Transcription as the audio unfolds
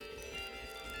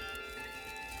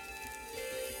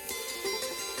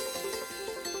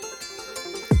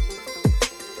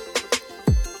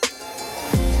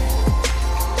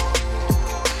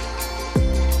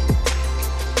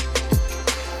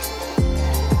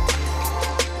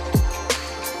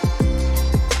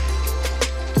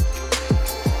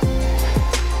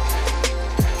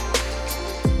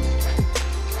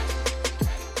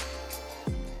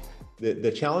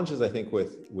the challenges I think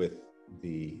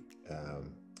the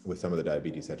with some of the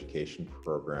diabetes education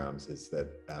programs is that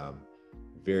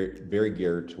very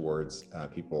geared towards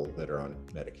people that are on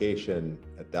medication.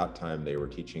 At that time, they were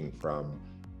teaching from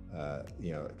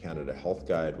Canada Health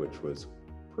Guide, which was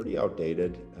pretty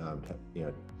outdated.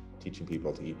 Teaching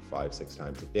people to eat 5-6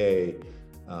 times a day.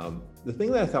 The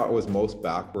thing that I thought was most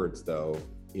backwards, though,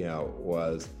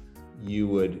 was you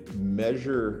would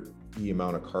measure the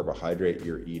amount of carbohydrate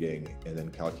you're eating and then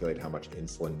calculate how much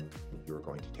insulin you were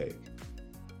going to take.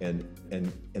 And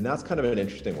that's kind of an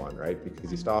interesting one, right?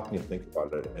 Because you stop and you think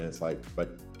about it, and it's like,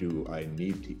 but do I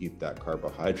need to eat that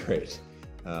carbohydrate?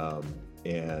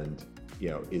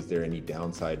 Is there any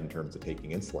downside in terms of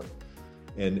taking insulin?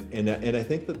 And I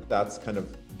think that's kind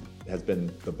of has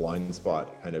been the blind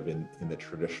spot kind of in the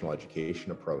traditional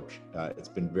education approach. It's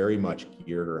been very much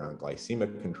geared around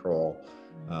glycemic control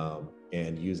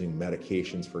and using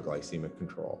medications for glycemic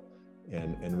control.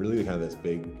 And really kind of this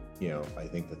big, I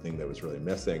think the thing that was really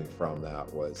missing from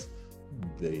that was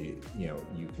you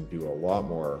can do a lot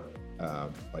more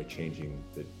by changing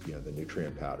the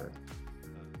nutrient pattern.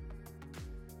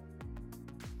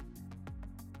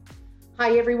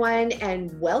 Hi, everyone,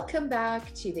 and welcome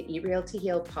back to the Eat Real to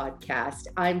Heal podcast.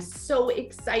 I'm so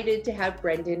excited to have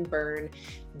Brendan Byrne,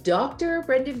 Dr.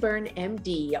 Brendan Byrne,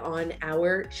 MD, on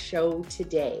our show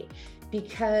today,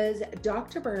 because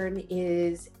Dr. Byrne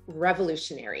is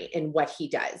revolutionary in what he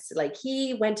does. Like,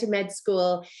 he went to med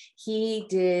school, he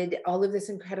did all of this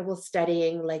incredible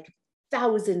studying, like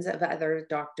thousands of other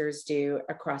doctors do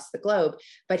across the globe,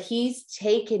 but he's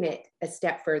taken it a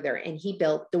step further and he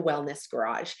built the Wellness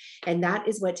Garage. And that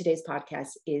is what today's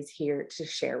podcast is here to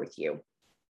share with you.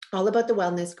 All about the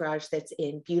Wellness Garage that's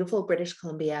in beautiful British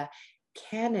Columbia,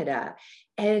 Canada.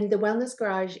 And the Wellness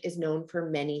Garage is known for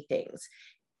many things.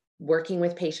 Working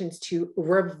with patients to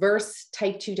reverse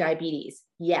type 2 diabetes.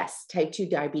 Yes, type 2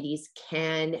 diabetes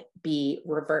can be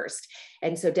reversed.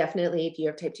 And so definitely if you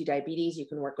have type 2 diabetes, you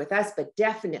can work with us, but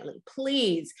definitely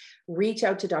please reach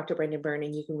out to Dr. Brendan Byrne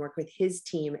and you can work with his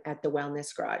team at the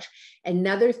Wellness Garage.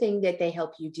 Another thing that they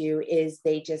help you do is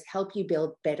they just help you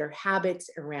build better habits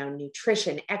around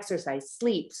nutrition, exercise,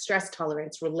 sleep, stress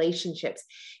tolerance, relationships,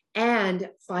 and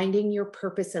finding your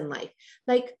purpose in life.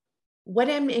 Like, what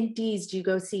MDs do you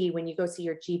go see when you go see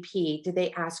your GP? Do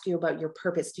they ask you about your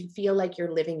purpose? Do you feel like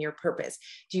you're living your purpose?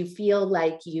 Do you feel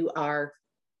like you are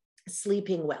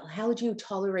sleeping well? How do you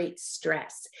tolerate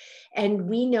stress? And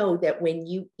we know that when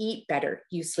you eat better,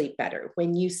 you sleep better.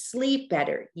 When you sleep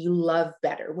better, you love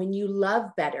better. When you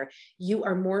love better, you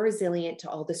are more resilient to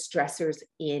all the stressors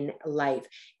in life.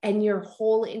 And your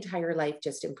whole entire life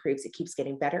just improves. It keeps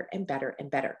getting better and better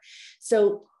and better.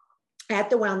 So at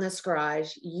the Wellness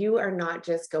Garage, you are not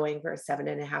just going for a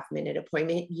 7.5-minute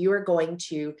appointment. You are going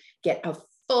to get a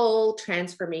full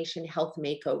transformation health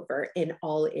makeover in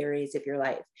all areas of your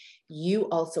life. You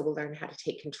also will learn how to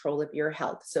take control of your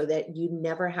health so that you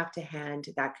never have to hand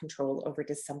that control over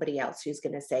to somebody else who's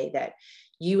going to say that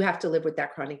you have to live with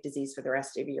that chronic disease for the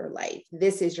rest of your life.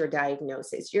 This is your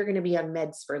diagnosis. You're going to be on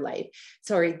meds for life.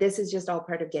 Sorry, this is just all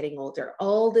part of getting older.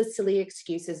 All the silly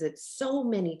excuses that so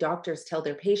many doctors tell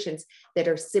their patients that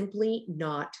are simply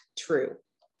not true.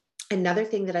 Another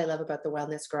thing that I love about the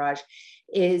Wellness Garage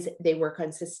is they work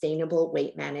on sustainable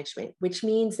weight management, which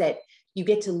means that you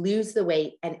get to lose the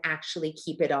weight and actually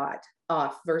keep it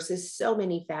off versus so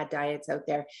many fad diets out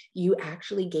there. You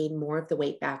actually gain more of the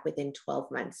weight back within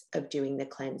 12 months of doing the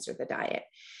cleanse or the diet.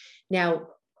 Now,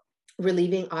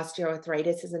 relieving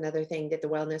osteoarthritis is another thing that the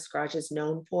Wellness Garage is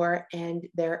known for. And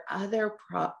their other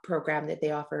program that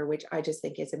they offer, which I just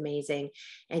think is amazing.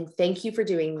 And thank you for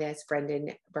doing this,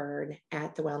 Brendan Byrne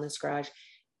at the Wellness Garage.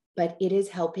 But it is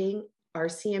helping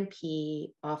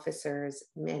RCMP officers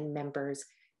and members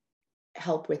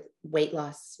help with weight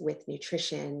loss, with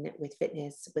nutrition, with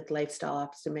fitness, with lifestyle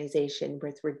optimization,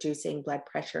 with reducing blood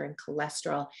pressure and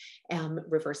cholesterol,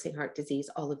 reversing heart disease,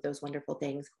 all of those wonderful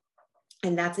things.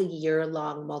 And that's a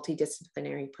year-long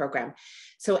multidisciplinary program.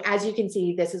 So as you can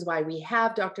see, this is why we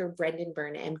have Dr. Brendan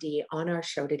Byrne, MD, on our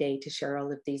show today to share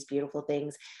all of these beautiful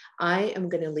things. I am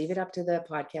going to leave it up to the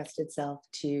podcast itself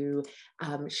to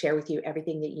share with you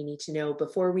everything that you need to know.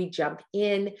 Before we jump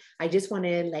in, I just want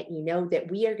to let you know that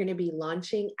we are going to be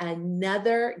launching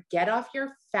another Get Off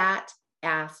Your Fat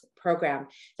Ass program.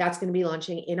 That's going to be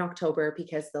launching in October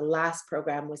because the last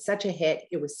program was such a hit.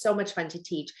 It was so much fun to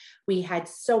teach. We had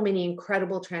so many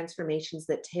incredible transformations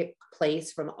that took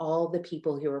place from all the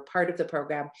people who were part of the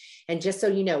program. And just so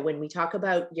you know, when we talk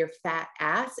about your fat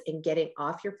ass and getting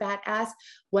off your fat ass,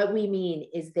 what we mean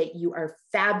is that you are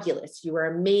fabulous, you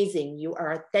are amazing, you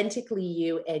are authentically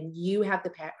you, and you have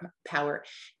the power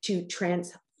to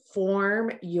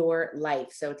transform your life.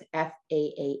 So it's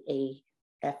FAAT.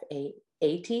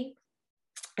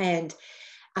 And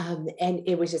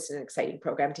it was just an exciting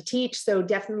program to teach. So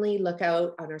definitely look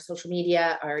out on our social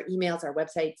media, our emails, our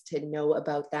websites to know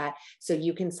about that. So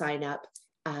you can sign up,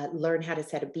 learn how to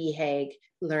set a BHAG,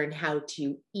 learn how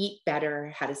to eat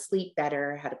better, how to sleep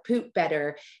better, how to poop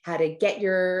better, how to get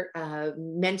your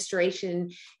menstruation,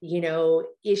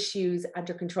 issues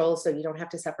under control so you don't have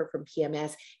to suffer from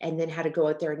PMS, and then how to go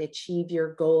out there and achieve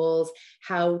your goals,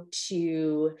 how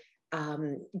to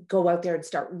go out there and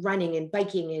start running and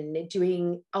biking and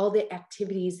doing all the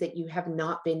activities that you have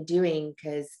not been doing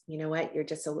because you know what, you're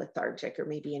just so lethargic or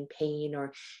maybe in pain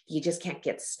or you just can't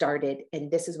get started. And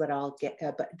this is what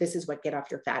this is what Get Off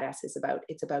Your Fat Ass is about.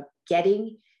 It's about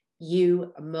getting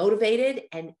you motivated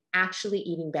and actually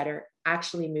eating better,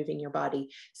 actually moving your body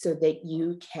so that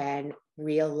you can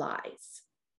realize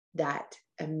that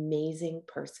amazing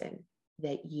person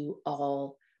that you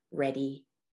already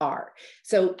are.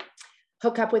 So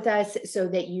hook up with us so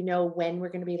that you know when we're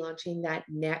going to be launching that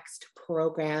next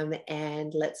program.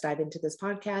 And let's dive into this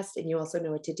podcast. And you also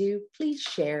know what to do. Please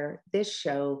share this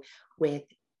show with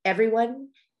everyone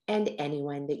and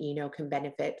anyone that you know can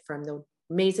benefit from the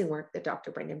amazing work that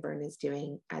Dr. Brendan Byrne is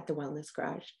doing at the Wellness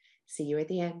Garage. See you at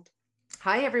the end.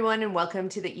 Hi, everyone, and welcome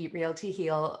to the Eat Real to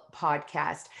Heal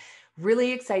podcast.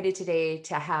 Really excited today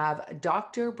to have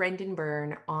Dr. Brendan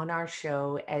Byrne on our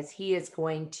show as he is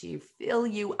going to fill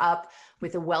you up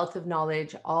with a wealth of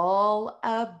knowledge all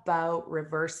about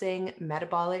reversing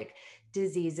metabolic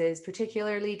diseases,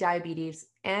 particularly diabetes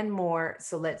and more.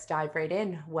 So let's dive right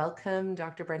in. Welcome,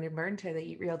 Dr. Brendan Byrne, to the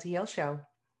Eat Real to Heal show.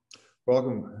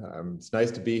 Welcome. It's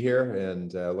nice to be here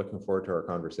and looking forward to our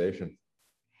conversation.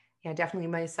 Yeah, definitely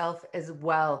myself as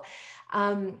well.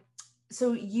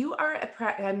 So you are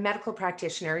a medical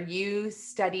practitioner. You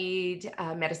studied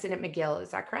medicine at McGill, is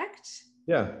that correct?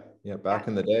 Yeah, back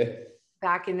in the day.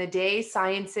 Back in the day,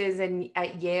 sciences and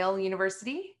at Yale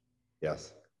University?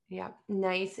 Yes. Yeah,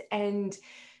 nice. And,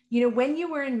 when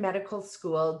you were in medical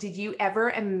school, did you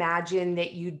ever imagine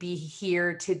that you'd be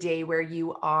here today where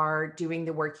you are doing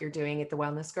the work you're doing at the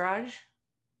Wellness Garage?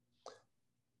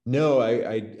 No,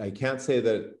 I can't say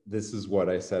that this is what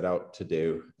I set out to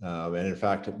do. And in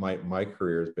fact, my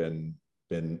career has been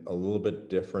a little bit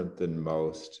different than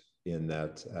most in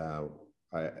that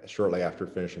shortly after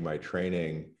finishing my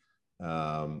training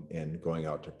and going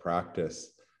out to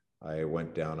practice, I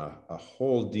went down a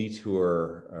whole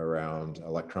detour around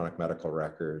electronic medical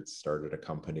records, started a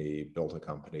company, built a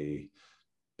company,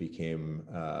 became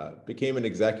an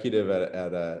executive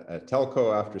at a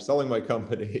telco after selling my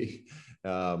company.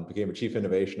 Became a chief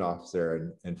innovation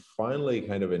officer, and finally,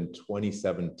 kind of in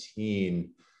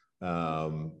 2017,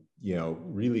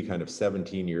 really kind of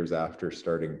 17 years after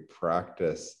starting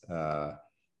practice,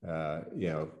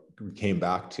 came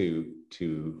back to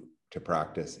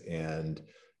practice, and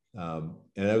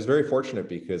I was very fortunate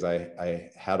because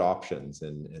I had options,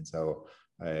 and so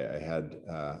I had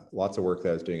lots of work that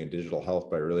I was doing in digital health,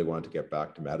 but I really wanted to get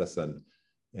back to medicine.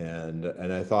 And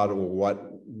I thought, well,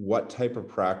 what type of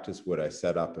practice would I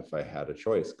set up if I had a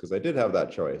choice? Because I did have that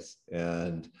choice,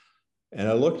 and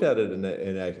I looked at it,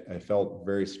 and I felt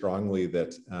very strongly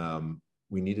that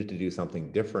we needed to do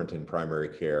something different in primary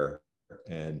care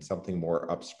and something more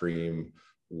upstream,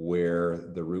 where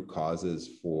the root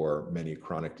causes for many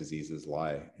chronic diseases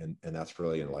lie, and that's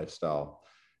really in lifestyle.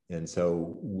 And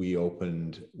so we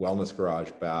opened Wellness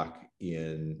Garage back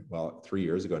in, 3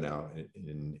 years ago now,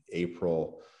 in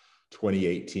April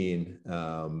 2018.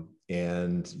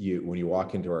 And when you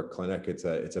walk into our clinic, it's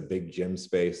a big gym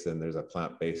space, and there's a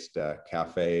plant-based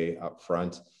cafe up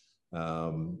front,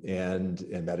 and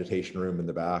meditation room in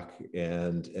the back,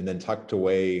 and then tucked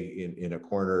away in a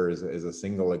corner is a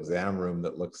single exam room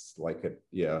that looks like a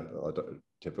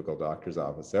typical doctor's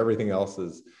office. So everything else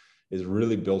is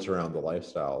really built around the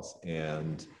lifestyles,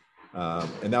 and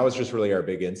that was just really our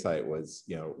big insight was,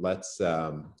 let's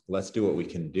do what we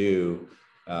can do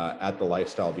at the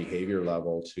lifestyle behavior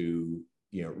level to,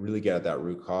 really get at that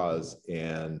root cause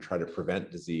and try to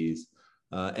prevent disease.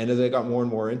 And as I got more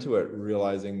and more into it,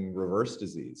 realizing reverse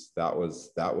disease, that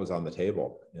was on the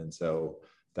table. And so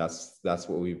that's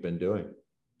what we've been doing.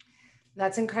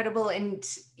 That's incredible. And,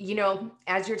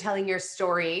 as you're telling your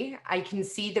story, I can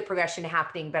see the progression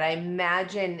happening, but I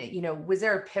imagine, was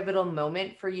there a pivotal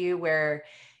moment for you where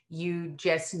you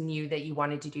just knew that you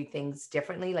wanted to do things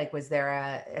differently? Like, was there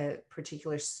a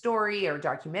particular story or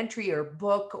documentary or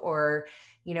book or,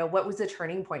 what was the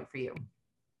turning point for you?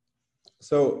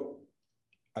 So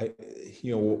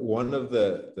one of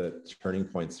the turning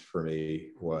points for me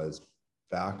was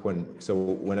back when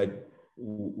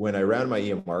I ran my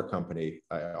EMR company,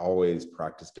 I always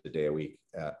practiced a day a week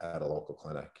at a local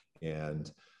clinic.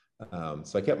 And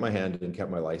so I kept my hand in, kept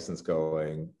my license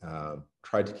going,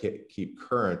 tried to keep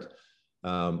current.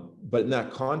 But in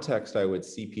that context, I would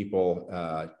see people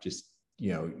just,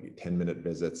 10-minute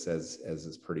visits as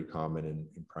is pretty common in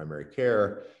primary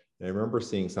care. And I remember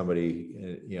seeing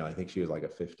somebody, I think she was like a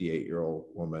 58-year-old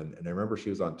woman. And I remember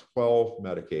she was on 12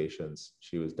 medications.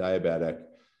 She was diabetic.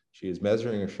 She was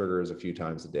measuring her sugars a few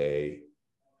times a day.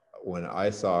 When I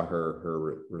saw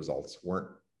her results weren't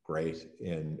great,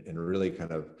 and really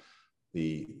kind of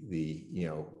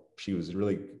she was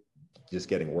really just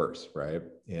getting worse, right?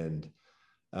 And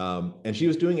she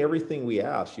was doing everything we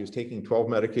asked. She was taking 12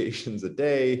 medications a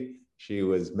day. She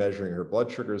was measuring her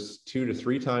blood sugars 2 to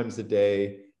 3 times a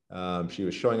day. She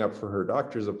was showing up for her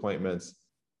doctor's appointments,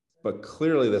 but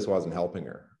clearly this wasn't helping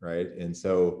her, right? And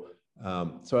so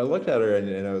I looked at her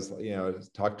and I was,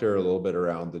 talked to her a little bit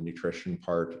around the nutrition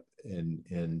part,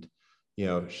 and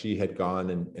she had gone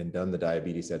and done the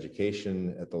diabetes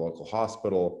education at the local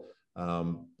hospital,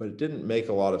 but it didn't make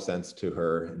a lot of sense to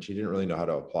her, and she didn't really know how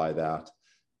to apply that.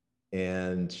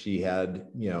 And she had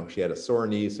a sore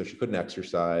knee, so she couldn't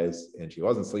exercise, and she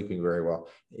wasn't sleeping very well.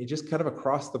 It just kind of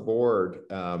across the board,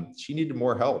 she needed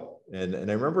more help. And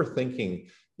I remember thinking,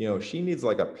 she needs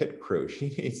like a pit crew. She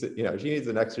needs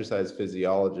an exercise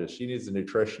physiologist. She needs a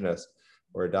nutritionist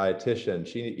or a dietitian.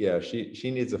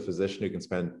 She needs a physician who can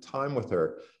spend time with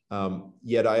her.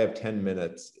 Yet I have 10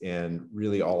 minutes, and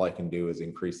really all I can do is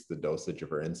increase the dosage of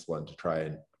her insulin to try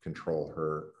and control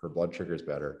her blood sugars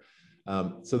better.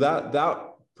 So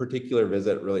that particular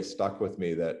visit really stuck with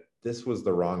me, that this was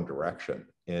the wrong direction.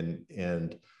 And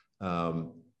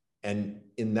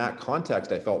in that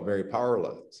context, I felt very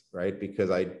powerless, right? Because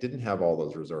I didn't have all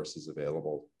those resources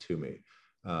available to me.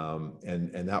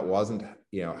 And that wasn't,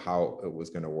 how it was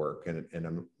going to work. And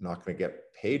I'm not going to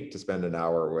get paid to spend an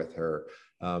hour with her.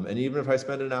 And even if I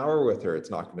spend an hour with her, it's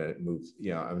not going to move,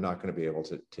 I'm not going to be able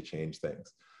to change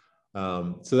things.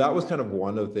 So that was kind of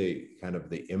one of the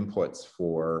inputs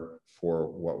for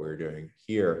what we were doing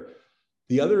here.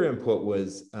 The other input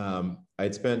was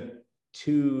I'd spent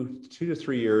 2 to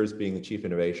 3 years being the chief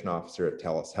innovation officer at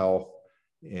TELUS Health,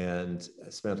 and I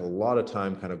spent a lot of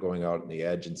time kind of going out on the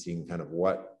edge and seeing kind of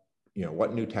what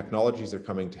new technologies are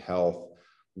coming to health,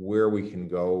 where we can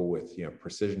go with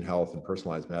precision health and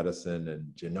personalized medicine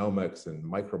and genomics and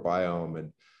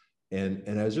microbiome,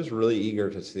 and I was just really eager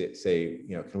to say,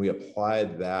 can we apply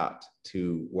that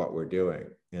to what we're doing?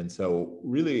 And so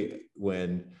really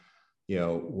when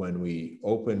we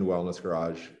opened Wellness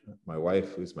Garage, my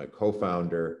wife, who's my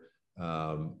co-founder,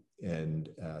 and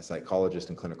psychologist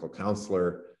and clinical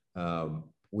counselor,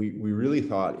 we really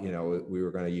thought, we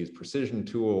were going to use precision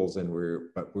tools,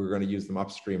 but we were going to use them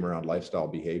upstream around lifestyle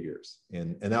behaviors.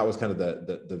 And that was kind of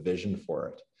the vision for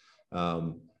it.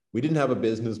 We didn't have a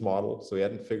business model, so we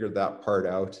hadn't figured that part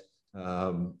out.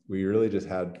 We really just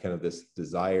had kind of this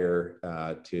desire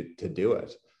to do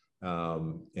it.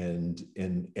 And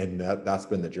that's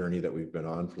been the journey that we've been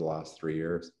on for the last 3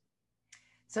 years.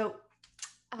 So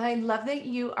I love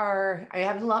that I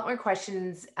have a lot more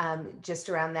questions just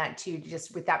around that too,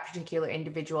 just with that particular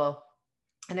individual.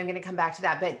 And I'm going to come back to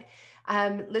that. But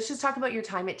let's just talk about your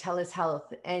time at TELUS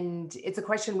Health. And it's a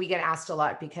question we get asked a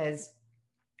lot because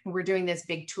we're doing this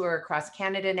big tour across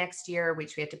Canada next year,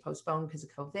 which we had to postpone because of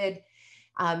COVID.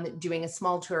 Doing a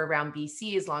small tour around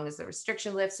BC as long as the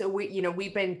restriction lifts. So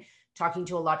we've been talking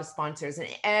to a lot of sponsors, and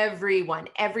every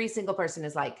single person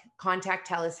is like, contact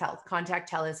TELUS Health,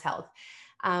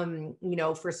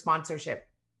 for sponsorship.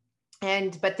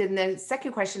 But then the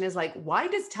second question is like, why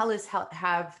does TELUS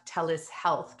have TELUS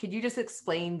Health? Could you just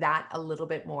explain that a little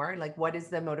bit more? Like, what is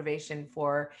the motivation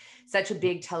for such a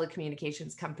big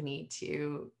telecommunications company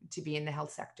to be in the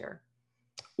health sector?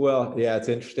 Well, yeah, it's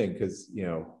interesting because,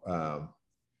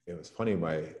 it was funny.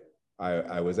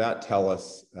 I was at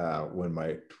TELUS when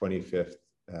my 25th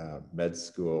med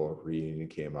school reunion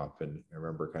came up, and I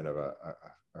remember kind of a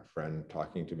friend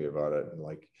talking to me about it, and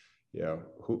like,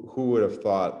 who would have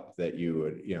thought that you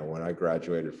would, when I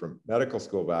graduated from medical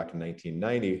school back in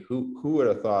 1990, who would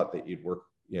have thought that you'd work,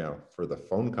 for the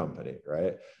phone company,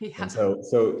 right? Yeah. And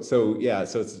so yeah,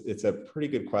 so it's a pretty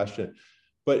good question.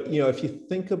 But if you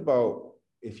think about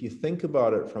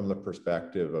it from the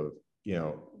perspective of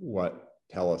what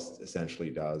TELUS essentially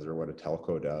does, or what a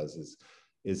telco does,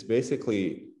 is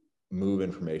basically move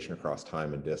information across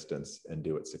time and distance and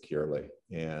do it securely.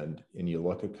 And you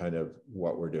look at kind of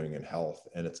what we're doing in health,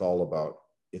 and it's all about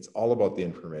the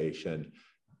information.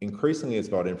 Increasingly, it's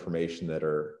about information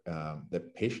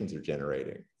that patients are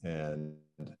generating, and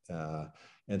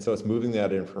so it's moving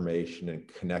that information and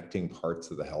connecting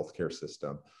parts of the healthcare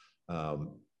system.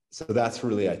 So that's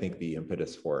really, I think, the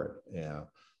impetus for it. Yeah,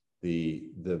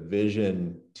 the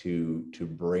vision to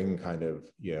bring kind of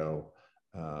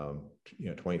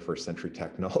 21st century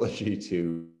technology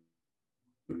to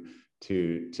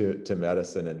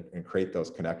medicine and create those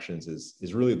connections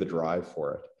is really the drive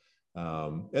for it.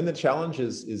 And the challenge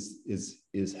is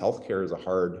healthcare is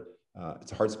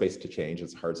it's a hard space to change.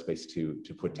 It's a hard space to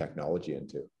put technology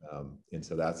into. And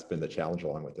so that's been the challenge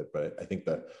along with it. But I think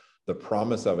the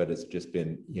promise of it has just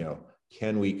been,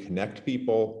 can we connect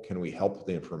people? Can we help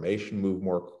the information move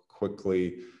more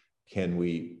quickly? Can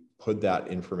we put that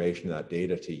information, that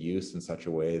data to use in such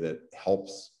a way that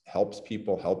helps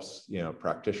people, helps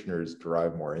practitioners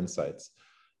derive more insights?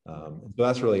 So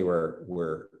that's really where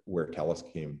TELUS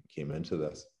came into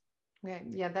this.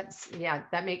 Yeah,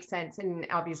 that makes sense. And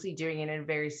obviously doing it in a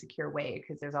very secure way,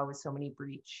 because there's always so many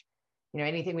breach.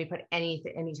 Anytime we put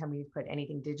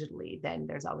anything digitally, then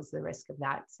there's always the risk of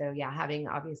that. So yeah, having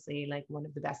obviously like one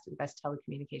of the best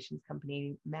telecommunications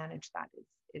company manage that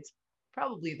is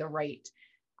probably the right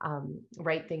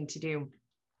thing to do.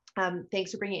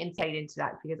 Thanks for bringing insight into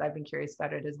that, because I've been curious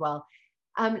about it as well.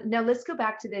 Now let's go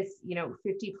back to this,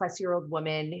 50-plus-year-old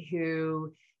woman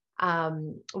who,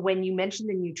 when you mentioned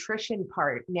the nutrition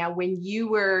part, now when you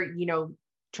were,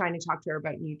 trying to talk to her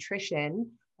about nutrition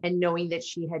and knowing that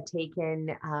she had taken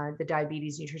the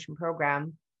diabetes nutrition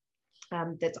program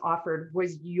that's offered,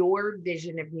 was your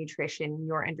vision of nutrition,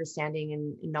 your understanding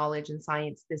and knowledge and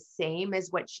science the same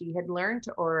as what she had learned?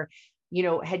 Or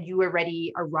had you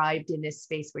already arrived in this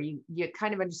space where you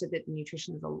kind of understood that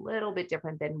nutrition is a little bit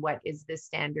different than what is the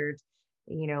standard,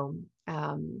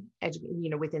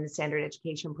 within the standard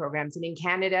education programs? And in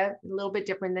Canada, a little bit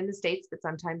different than the States, but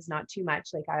sometimes not too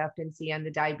much. Like I often see on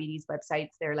the diabetes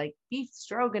websites, they're like beef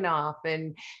stroganoff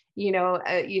and,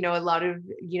 a lot of,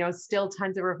 still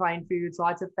tons of refined foods,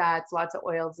 lots of fats, lots of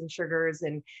oils and sugars,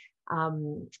 and,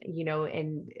 and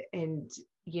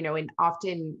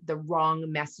often the wrong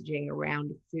messaging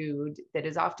around food that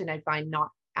is often, I find, not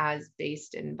as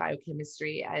based in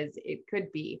biochemistry as it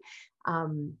could be.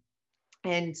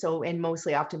 And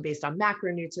mostly often based on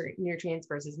macronutrients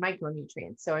versus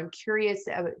micronutrients. So I'm curious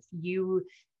if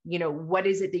what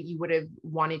is it that you would have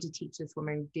wanted to teach this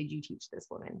woman? Did you teach this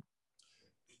woman?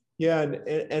 Yeah.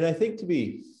 And I think, to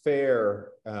be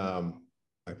fair,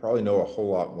 I probably know a whole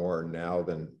lot more now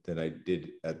than I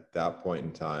did at that point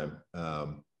in time.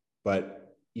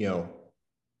 But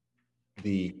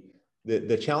the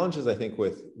challenges, I think,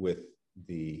 with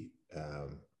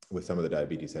some of the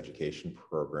diabetes education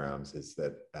programs is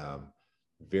that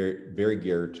very, very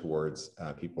geared towards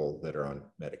people that are on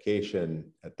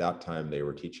medication. At that time, they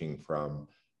were teaching from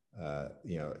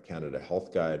Canada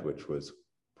Health Guide, which was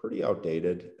pretty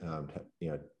outdated.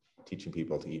 Teaching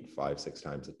people to eat 5-6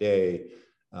 times a day.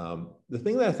 The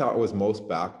thing that I thought was most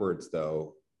backwards,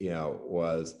 though,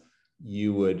 was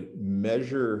you would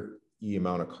measure the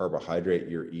amount of carbohydrate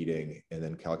you're eating and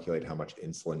then calculate how much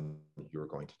insulin you were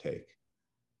going to take.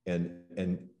 And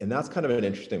that's kind of an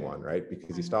interesting one, right?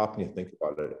 Because you stop and you think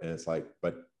about it, and it's like,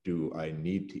 but do I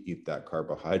need to eat that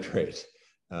carbohydrate?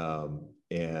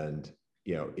 And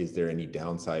is there any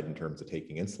downside in terms of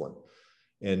taking insulin?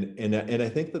 And I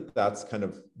think that's kind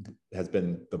of has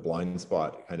been the blind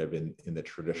spot kind of in the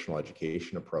traditional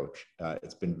education approach.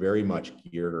 It's been very much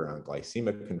geared around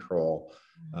glycemic control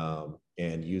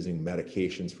and using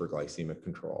medications for glycemic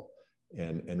control.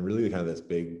 And really kind of this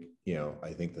big,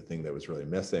 I think the thing that was really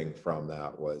missing from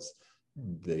that was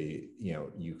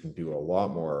you can do a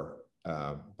lot more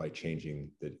by changing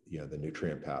the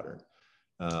nutrient pattern.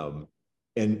 And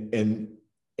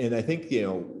I think,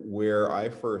 where I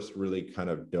first really kind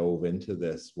of dove into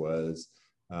this was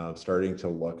starting to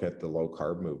look at the low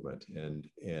carb movement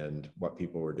and what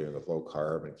people were doing with low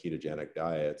carb and ketogenic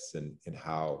diets and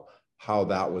how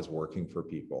that was working for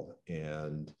people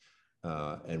and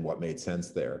what made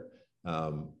sense there.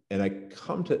 And I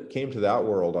came to that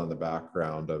world on the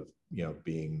background of,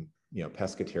 being,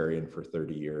 pescatarian for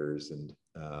 30 years and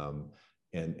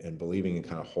believing in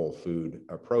kind of whole food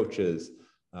approaches.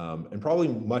 and probably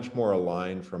much more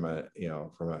aligned from a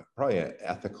probably an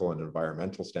ethical and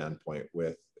environmental standpoint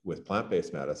with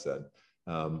plant-based medicine.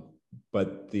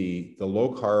 But the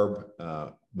low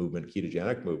carb movement,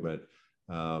 ketogenic movement,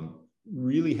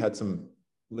 really had some,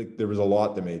 like, there was a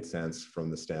lot that made sense from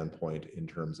the standpoint in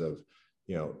terms of,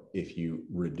 if you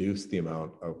reduce the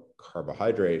amount of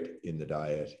carbohydrate in the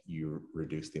diet, you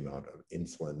reduce the amount of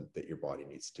insulin that your body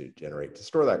needs to generate to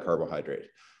store that carbohydrate.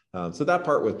 So that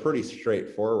part was pretty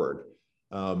straightforward.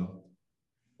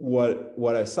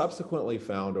 What I subsequently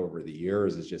found over the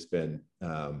years has just been,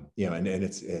 and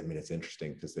it's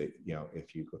interesting because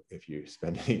if you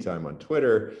spend any time on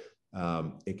Twitter,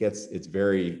 it's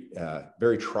very,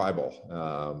 very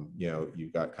tribal.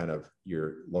 You've got kind of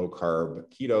your low carb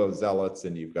keto zealots,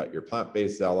 and you've got your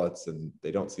plant-based zealots, and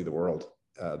they don't see the world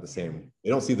the same.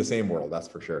 They don't see the same world, that's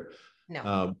for sure.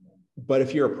 No. But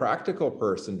if you're a practical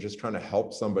person just trying to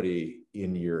help somebody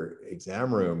in your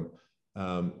exam room,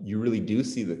 you really do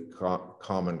see the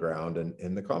common ground,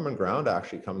 and the common ground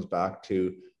actually comes back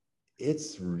to,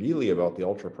 it's really about the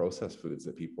ultra processed foods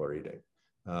that people are eating.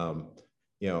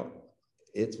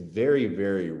 It's very,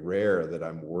 very rare that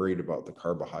I'm worried about the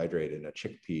carbohydrate in a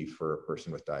chickpea for a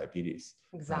person with diabetes.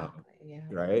 Exactly. Yeah.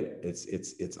 Right.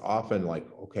 It's often like,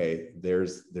 okay,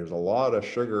 there's a lot of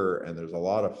sugar, and there's a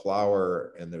lot of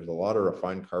flour, and there's a lot of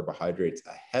refined carbohydrates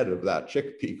ahead of that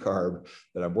chickpea carb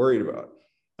that I'm worried about.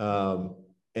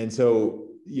 And so,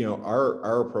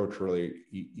 our approach really,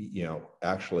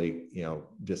 actually,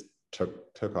 just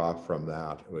took off from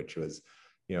that, which was,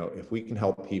 if we can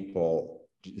help people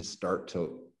just start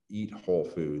to eat whole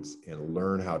foods and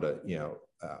learn how to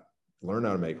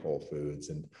make whole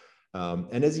foods.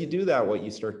 And as you do that, what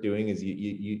you start doing is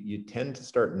you tend to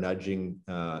start nudging,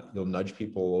 you'll nudge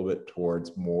people a little bit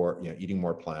towards more, eating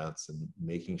more plants and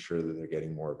making sure that they're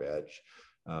getting more veg,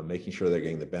 making sure they're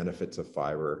getting the benefits of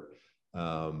fiber,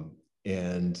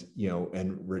 and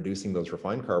reducing those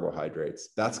refined carbohydrates.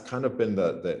 That's kind of been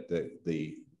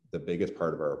the biggest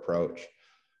part of our approach.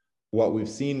 What we've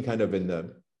seen kind of in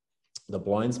the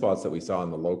blind spots that we saw in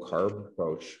the low carb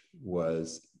approach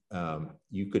was,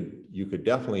 you could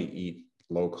definitely eat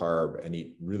low carb and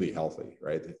eat really healthy,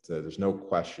 right? So there's no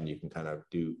question you can kind of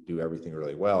do everything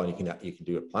really well, and you can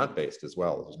do it plant-based as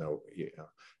well. There's no,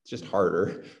 it's just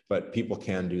harder, but people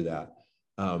can do that.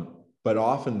 But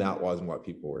often that wasn't what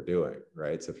people were doing,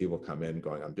 right? So people come in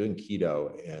going, I'm doing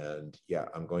keto, and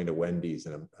I'm going to Wendy's,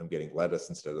 and I'm getting lettuce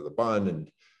instead of the bun,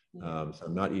 and so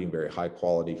I'm not eating very high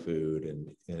quality food,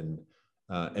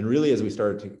 and really, as you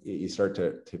start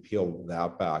to peel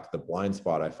that back, the blind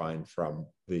spot I find from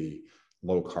the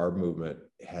low carb movement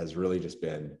has really just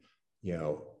been,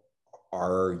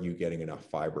 are you getting enough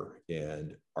fiber,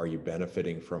 and are you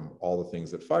benefiting from all the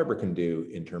things that fiber can do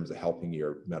in terms of helping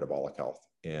your metabolic health?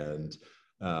 And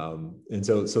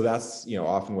so that's,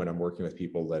 often when I'm working with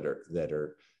people that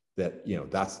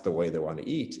that's the way they want to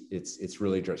eat, it's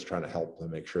really just trying to help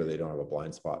them make sure they don't have a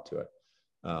blind spot to it.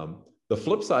 The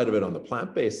flip side of it on the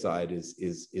plant-based side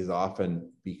is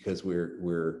often because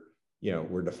we're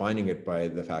defining it by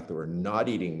the fact that we're not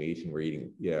eating meat, and we're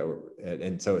eating,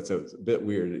 and so it's a bit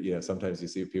weird. Sometimes you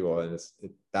see people, and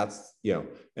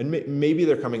and maybe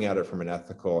they're coming at it from an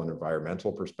ethical and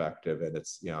environmental perspective, and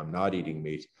it's, I'm not eating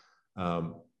meat,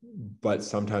 but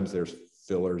sometimes there's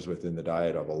fillers within the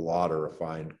diet of a lot of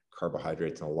refined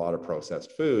carbohydrates and a lot of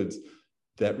processed foods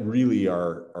that really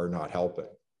are not helping.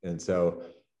 And so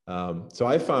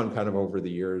I found kind of over the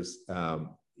years,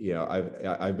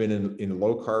 I've been in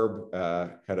low carb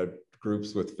kind of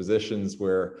groups with physicians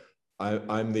where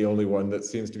I'm the only one that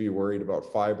seems to be worried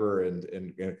about fiber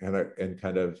and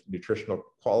kind of nutritional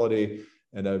quality.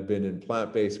 And I've been in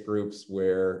plant-based groups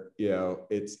where,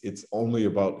 it's only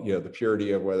about, the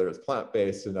purity of whether it's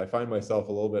plant-based. And I find myself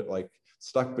a little bit like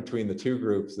stuck between the two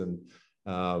groups. And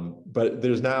but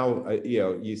there's now,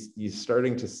 you're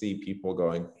starting to see people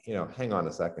going, hang on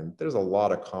a second, there's a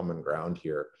lot of common ground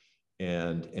here.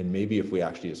 And maybe if we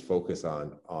actually just focus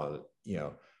on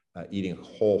eating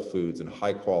whole foods and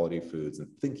high quality foods and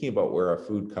thinking about where our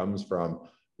food comes from,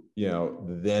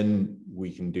 then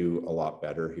we can do a lot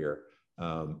better here.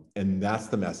 And that's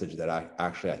the message that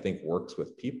I think works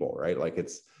with people, right? Like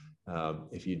it's,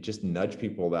 if you just nudge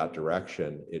people that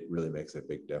direction, it really makes a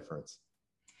big difference.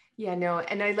 Yeah, no.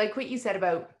 And I like what you said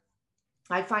about,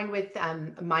 I find with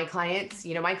my clients,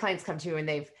 my clients come to and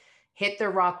they've hit their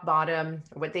rock bottom,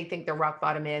 or what they think their rock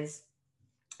bottom is.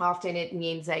 often it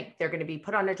means like they're going to be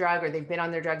put on a drug, or they've been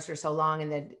on their drugs for so long,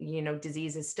 and that,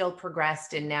 disease is still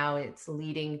progressed, and now it's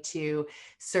leading to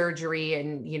surgery.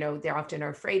 And, they often are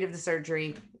afraid of the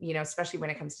surgery, especially when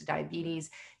it comes to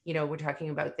diabetes. We're talking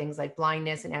about things like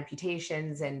blindness and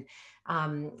amputations. And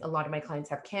a lot of my clients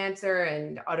have cancer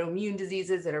and autoimmune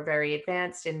diseases that are very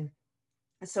advanced. And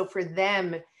so for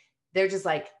them, they're just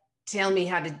like, tell me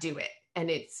how to do it.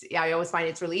 And I always find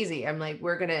it's really easy. I'm like,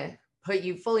 we're going to put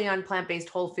you fully on plant-based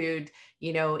whole food.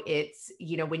 It's,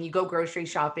 when you go grocery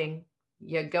shopping,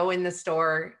 you go in the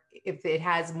store, if it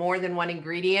has more than one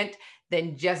ingredient,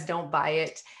 then just don't buy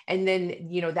it. And then,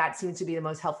 that seems to be the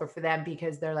most helpful for them,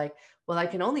 because they're like, well, I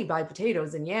can only buy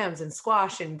potatoes and yams and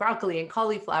squash and broccoli and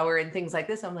cauliflower and things like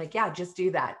this. I'm like, yeah, just do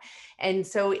that. And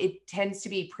so it tends to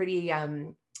be pretty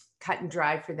cut and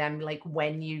dry for them. Like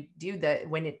when you do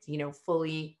when it's,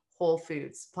 fully whole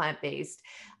foods, plant-based,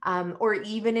 or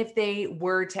even if they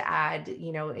were to add,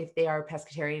 if they are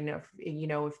pescatarian,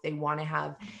 if they want to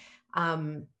have,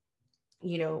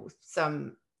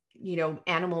 some,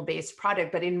 animal-based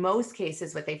product. But in most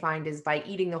cases, what they find is by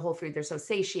eating the whole food, they're so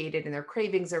satiated and their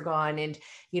cravings are gone, and,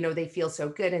 they feel so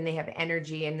good and they have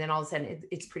energy. And then all of a sudden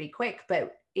it's pretty quick.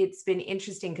 But it's been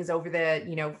interesting because over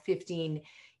the, 15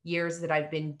 years that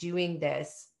I've been doing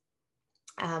this,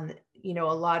 a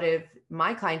lot of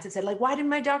my clients have said, like, why didn't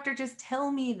my doctor just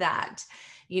tell me that?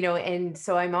 And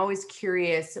so I'm always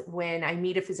curious when I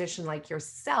meet a physician like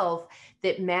yourself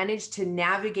that managed to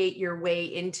navigate your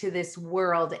way into this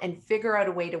world and figure out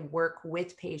a way to work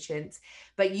with patients.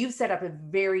 But you've set up a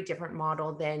very different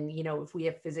model than, if we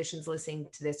have physicians listening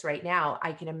to this right now,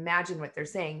 I can imagine what they're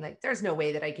saying. Like, there's no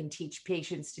way that I can teach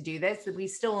patients to do this. We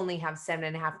still only have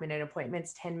 7.5-minute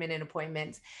appointments, 10-minute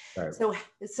appointments. Right.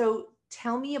 So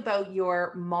tell me about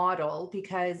your model,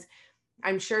 because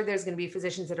I'm sure there's going to be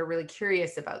physicians that are really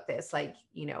curious about this. Like,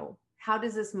 how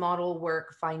does this model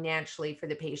work financially for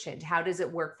the patient? How does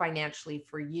it work financially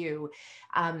for you,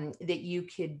 that you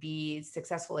could be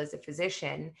successful as a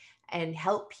physician and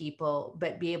help people,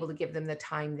 but be able to give them the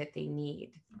time that they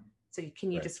need? So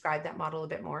can you Right. describe that model a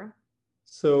bit more?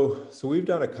 So we've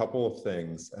done a couple of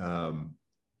things.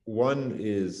 One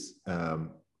is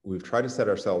we've tried to set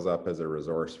ourselves up as a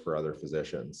resource for other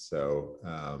physicians. So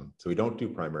we don't do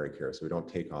primary care. So we don't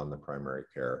take on the primary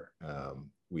care.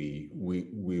 We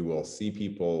will see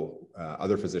people.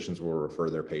 Other physicians will refer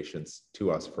their patients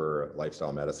to us for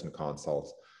lifestyle medicine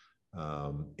consults,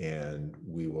 and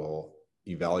we will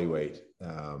evaluate.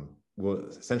 We'll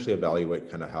essentially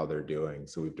evaluate kind of how they're doing.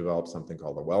 So we've developed something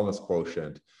called the wellness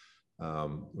quotient,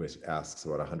 which asks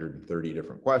about 130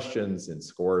 different questions and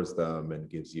scores them and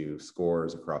gives you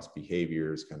scores across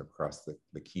behaviors, kind of across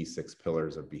the key 6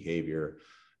 pillars of behavior,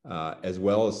 as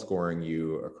well as scoring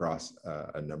you across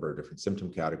a number of different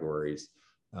symptom categories.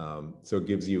 So it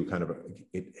gives you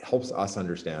it helps us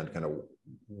understand kind of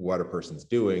what a person's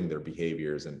doing, their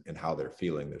behaviors, and how they're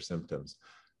feeling, their symptoms,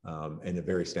 in a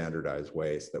very standardized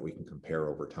way so that we can compare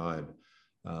over time.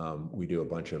 We do a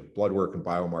bunch of blood work and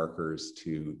biomarkers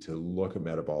to look at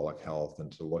metabolic health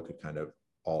and to look at kind of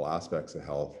all aspects of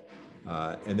health.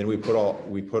 And then we put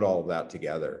all of that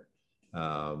together.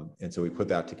 And so we put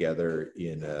that together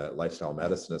in a lifestyle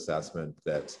medicine assessment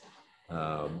that,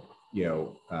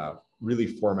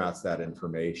 really formats that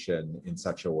information in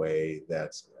such a way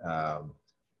that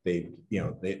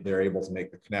they're able to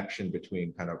make the connection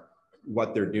between kind of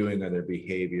what they're doing and their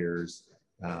behaviors,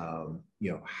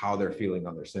 how they're feeling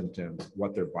on their symptoms,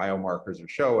 what their biomarkers are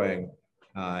showing.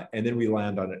 And then we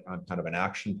land on kind of an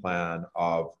action plan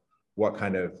of what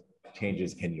kind of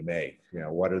changes can you make?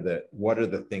 What are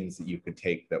the things that you could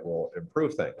take that will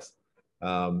improve things?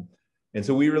 And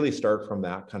so we really start from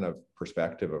that kind of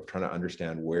perspective of trying to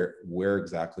understand where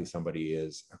exactly somebody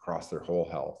is across their whole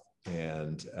health,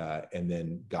 and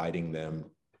then guiding them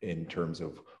in terms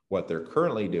of what they're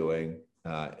currently doing,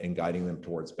 and guiding them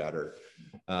towards better.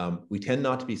 We tend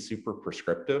not to be super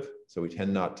prescriptive. So we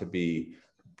tend not to be,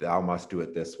 thou must do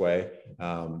it this way.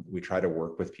 We try to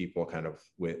work with people kind of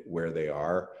where they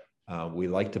are. We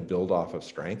like to build off of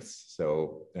strengths.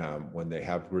 So when they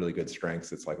have really good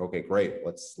strengths, it's like, okay, great,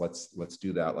 let's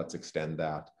do that. Let's extend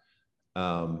that.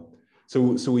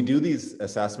 So we do these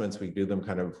assessments. We do them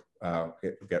kind of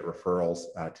get referrals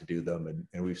to do them,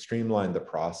 and we've streamlined the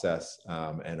process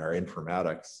and our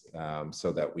informatics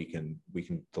so that we can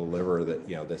deliver that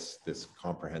this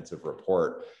comprehensive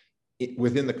report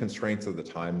within the constraints of the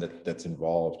time that's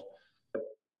involved.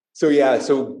 So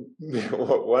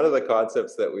one of the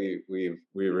concepts that we've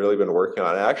really been working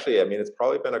on, actually, I mean, it's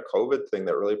probably been a COVID thing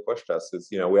that really pushed us, is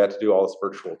we had to do all this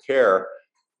virtual care,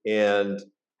 and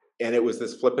it was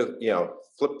this flip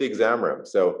the exam room.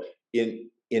 So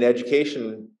in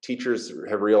education, teachers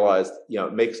have realized,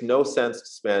 it makes no sense to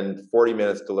spend 40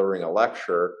 minutes delivering a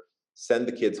lecture, send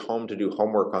the kids home to do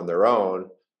homework on their own,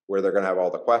 where they're going to have all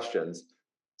the questions.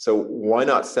 So why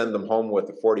not send them home with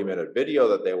a 40-minute video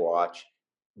that they watch,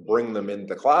 bring them into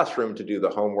the classroom to do the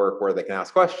homework where they can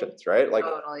ask questions, right? Like,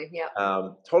 Totally. Yeah.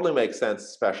 totally makes sense,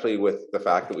 especially with the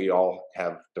fact that we all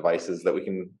have devices that we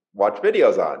can watch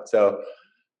videos on. So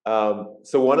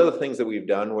one of the things that we've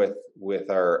done with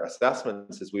our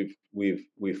assessments is we've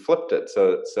flipped it.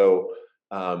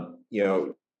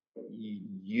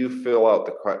 You fill out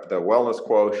the wellness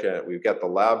quotient. We've got the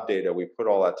lab data. We put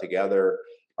all that together.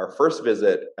 Our first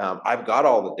visit, I've got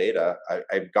all the data.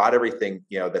 I've got everything.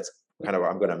 That's kind of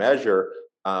I'm going to measure.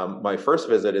 My first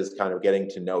visit is kind of getting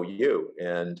to know you,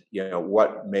 and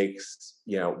what makes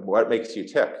you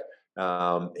tick.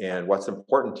 And what's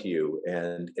important to you,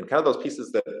 and kind of those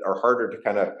pieces that are harder to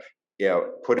kind of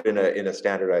put in a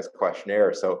standardized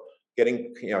questionnaire. So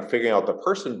getting figuring out the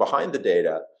person behind the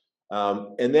data,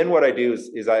 and then what I do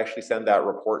is I actually send that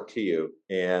report to you,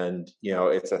 and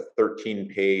it's a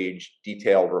 13-page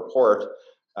detailed report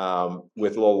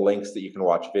with little links that you can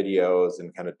watch videos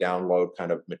and kind of download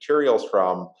kind of materials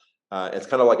from. It's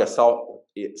kind of like a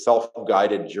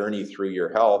self-guided journey through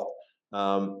your health.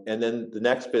 And then the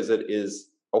next visit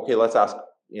is, okay, let's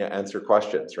answer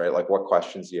questions, right? Like, what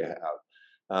questions do you have?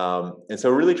 And so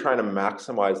really trying to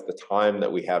maximize the time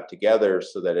that we have together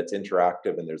so that it's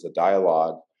interactive and there's a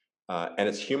dialogue, and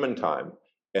it's human time.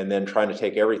 And then trying to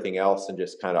take everything else and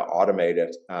just kind of automate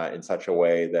it in such a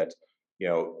way that,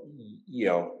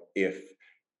 if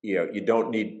you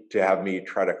don't need to have me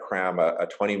try to cram a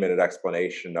 20-minute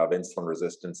explanation of insulin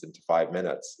resistance into 5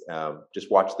 minutes. Just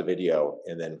watch the video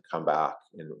and then come back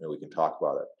and we can talk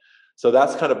about it. So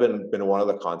that's kind of been one of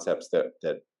the concepts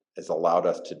that has allowed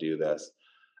us to do this.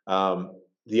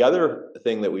 The other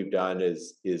thing that we've done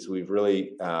is we've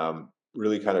really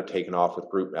kind of taken off with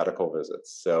group medical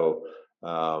visits. So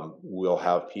we'll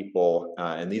have people,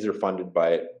 and these are funded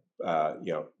by,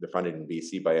 they're funded in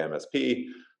BC by MSP.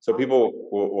 So people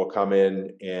will come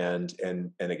in and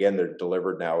again, they're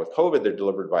delivered now with COVID, they're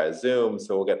delivered via Zoom.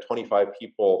 So we'll get 25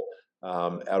 people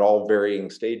at all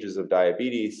varying stages of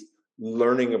diabetes,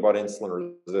 learning about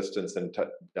insulin resistance and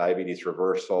diabetes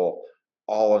reversal,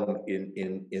 all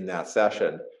in that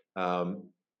session.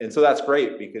 And so that's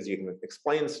great because you can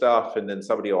explain stuff, and then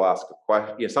somebody will ask a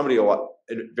question. Somebody will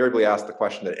invariably ask the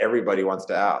question that everybody wants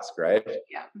to ask, right?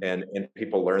 Yeah. And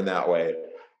people learn that way.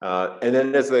 And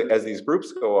then as these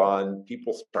groups go on,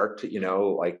 people start to,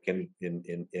 like in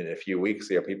a few weeks,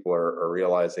 people are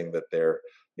realizing that they're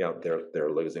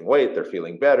losing weight, they're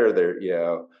feeling better, they're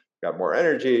got more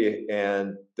energy,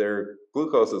 and their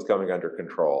glucose is coming under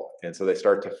control. And so they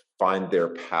start to find their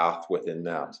path within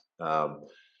that.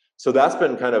 So that's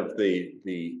been kind of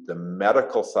the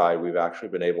medical side. We've actually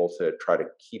been able to try to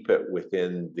keep it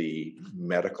within the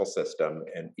medical system,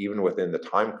 and even within the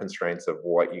time constraints of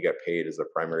what you get paid as a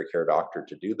primary care doctor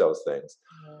to do those things.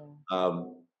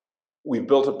 We've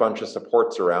built a bunch of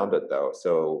supports around it, though.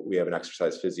 So we have an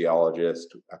exercise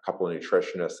physiologist, a couple of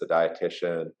nutritionists, a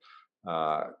dietitian,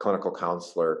 clinical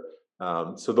counselor.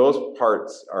 So those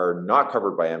parts are not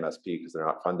covered by MSP because they're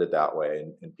not funded that way,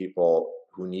 and people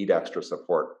who need extra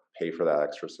support pay for that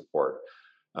extra support.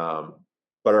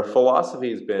 But our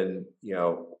philosophy has been,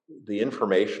 the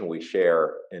information we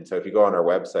share. And so if you go on our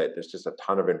website, there's just a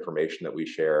ton of information that we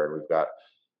share, and we've got,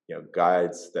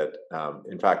 guides that,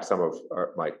 in fact, some of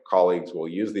my colleagues will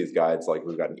use these guides. Like,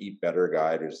 we've got an Eat Better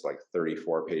guide, which is like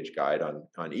 34-page guide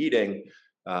on eating,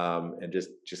 and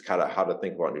just kind of how to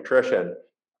think about nutrition.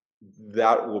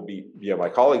 That will be, my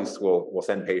colleagues will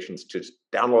send patients to just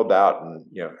download that and,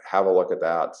 have a look at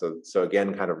that. So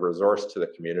again, kind of resource to the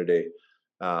community.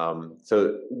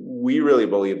 So we really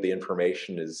believe the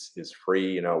information is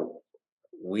free.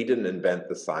 We didn't invent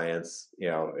the science.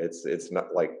 It's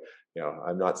not like,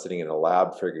 I'm not sitting in a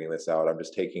lab figuring this out. I'm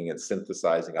just taking and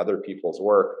synthesizing other people's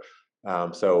work.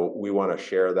 So we want to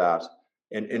share that.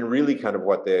 And really kind of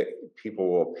what the people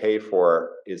will pay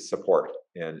for is support.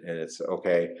 And it's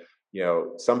okay.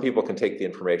 Some people can take the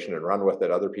information and run with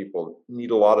it. Other people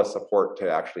need a lot of support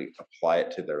to actually apply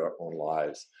it to their own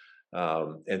lives.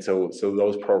 And so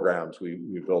those programs,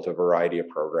 we built a variety of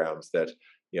programs that,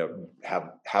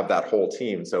 have that whole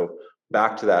team. So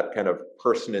back to that kind of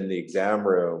person in the exam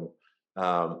room,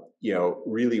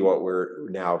 really what we're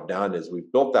now done is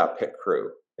we've built that pit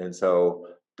crew. And so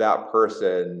that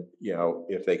person,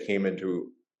 if they came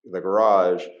into the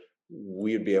garage,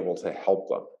 we'd be able to help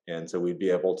them. And so we'd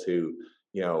be able to,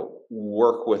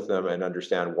 work with them and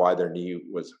understand why their knee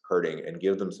was hurting and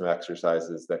give them some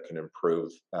exercises that can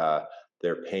improve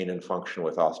their pain and function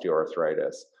with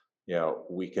osteoarthritis.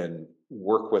 We can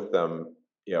work with them,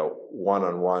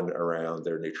 one-on-one around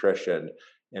their nutrition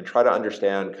and try to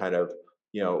understand kind of,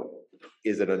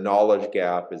 is it a knowledge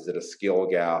gap? Is it a skill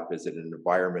gap? Is it an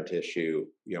environment issue?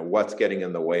 What's getting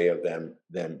in the way of them,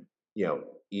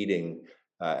 eating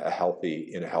in a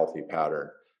healthy pattern.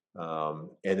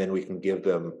 And then we can give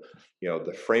them,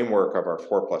 the framework of our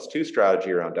 4+2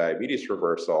 strategy around diabetes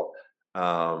reversal,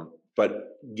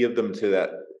 but give them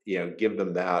that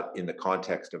in the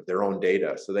context of their own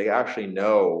data, so they actually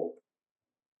know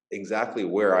exactly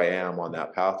where I am on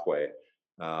that pathway,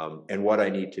 and what I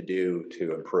need to do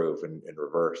to improve and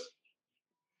reverse.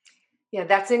 Yeah,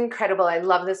 that's incredible. I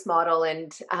love this model.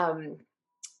 And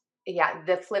yeah,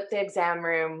 the Flip the Exam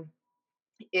Room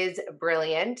is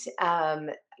brilliant.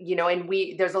 And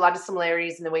there's a lot of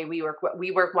similarities in the way we work.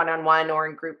 We work one-on-one or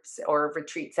in groups or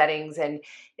retreat settings. And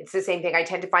it's the same thing. I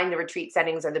tend to find the retreat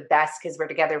settings are the best because we're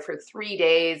together for 3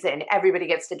 days and everybody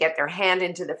gets to get their hand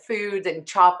into the foods and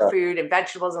chop food and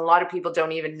vegetables. And a lot of people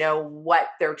don't even know what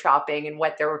they're chopping and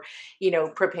what they're,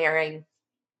 preparing,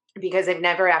 because they've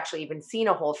never actually even seen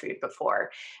a whole food before.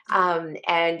 And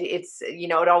it's,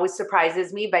 it always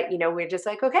surprises me, but, we're just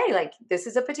like, okay, like this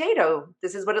is a potato.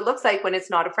 This is what it looks like when it's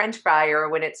not a French fry or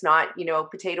when it's not,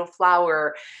 potato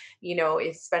flour,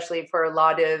 especially for a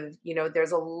lot of,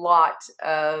 there's a lot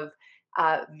of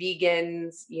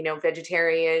vegans,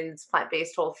 vegetarians,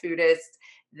 plant-based whole foodists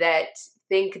that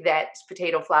think that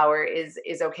potato flour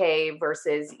is okay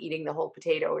versus eating the whole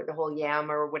potato or the whole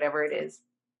yam or whatever it is.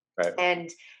 Right. And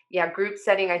yeah, group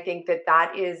setting, I think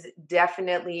that is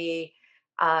definitely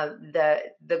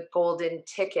the golden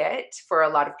ticket for a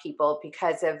lot of people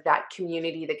because of that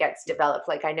community that gets developed.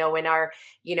 Like I know when our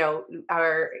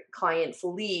clients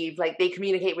leave, like they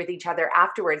communicate with each other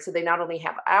afterwards. So they not only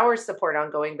have our support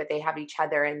ongoing, but they have each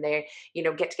other and they,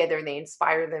 get together and they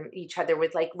inspire each other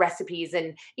with like recipes.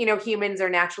 And, humans are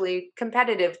naturally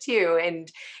competitive too.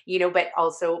 And, but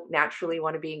also naturally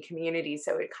want to be in community.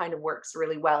 So it kind of works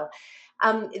really well.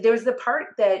 There's the part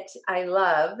that I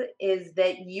love is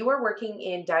that you are working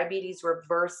in diabetes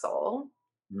reversal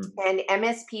and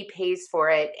MSP pays for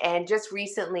it. And just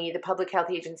recently, the Public Health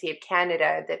Agency of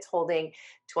Canada, that's holding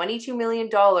 $22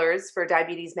 million for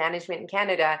diabetes management in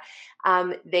Canada,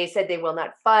 they said they will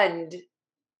not fund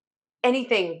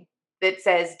anything that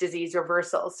says disease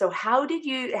reversal. So how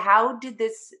did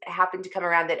this happen to come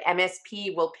around that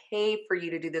MSP will pay for you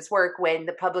to do this work when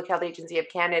the Public Health Agency of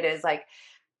Canada is like,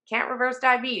 can't reverse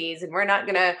diabetes and we're not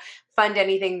going to fund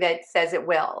anything that says it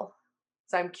will?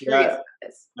 So I'm curious about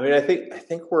this. I mean, I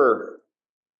think we're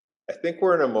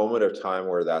in a moment of time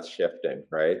where that's shifting,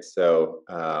 right? So,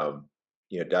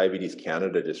 Diabetes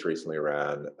Canada just recently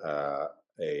ran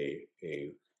a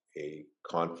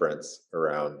conference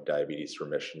around diabetes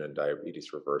remission and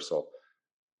diabetes reversal.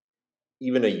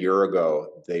 Even a year ago,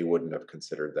 they wouldn't have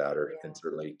considered that, and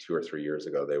certainly 2 or 3 years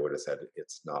ago, they would have said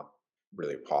it's not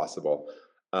really possible.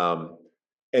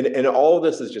 And all of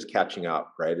this is just catching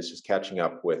up, right? It's just catching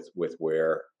up with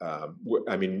where,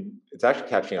 I mean, it's actually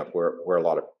catching up where a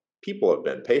lot of people have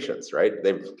been, patients, right?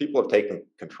 People have taken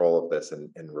control of this and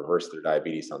reversed their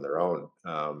diabetes on their own.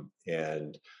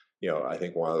 And I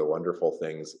think one of the wonderful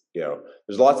things,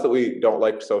 there's lots that we don't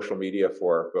like social media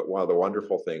for, but one of the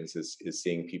wonderful things is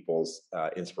seeing people's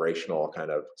inspirational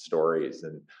kind of stories.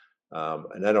 And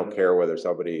I don't care whether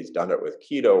somebody's done it with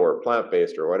keto or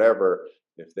plant-based or whatever.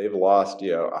 If they've lost,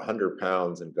 100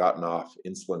 pounds and gotten off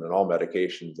insulin and all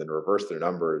medications and reversed their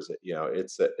numbers,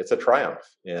 it's a triumph,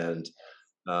 and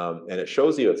it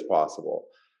shows you it's possible.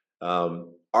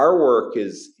 Our work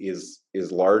is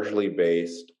largely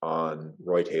based on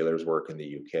Roy Taylor's work in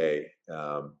the UK,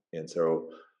 and so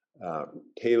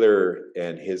Taylor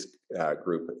and his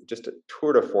group just a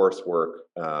tour de force work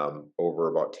over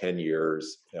about 10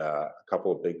 years, a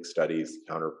couple of big studies,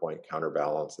 Counterpoint,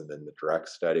 Counterbalance, and then the Direct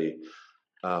study.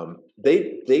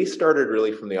 They started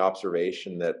really from the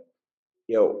observation that,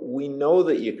 we know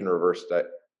that you can reverse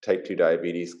type 2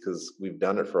 diabetes because we've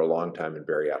done it for a long time in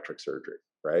bariatric surgery,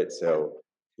 right? So,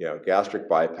 gastric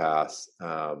bypass,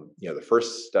 the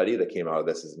first study that came out of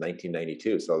this is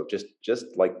 1992. So just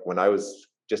like when I was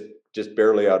just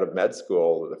barely out of med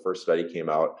school, the first study came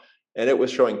out, and it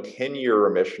was showing 10-year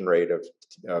remission rate of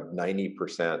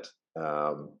 90%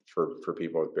 for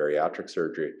people with bariatric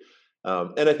surgery.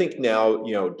 And I think now,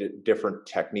 different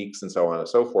techniques and so on and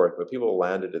so forth, but people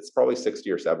landed, it's probably 60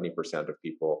 or 70% of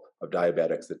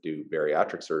diabetics that do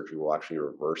bariatric surgery will actually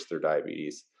reverse their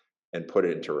diabetes and put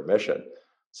it into remission.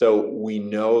 So we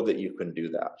know that you can do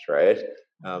that, right?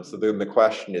 So then the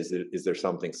question is there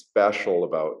something special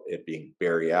about it being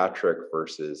bariatric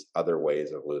versus other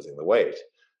ways of losing the weight?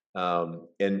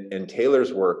 And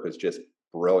Taylor's work was just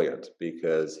brilliant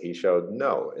because he showed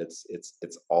no, it's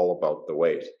all about the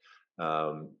weight.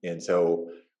 And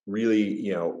so really,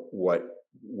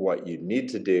 what you need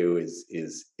to do is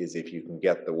if you can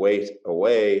get the weight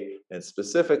away, and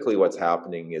specifically what's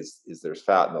happening is there's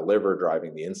fat in the liver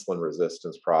driving the insulin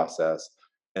resistance process,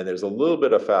 and there's a little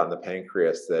bit of fat in the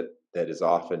pancreas that is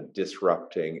often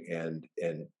disrupting and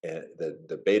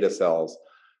the beta cells.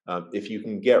 If you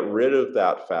can get rid of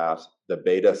that fat, the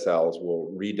beta cells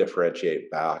will redifferentiate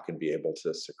back and be able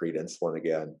to secrete insulin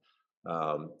again.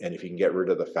 And if you can get rid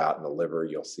of the fat in the liver,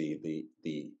 you'll see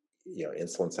the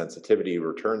insulin sensitivity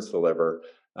returns to the liver,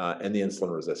 and the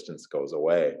insulin resistance goes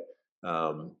away.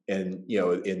 And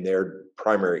in their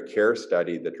primary care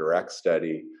study, the DIRECT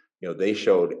study, they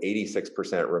showed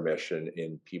 86% remission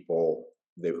in people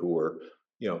who were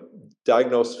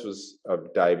diagnosed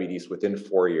of diabetes within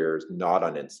 4 years, not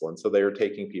on insulin. So they were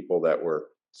taking people that were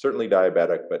certainly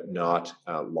diabetic, but not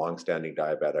longstanding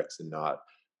diabetics and not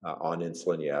on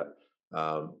insulin yet.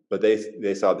 But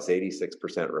they saw this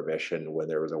 86% remission when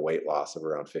there was a weight loss of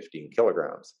around 15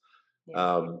 kilograms.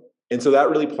 Yeah. And so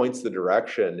that really points the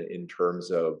direction in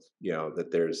terms of, that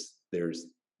there's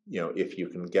if you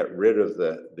can get rid of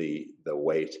the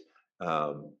weight,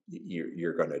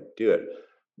 you're going to do it.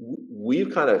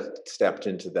 We've kind of stepped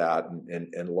into that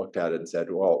and looked at it and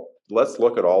said, well, let's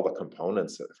look at all the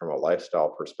components from a lifestyle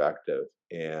perspective,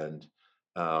 and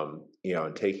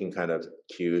and taking kind of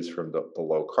cues from the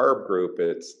low carb group.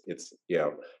 Let's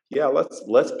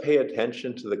pay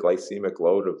attention to the glycemic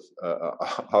load of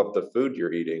the food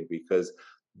you're eating, because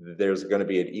there's going to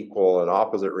be an equal and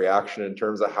opposite reaction in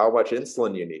terms of how much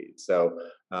insulin you need. So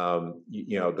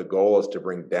the goal is to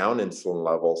bring down insulin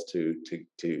levels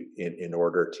in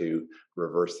order to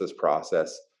reverse this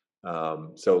process.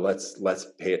 So let's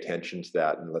pay attention to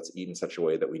that, and let's eat in such a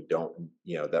way that we don't,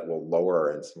 that will lower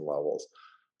our insulin levels.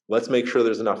 Let's make sure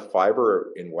there's enough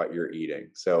fiber in what you're eating.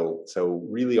 So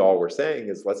really all we're saying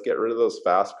is let's get rid of those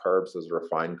fast carbs, those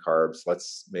refined carbs.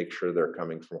 Let's make sure they're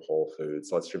coming from whole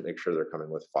foods. Let's make sure they're coming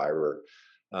with fiber.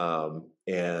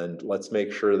 And let's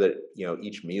make sure that,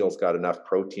 each meal's got enough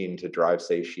protein to drive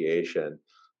satiation,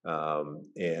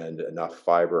 and enough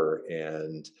fiber,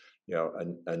 and,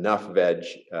 enough veg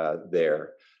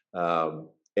there.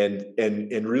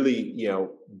 And really,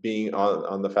 being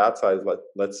on the fat side,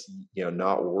 let's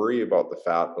not worry about the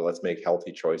fat, but let's make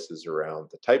healthy choices around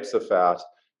the types of fat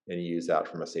and use that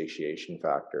from a satiation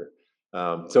factor.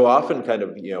 So often kind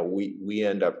of, we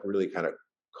end up really kind of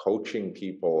coaching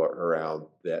people around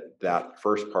that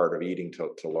first part of eating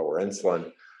to lower insulin.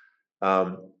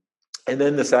 And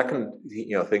then the second,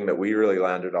 thing that we really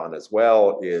landed on as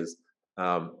well is,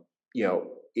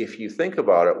 if you think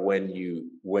about it, when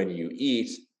you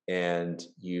eat and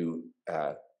you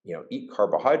eat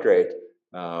carbohydrate,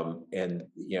 and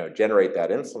generate that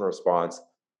insulin response,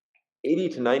 80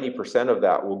 to 90% of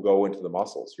that will go into the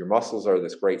muscles. Your muscles are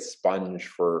this great sponge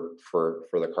for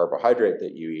the carbohydrate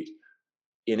that you eat.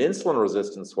 In insulin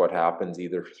resistance, what happens,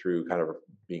 either through kind of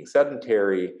being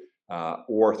sedentary,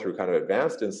 or through kind of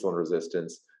advanced insulin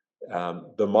resistance,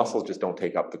 the muscles just don't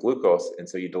take up the glucose, and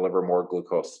so you deliver more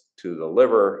glucose to the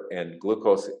liver, and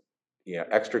glucose,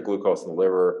 extra glucose in the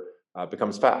liver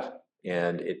becomes fat,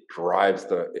 and it drives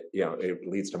it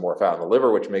leads to more fat in the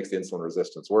liver, which makes the insulin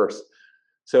resistance worse.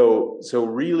 So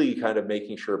really kind of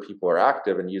making sure people are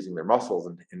active and using their muscles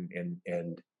and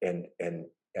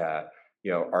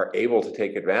are able to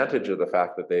take advantage of the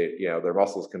fact that their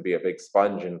muscles can be a big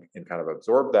sponge and kind of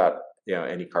absorb that,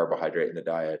 any carbohydrate in the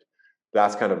diet.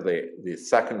 That's kind of the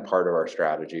second part of our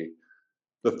strategy.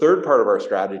 The third part of our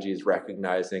strategy is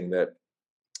recognizing that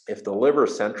if the liver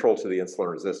is central to the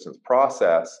insulin resistance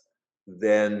process,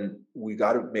 then we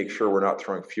got to make sure we're not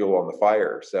throwing fuel on the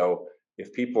fire. So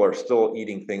if people are still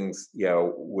eating things,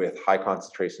 with high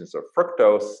concentrations of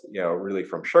fructose, really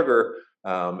from sugar,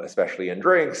 especially in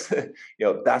drinks,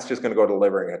 that's just going to go to the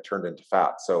liver and get turned into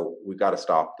fat. So we've got to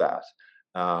stop that.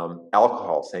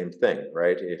 Alcohol, same thing,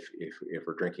 right? If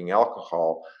we're drinking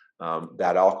alcohol,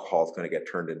 that alcohol is going to get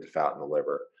turned into fat in the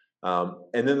liver.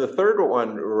 And then the third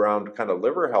one around kind of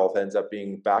liver health ends up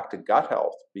being back to gut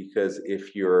health, because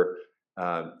if you're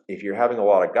having a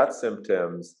lot of gut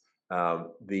symptoms,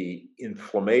 the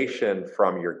inflammation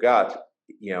from your gut,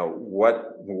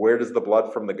 where does the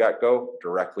blood from the gut go?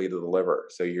 Directly to the liver.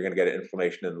 So you're going to get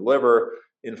inflammation in the liver.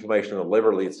 Inflammation in the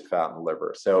liver leads to fat in the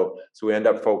liver. So we end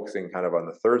up focusing kind of on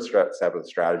the third step of the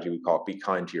strategy. We call it be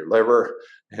kind to your liver,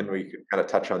 and we can kind of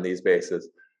touch on these bases.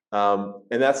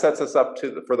 And that sets us up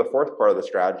for the fourth part of the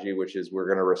strategy, which is we're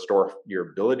going to restore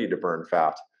your ability to burn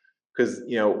fat. Because,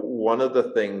 one of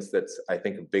the things that's, I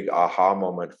think, a big aha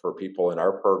moment for people in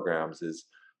our programs is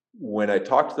when I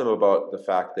talk to them about the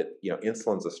fact that,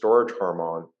 insulin's a storage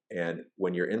hormone, and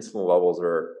when your insulin levels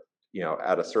are,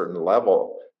 at a certain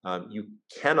level, you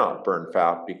cannot burn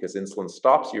fat because insulin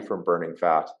stops you from burning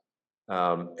fat.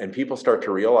 And people start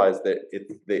to realize that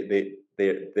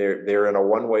they're in a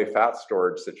one-way fat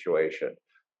storage situation.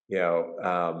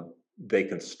 They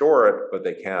can store it, but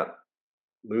they can't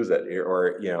lose it.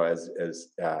 Or as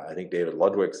I think David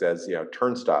Ludwig says,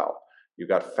 turnstile. You've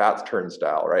got fat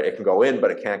turnstile, right? It can go in,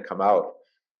 but it can't come out.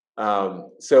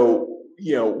 So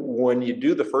when you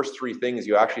do the first three things,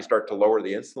 you actually start to lower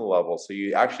the insulin level. So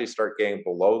you actually start getting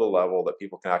below the level that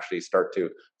people can actually start to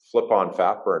flip on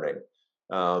fat burning.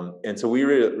 And so we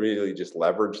really just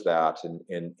leverage that,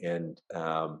 and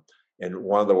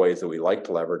one of the ways that we like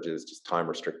to leverage is just time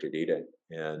restricted eating.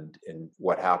 And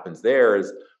what happens there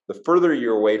is the further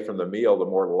you're away from the meal, the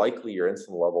more likely your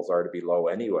insulin levels are to be low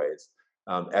anyways.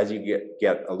 As you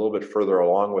get a little bit further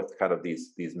along with kind of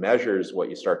these measures, what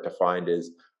you start to find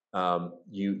is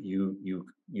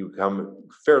you come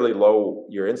fairly low.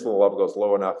 Your insulin level goes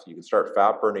low enough, you can start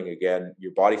fat burning again.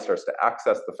 Your body starts to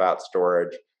access the fat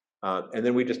storage. And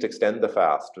then we just extend the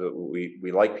fast.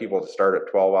 We like people to start at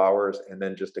 12 hours and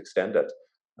then just extend it.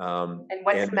 And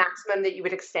what's the maximum that you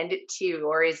would extend it to,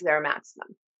 or is there a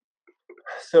maximum?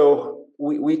 So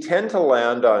we tend to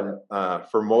land on,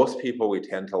 for most people, we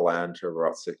tend to land to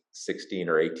about 16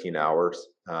 or 18 hours.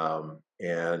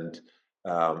 And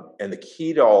the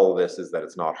key to all of this is that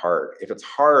it's not hard. If it's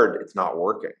hard, it's not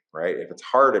working, right? If it's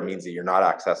hard, it means that you're not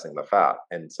accessing the fat.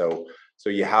 And so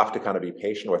you have to kind of be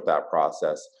patient with that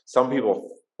process. Some people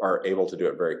are able to do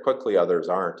it very quickly, others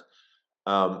aren't.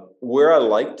 Where I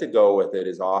like to go with it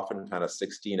is often kind of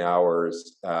 16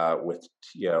 hours with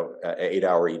an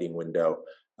 8-hour eating window.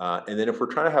 And then if we're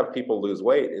trying to have people lose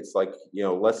weight, it's like,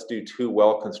 let's do 2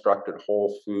 well-constructed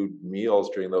whole food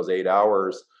meals during those 8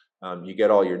 hours. You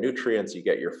get all your nutrients, you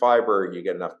get your fiber, you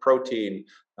get enough protein.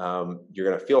 You're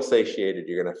going to feel satiated.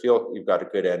 You're going to feel you've got a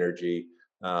good energy.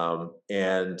 But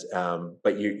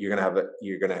you're going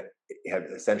to have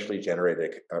essentially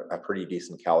generated a pretty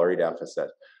decent calorie deficit.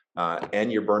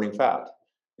 And you're burning fat.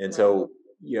 And so,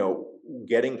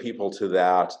 getting people to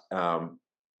that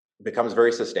becomes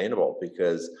very sustainable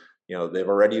because, they've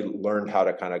already learned how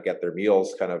to kind of get their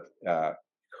meals kind of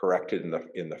corrected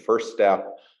in the first step.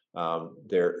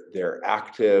 They're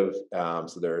active.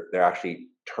 So they're actually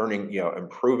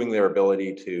improving their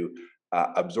ability to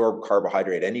absorb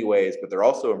carbohydrate anyways, but they're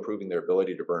also improving their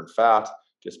ability to burn fat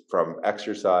just from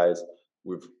exercise.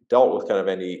 We've dealt with kind of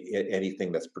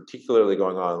anything that's particularly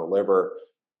going on in the liver.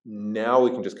 Now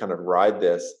we can just kind of ride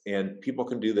this, and people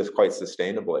can do this quite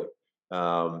sustainably.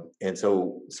 And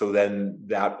so then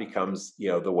that becomes,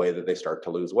 the way that they start to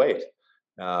lose weight.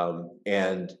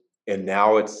 And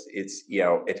now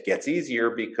it gets easier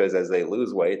because as they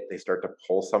lose weight, they start to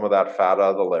pull some of that fat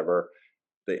out of the liver.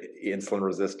 The insulin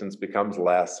resistance becomes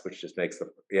less, which just makes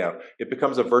it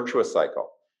becomes a virtuous cycle.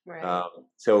 Right.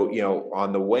 So,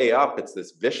 on the way up, it's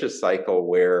this vicious cycle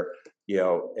where,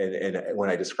 and when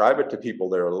I describe it to people,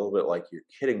 they're a little bit like, you're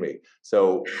kidding me.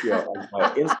 So,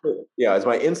 as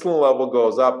my insulin level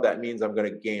goes up, that means I'm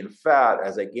going to gain fat.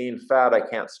 As I gain fat, I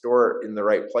can't store it in the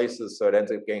right places. So it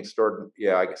ends up getting stored.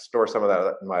 I store some of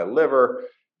that in my liver,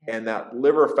 and that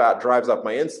liver fat drives up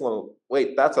my insulin.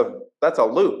 Wait, that's a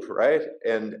loop, right?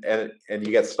 And you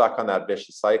get stuck on that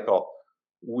vicious cycle.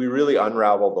 We really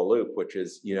unravel the loop, which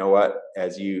is,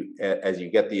 as you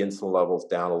get the insulin levels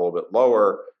down a little bit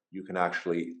lower, you can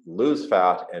actually lose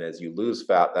fat. And as you lose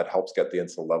fat, that helps get the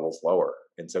insulin levels lower.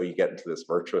 And so you get into this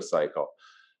virtuous cycle.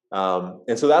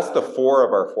 And so that's the 4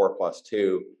 of our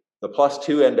 4+2. The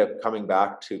 +2 end up coming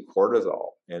back to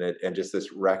cortisol and just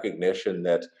this recognition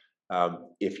that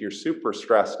if you're super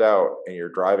stressed out and you're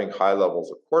driving high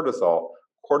levels of cortisol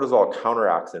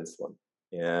counteracts insulin.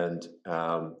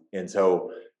 And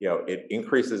so, it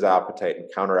increases appetite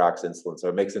and counteracts insulin. So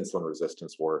it makes insulin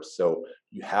resistance worse. So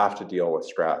you have to deal with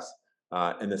stress.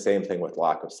 And the same thing with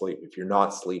lack of sleep. If you're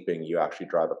not sleeping, you actually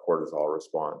drive a cortisol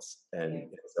response. And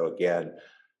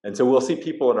so we'll see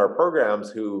people in our programs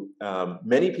who,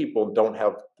 many people don't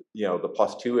have, the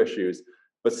 +2 issues,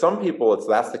 but some people,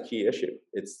 that's the key issue.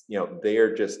 It's, they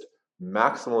are just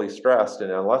maximally stressed.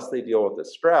 And unless they deal with the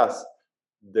stress,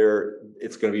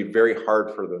 it's going to be very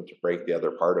hard for them to break the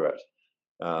other part of it.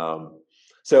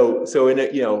 So in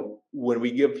it, when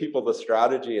we give people the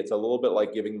strategy, it's a little bit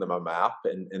like giving them a map,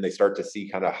 and they start to see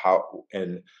kind of how,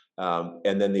 and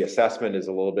then the assessment is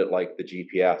a little bit like the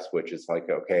GPS, which is like,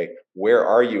 okay, where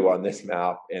are you on this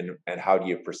map, and how do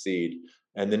you proceed?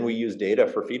 And then we use data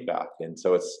for feedback. And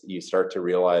so you start to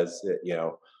realize that,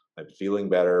 I'm feeling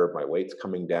better, my weight's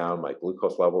coming down, my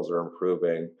glucose levels are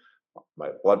improving, my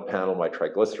blood panel, my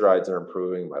triglycerides are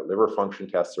improving, my liver function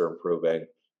tests are improving.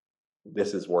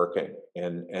 This is working.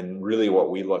 And really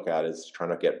what we look at is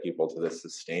trying to get people to this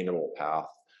sustainable path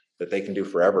that they can do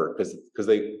forever, because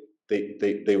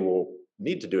they will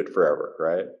need to do it forever,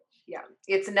 right? Yeah,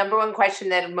 it's the number one question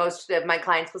that most of my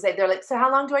clients will say. They're like, so how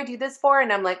long do I do this for?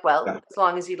 And I'm like, well, Yeah. as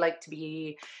long as you'd like to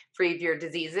be free of your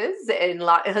diseases, and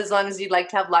as long as you'd like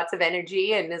to have lots of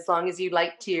energy, and as long as you'd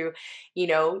like to,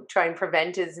 try and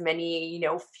prevent as many,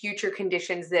 future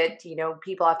conditions that,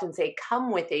 people often say come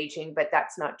with aging, but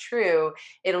that's not true.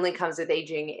 It only comes with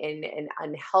aging in an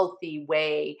unhealthy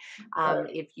way. Right.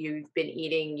 If you've been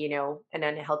eating, an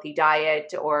unhealthy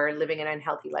diet or living an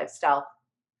unhealthy lifestyle.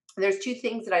 There's two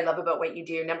things that I love about what you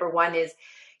do. Number one is,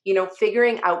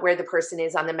 figuring out where the person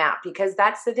is on the map, because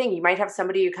that's the thing. You might have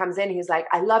somebody who comes in who's like,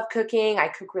 I love cooking, I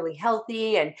cook really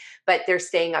healthy, but they're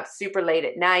staying up super late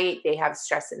at night. They have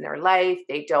stress in their life.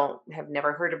 They have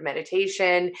never heard of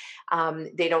meditation.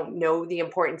 They don't know the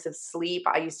importance of sleep.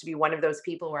 I used to be one of those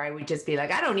people where I would just be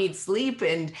like, I don't need sleep.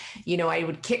 And, I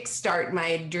would kickstart my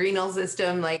adrenal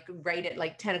system like right at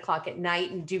like 10 o'clock at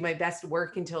night and do my best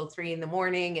work until 3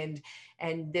 a.m.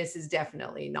 And this is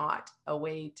definitely not a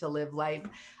way to live life,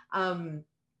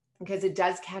 because it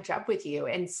does catch up with you,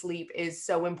 and sleep is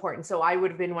so important. So I would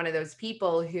have been one of those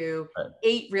people who Right.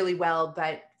 ate really well,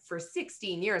 but for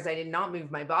 16 years, I did not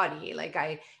move my body. Like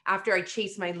after I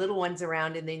chased my little ones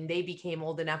around and then they became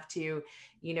old enough to,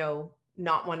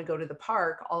 not want to go to the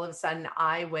park, all of a sudden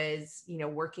I was,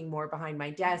 working more behind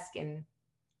my desk.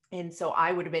 And so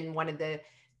I would have been one of the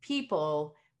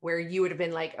people where you would have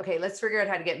been like, okay, let's figure out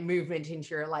how to get movement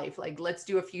into your life. Like, let's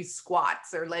do a few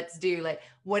squats, or let's do like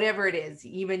whatever it is,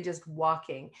 even just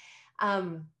walking.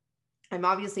 I'm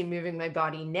obviously moving my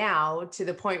body now to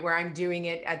the point where I'm doing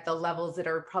it at the levels that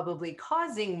are probably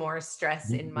causing more stress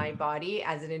in my body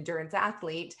as an endurance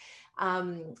athlete.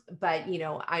 But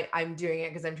I'm doing it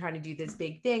because I'm trying to do this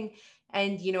big thing.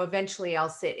 And, eventually I'll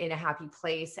sit in a happy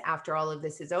place after all of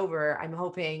this is over. I'm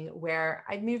hoping where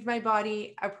I move my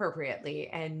body appropriately.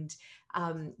 And,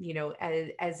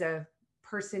 as a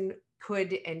person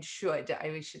could and should,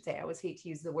 I should say, I always hate to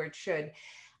use the word should.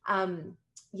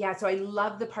 Yeah, so I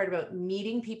love the part about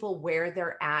meeting people where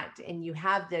they're at, and you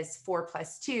have this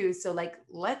 4+2. So like,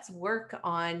 let's work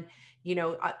on,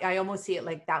 I almost see it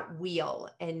like that wheel,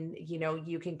 and,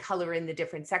 you can color in the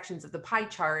different sections of the pie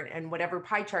chart, and whatever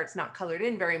pie chart's not colored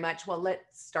in very much, well,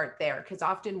 let's start there. Because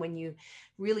often when you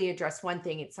really address one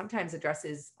thing, it sometimes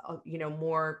addresses,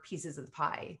 more pieces of the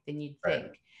pie than you'd Right.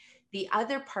 think. The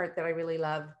other part that I really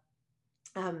love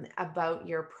about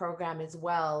your program as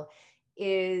well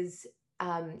is,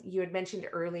 you had mentioned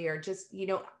earlier, just,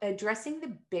 addressing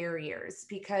the barriers,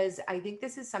 because I think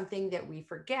this is something that we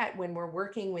forget when we're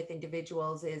working with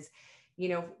individuals is,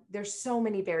 there's so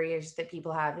many barriers that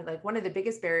people have. Like, one of the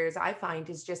biggest barriers I find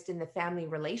is just in the family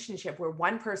relationship, where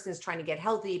one person is trying to get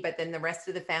healthy, but then the rest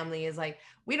of the family is like,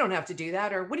 we don't have to do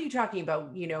that. Or what are you talking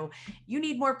about? You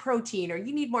need more protein, or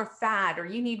you need more fat, or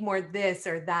you need more this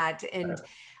or that. And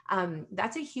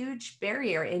that's a huge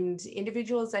barrier. And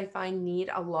individuals, I find, need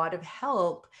a lot of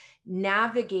help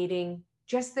navigating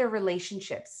just their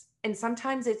relationships. And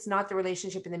sometimes it's not the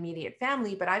relationship in the immediate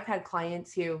family, but I've had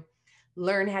clients who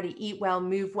learn how to eat well,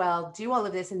 move well, do all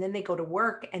of this, and then they go to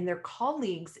work, and their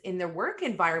colleagues in their work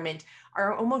environment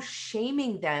are almost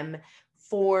shaming them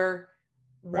for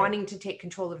Right. wanting to take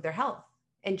control of their health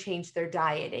and change their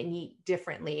diet and eat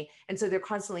differently. And so they're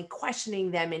constantly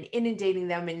questioning them and inundating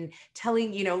them and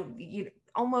telling,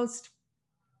 almost,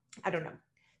 I don't know.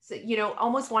 So,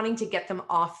 almost wanting to get them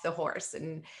off the horse.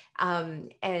 And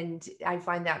I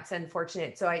find that's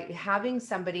unfortunate. So having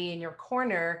somebody in your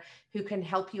corner who can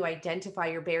help you identify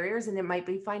your barriers, and it might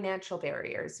be financial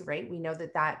barriers, right? We know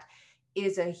that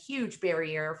is a huge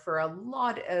barrier for a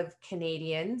lot of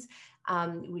Canadians.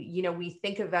 We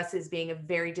think of us as being a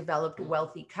very developed,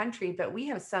 wealthy country, but we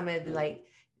have some of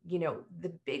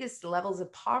the biggest levels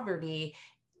of poverty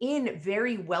in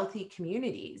very wealthy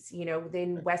communities.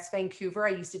 In West Vancouver, I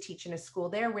used to teach in a school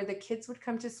there where the kids would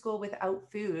come to school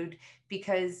without food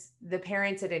because the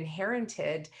parents had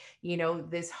inherited,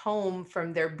 this home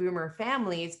from their boomer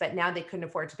families, but now they couldn't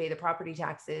afford to pay the property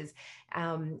taxes.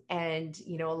 And,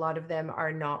 a lot of them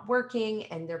are not working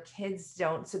and their kids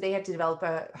don't. So they had to develop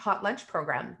a hot lunch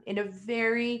program in a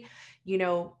very,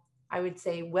 I would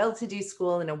say, well-to-do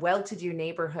school in a well-to-do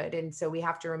neighborhood. And so we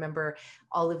have to remember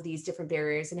all of these different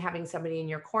barriers, and having somebody in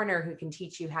your corner who can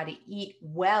teach you how to eat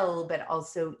well, but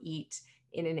also eat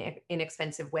in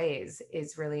inexpensive ways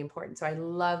is really important. So I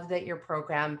love that your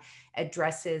program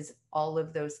addresses all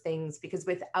of those things, because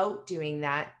without doing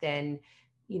that, then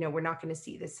we're not going to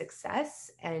see the success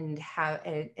and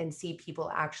see people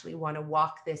actually want to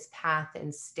walk this path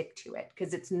and stick to it,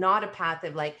 because it's not a path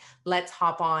of like, let's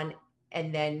hop on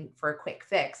and then for a quick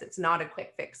fix. It's not a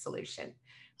quick fix solution,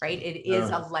 right? It is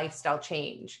a lifestyle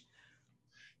change.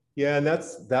 Yeah, and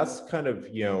that's kind of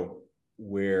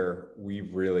where we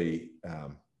really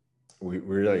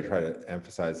try to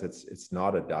emphasize it's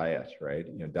not a diet, right?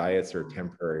 Diets are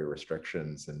temporary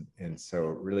restrictions, and so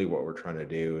really what we're trying to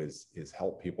do is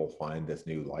help people find this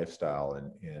new lifestyle.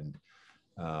 And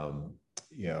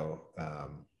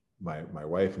my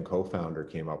wife and co-founder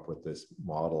came up with this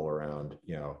model around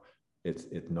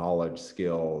it's knowledge,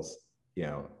 skills,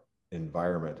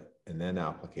 environment, and then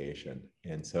application.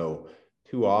 And so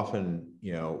too often,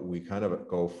 we kind of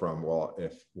go from, well,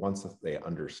 if once they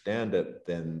understand it,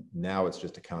 then now it's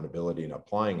just accountability and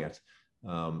applying it.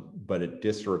 But it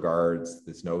disregards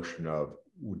this notion of,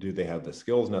 do they have the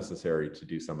skills necessary to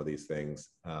do some of these things?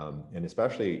 And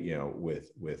especially,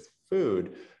 with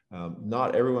food,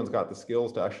 not everyone's got the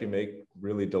skills to actually make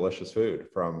really delicious food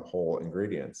from whole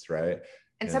ingredients, right?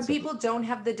 And some people don't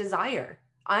have the desire.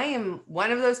 I am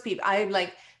one of those people.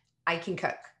 I can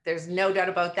cook. There's no doubt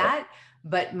about that.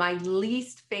 But my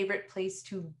least favorite place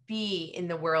to be in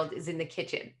the world is in the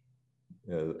kitchen.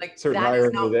 Yeah, certain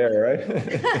irony there,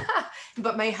 right?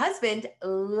 But my husband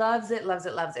loves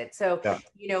it. So,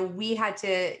 we had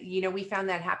to, we found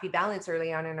that happy balance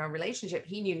early on in our relationship.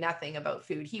 He knew nothing about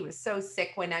food. He was so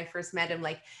sick when I first met him,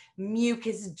 like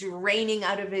mucus draining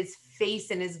out of his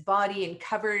face and his body and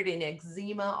covered in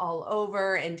eczema all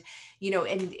over. And,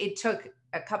 and it took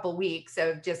a couple weeks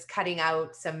of just cutting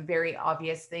out some very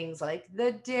obvious things like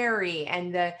the dairy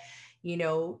and the,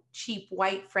 cheap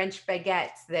white French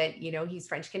baguettes that, he's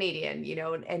French Canadian,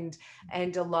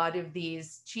 and a lot of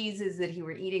these cheeses that he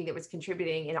were eating that was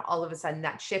contributing. And all of a sudden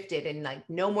that shifted, and like,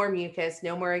 no more mucus,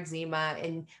 no more eczema.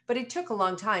 But it took a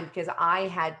long time because I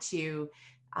had to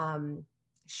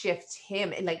shift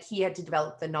him, and like, he had to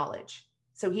develop the knowledge.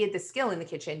 So he had the skill in the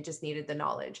kitchen, just needed the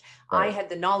knowledge. Right. I had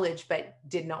the knowledge, but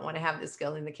did not want to have the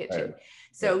skill in the kitchen. Right.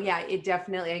 So it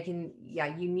definitely,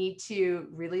 you need to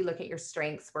really look at your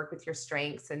strengths, work with your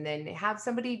strengths, and then have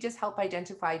somebody just help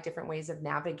identify different ways of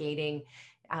navigating,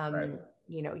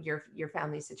 your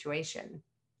family situation.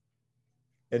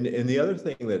 And the other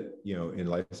thing that, in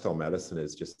lifestyle medicine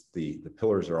is just the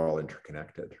pillars are all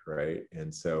interconnected, right?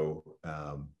 And so,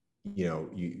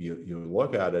 you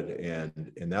look at it,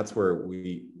 and that's where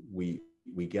we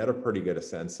get a pretty good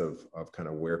sense of kind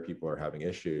of where people are having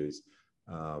issues,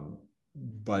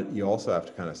 but you also have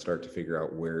to kind of start to figure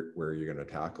out where you're going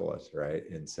to tackle it, right?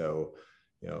 And so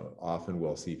often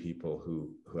we'll see people who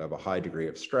have a high degree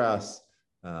of stress,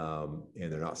 and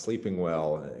they're not sleeping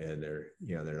well, and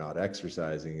they're not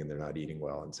exercising, and they're not eating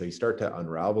well, and so you start to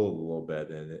unravel a little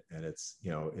bit, and it's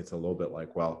it's a little bit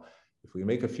like, well, if we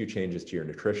make a few changes to your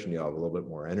nutrition, you'll have a little bit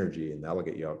more energy, and that'll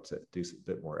get you out to do a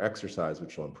bit more exercise,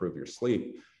 which will improve your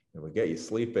sleep. And we get you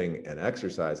sleeping and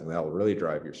exercising, that'll really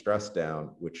drive your stress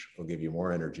down, which will give you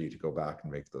more energy to go back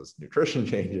and make those nutrition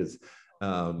changes.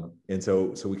 And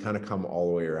so we kind of come all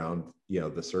the way around,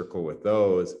 the circle with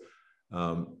those.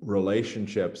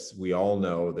 Relationships, we all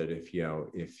know that if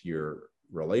your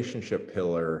relationship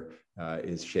pillar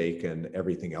is shaken,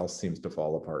 everything else seems to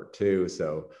fall apart too.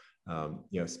 So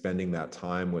spending that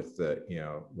time with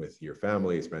with your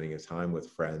family, spending time with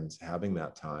friends, having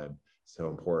that time, so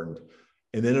important.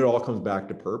 And then it all comes back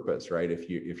to purpose, right? If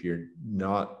you're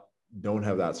don't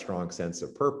have that strong sense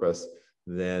of purpose,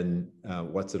 then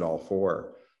what's it all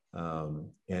for? And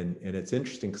it's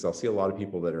interesting because I'll see a lot of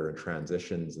people that are in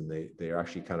transitions, and they are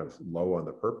actually kind of low on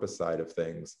the purpose side of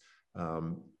things.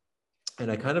 And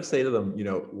I kind of say to them,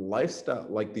 lifestyle,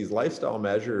 like these lifestyle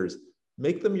measures,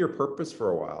 make them your purpose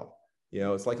for a while.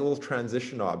 It's like a little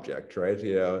transition object, right?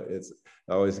 It's,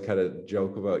 I always kind of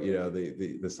joke about,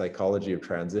 the psychology of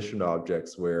transition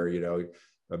objects where,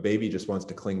 a baby just wants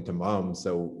to cling to mom.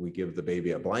 So we give the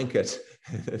baby a blanket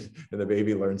and the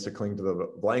baby learns to cling to the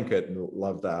blanket and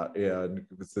love that. And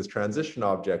it's this transition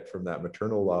object from that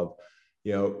maternal love.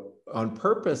 On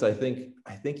purpose, I think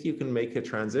you can make a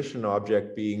transition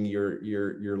object being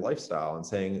your lifestyle, and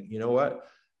saying, what,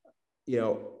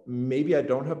 maybe I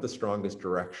don't have the strongest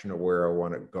direction of where I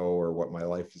want to go or what my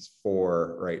life is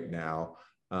for right now.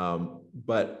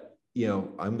 But,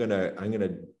 I'm going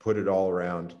to put it all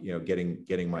around,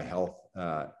 getting my health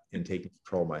in taking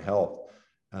control of my health.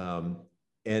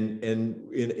 And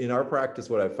in our practice,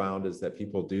 what I've found is that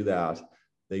people do that.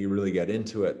 They really get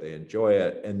into it, they enjoy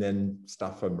it, and then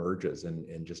stuff emerges,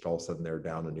 and just all of a sudden they're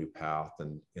down a new path,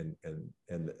 and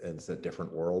it's a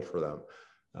different world for them,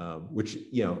 which,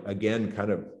 again,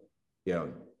 kind of,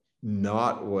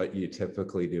 not what you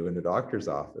typically do in a doctor's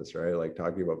office, right? Like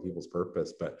talking about people's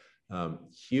purpose, but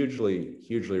hugely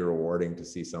rewarding to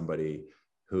see somebody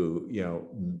who,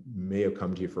 may have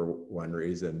come to you for one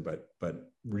reason,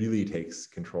 but really takes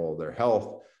control of their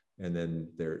health, and then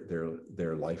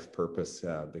their life purpose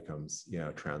becomes,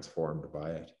 transformed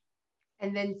by it.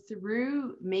 And then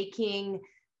through making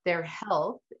their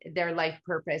health their life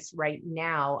purpose right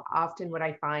now, often what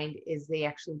I find is they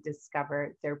actually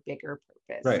discover their bigger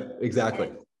purpose. Right,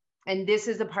 exactly. And this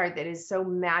is the part that is so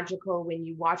magical when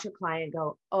you watch a client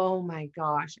go, oh my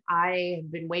gosh, I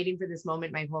have been waiting for this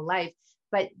moment my whole life,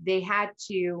 but they had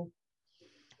to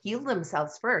heal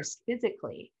themselves first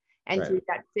physically. And through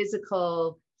that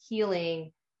physical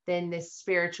healing, then this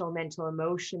spiritual, mental,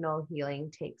 emotional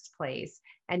healing takes place.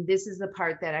 And this is the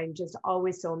part that I'm just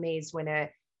always so amazed when a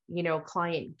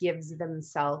client gives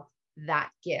themselves that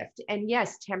gift. And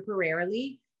yes,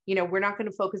 temporarily, we're not going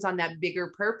to focus on that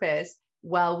bigger purpose.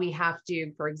 Well, we have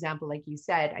to, for example, like you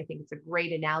said, I think it's a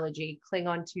great analogy, cling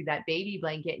on to that baby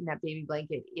blanket, and that baby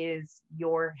blanket is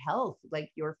your health, like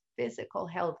your physical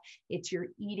health. It's your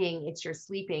eating, it's your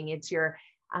sleeping, it's your,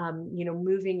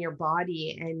 moving your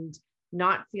body, and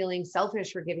not feeling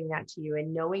selfish for giving that to you,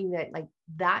 and knowing that like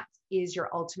that is your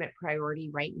ultimate priority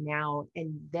right now.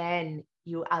 And then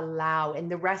you allow,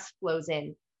 and the rest flows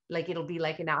in, like it'll be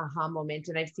like an aha moment.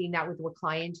 And I've seen that with a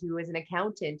client who is an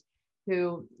accountant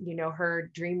who, her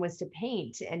dream was to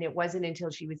paint, and it wasn't until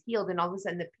she was healed. And all of a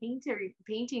sudden the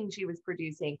painting she was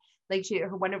producing, like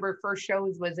one of her first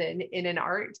shows was in an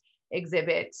art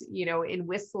exhibit, in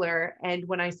Whistler. And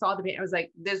when I saw the paint, I was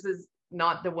like, this is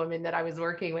not the woman that I was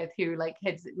working with, who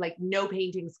had no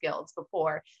painting skills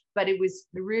before, but it was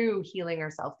through healing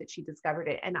herself that she discovered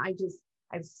it. And I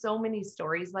have so many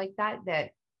stories like that,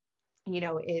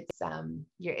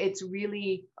 it's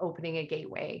really opening a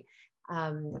gateway,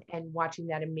 and watching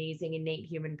that amazing innate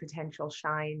human potential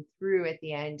shine through at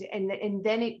the end. And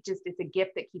then it's a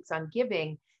gift that keeps on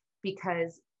giving,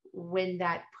 because when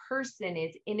that person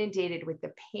is inundated with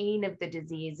the pain of the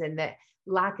disease, and the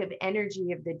lack of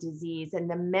energy of the disease, and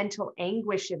the mental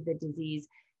anguish of the disease,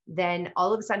 then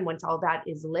all of a sudden, once all that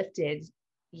is lifted,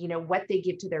 what they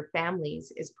give to their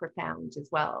families is profound as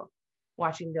well,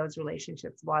 watching those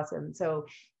relationships blossom. So,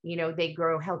 they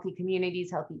grow healthy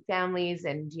communities, healthy families,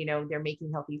 and, they're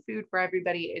making healthy food for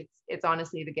everybody. It's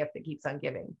honestly the gift that keeps on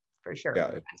giving, for sure. Yeah,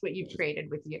 that's what you've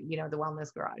created with, the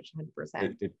Wellness Garage,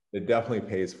 100%. It definitely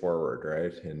pays forward,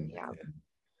 right? And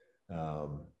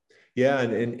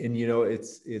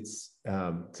it's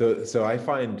so I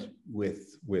find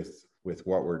with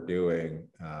what we're doing,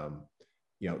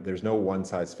 there's no one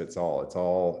size fits all.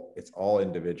 It's all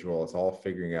individual. It's all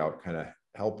figuring out, kind of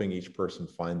helping each person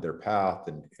find their path,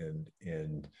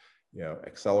 and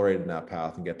accelerate in that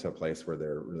path, and get to a place where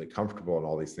they're really comfortable, and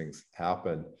all these things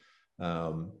happen.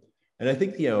 And I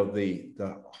think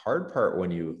the hard part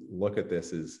when you look at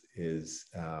this is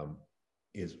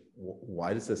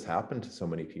why does this happen to so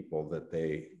many people, that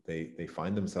they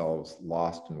find themselves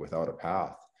lost and without a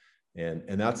path?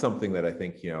 And that's something that I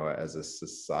think, as a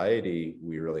society,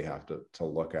 we really have to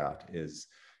look at is,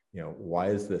 why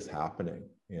is this happening?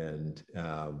 And,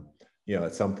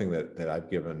 it's something that I've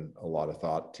given a lot of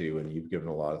thought to, and you've given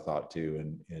a lot of thought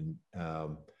to, and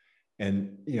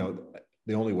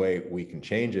the only way we can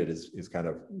change it is kind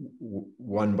of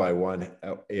one by one,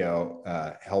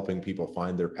 helping people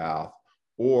find their path,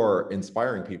 or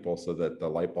inspiring people so that the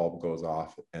light bulb goes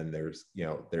off, and there's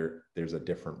a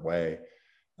different way.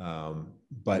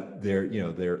 But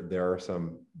there are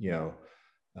some,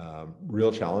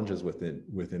 real challenges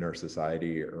within our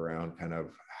society around kind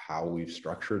of how we've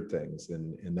structured things.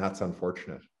 And that's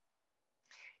unfortunate.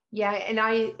 Yeah.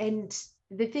 And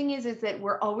the thing is that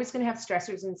we're always going to have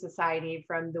stressors in society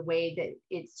from the way that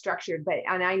it's structured.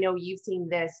 And I know you've seen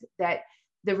this, that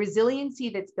the resiliency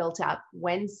that's built up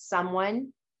when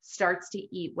someone starts to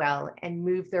eat well and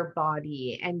move their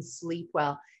body and sleep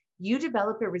well, you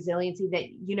develop a resiliency that,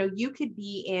 you could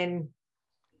be in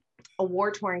a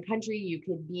war-torn country, you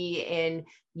could be in,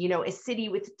 a city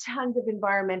with tons of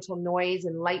environmental noise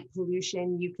and light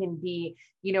pollution, you can be,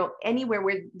 anywhere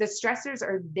where the stressors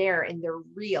are there and they're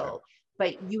real,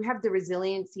 but you have the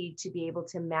resiliency to be able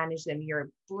to manage them. Your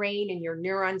brain and your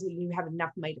neurons, you have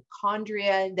enough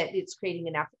mitochondria that it's creating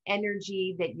enough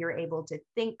energy that you're able to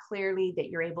think clearly, that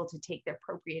you're able to take the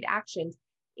appropriate actions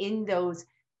in those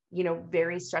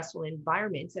very stressful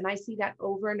environments. And I see that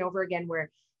over and over again where,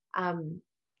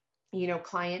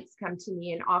 clients come to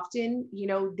me and often,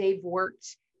 they've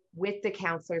worked with the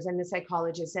counselors and the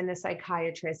psychologists and the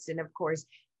psychiatrists. And of course,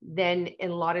 then a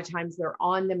lot of times they're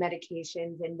on the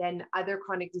medications and then other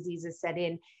chronic diseases set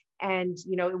in. And,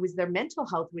 it was their mental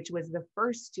health, which was the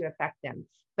first to affect them.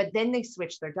 But then they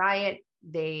switch their diet,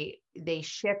 they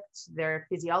shift, their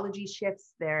physiology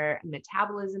shifts, their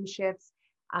metabolism shifts,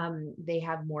 they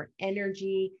have more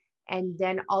energy. And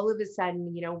then all of a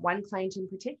sudden, one client in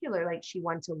particular, like she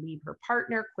wanted to leave her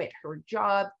partner, quit her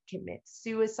job, commit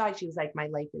suicide. She was like, my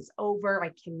life is over.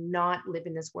 I cannot live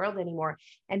in this world anymore.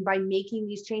 And by making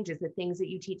these changes, the things that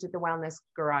you teach at the Wellness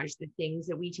Garage, the things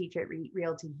that we teach at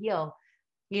Real to Heal,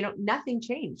 nothing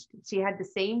changed. She had the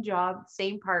same job,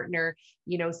 same partner,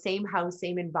 same house,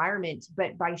 same environment.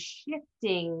 But by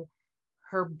shifting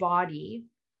her body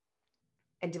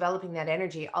and developing that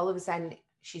energy, all of a sudden,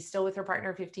 she's still with her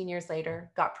partner 15 years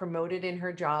later, got promoted in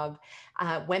her job,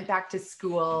 went back to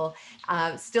school,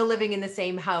 still living in the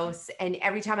same house. And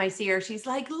every time I see her, she's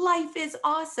like, life is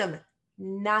awesome.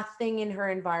 Nothing in her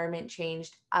environment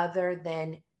changed other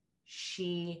than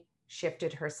she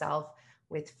shifted herself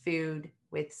with food,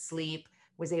 with sleep,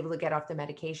 was able to get off the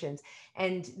medications.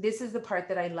 And this is the part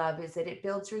that I love, is that it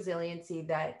builds resiliency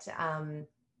that,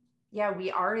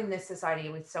 we are in this society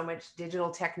with so much digital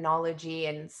technology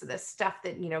and so the stuff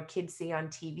that, kids see on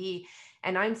TV.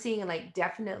 And I'm seeing like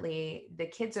definitely the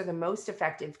kids are the most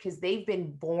effective because they've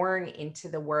been born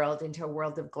into a world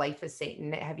of glyphosate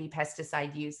and heavy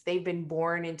pesticide use. They've been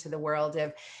born into the world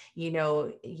of,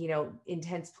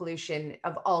 intense pollution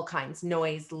of all kinds,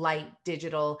 noise, light,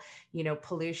 digital,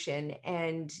 pollution.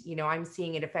 And, I'm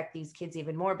seeing it affect these kids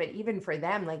even more. But even for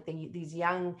them, like these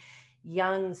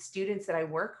young students that I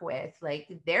work with, like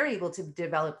they're able to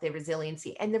develop their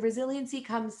resiliency, and the resiliency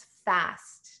comes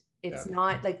fast. It's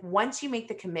not like once you make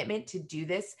the commitment to do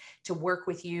this, to work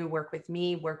with you, work with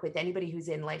me, work with anybody who's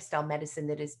in lifestyle medicine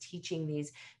that is teaching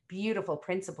these beautiful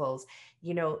principles,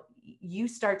 you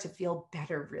start to feel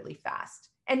better really fast.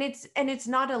 And it's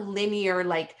not a linear,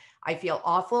 like I feel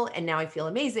awful and now I feel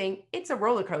amazing. It's a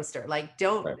roller coaster. Like,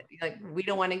 we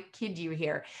don't want to kid you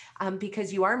here,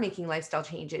 because you are making lifestyle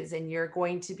changes and you're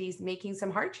going to be making some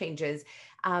hard changes.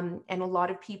 And a lot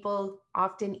of people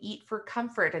often eat for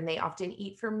comfort, and they often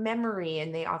eat for memory,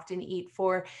 and they often eat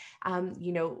for,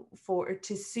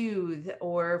 to soothe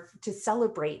or to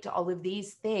celebrate all of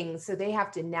these things. So they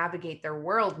have to navigate their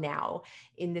world now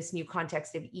in this new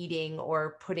context of eating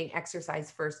or putting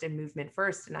exercise first and movement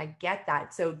first. And I get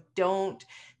that. So don't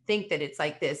think that it's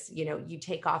like this, you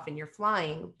take off and you're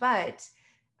flying. But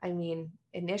I mean,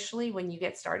 initially when you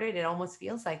get started, it almost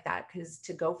feels like that, because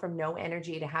to go from no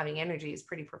energy to having energy is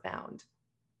pretty profound.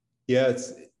 Yeah,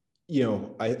 it's,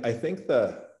 I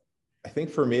think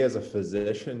for me as a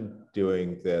physician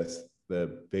doing this,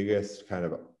 the biggest kind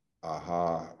of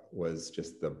aha was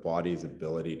just the body's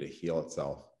ability to heal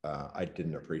itself. I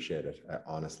didn't appreciate it. I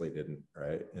honestly didn't,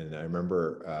 right? And I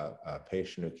remember a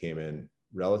patient who came in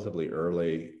relatively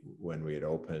early when we had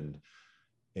opened,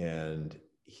 and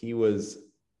he was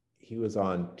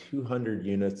on 200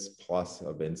 units plus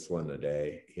of insulin a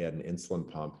day. He had an insulin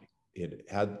pump. He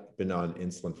had been on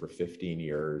insulin for 15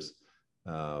 years,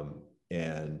 and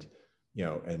on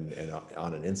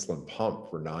an insulin pump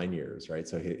for 9 years, right?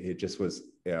 So it just was,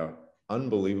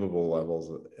 unbelievable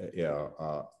levels,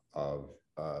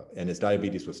 and his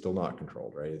diabetes was still not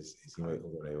controlled, right? His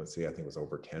A1C, I think, was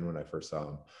over 10 when I first saw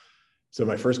him. So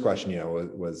my first question,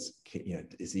 was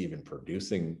is he even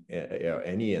producing,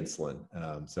 any insulin?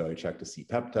 So I checked a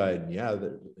C-peptide,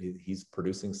 and he's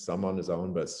producing some on his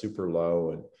own, but super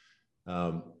low.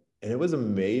 And it was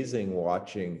amazing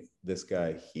watching this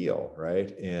guy heal,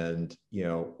 right? And,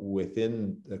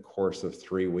 within the course of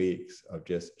 3 weeks of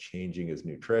just changing his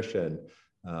nutrition,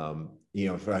 when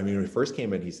he first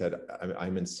came in, he said,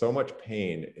 I'm in so much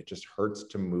pain, it just hurts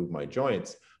to move my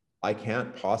joints. I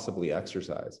can't possibly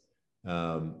exercise.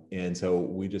 And so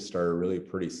we just started really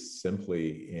pretty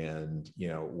simply and,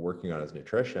 working on his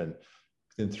nutrition.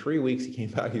 Within 3 weeks, he came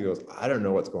back, he goes, I don't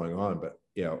know what's going on, but,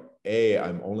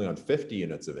 I'm only on 50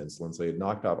 units of insulin. So he had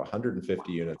knocked off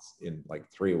 150 units in like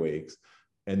 3 weeks.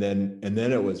 And then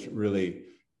it was really,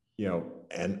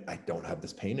 and I don't have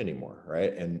this pain anymore.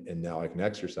 Right. And now I can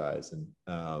exercise. And,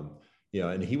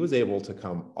 and he was able to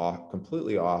come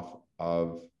completely off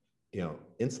of,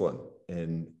 insulin.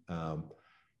 And,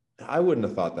 I wouldn't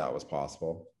have thought that was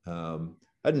possible. I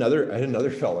had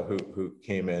another fellow who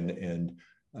came in, and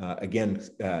again,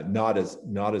 not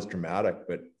as dramatic,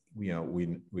 but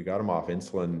we got him off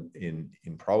insulin in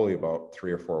probably about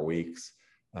 3 or 4 weeks.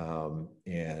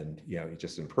 and he's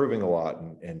just improving a lot.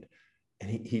 And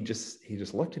he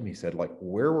just looked at me, said, like,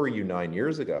 where were you 9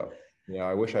 years ago?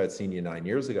 I wish I had seen you 9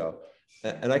 years ago.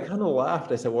 And I kind of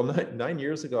laughed. I said, well, 9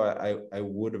 years ago, I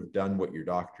would have done what your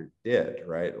doctor did,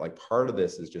 right? Like, part of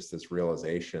this is just this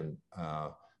realization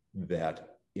that,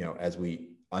 as we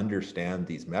understand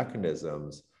these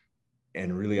mechanisms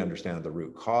and really understand the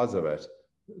root cause of it,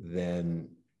 then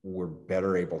we're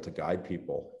better able to guide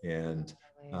people. And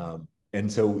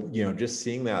so, just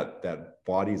seeing that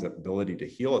body's ability to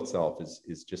heal itself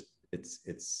is just,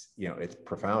 it's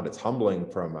profound. It's humbling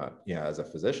as a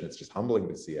physician, it's just humbling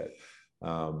to see it.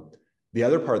 The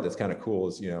other part that's kind of cool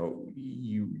is,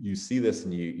 you see this,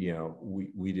 and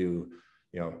we do,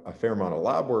 a fair amount of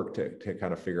lab work to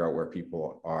kind of figure out where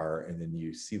people are. And then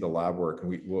you see the lab work,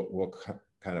 and we'll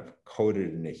kind of code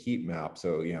it in a heat map.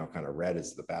 So, kind of red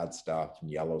is the bad stuff, and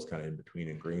yellow is kind of in between,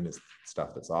 and green is stuff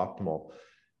that's optimal.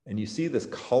 And you see this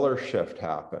color shift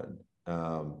happen.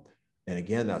 And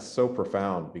again, that's so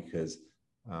profound because,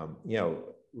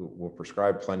 we'll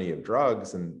prescribe plenty of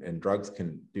drugs, and drugs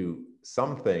can do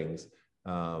some things,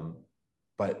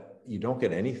 but you don't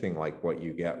get anything like what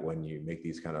you get when you make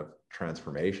these kind of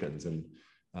transformations. And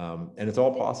it's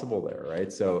all possible there,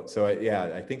 right? So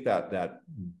I think that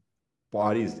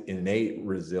body's innate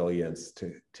resilience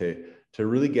to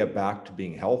really get back to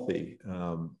being healthy,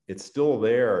 it's still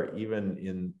there,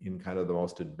 even in kind of the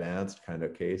most advanced kind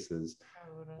of cases.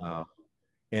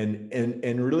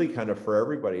 And really, kind of for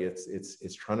everybody, it's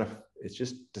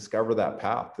just discover that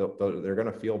path. They're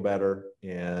going to feel better,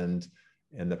 and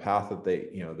the path that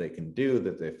they can do,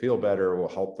 that they feel better, will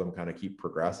help them kind of keep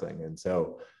progressing. And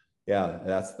so,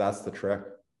 that's the trick.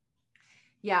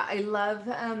 Yeah, I love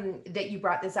that you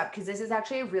brought this up, because this is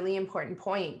actually a really important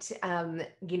point.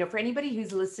 For anybody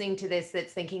who's listening to this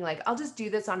that's thinking like, I'll just do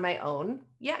this on my own.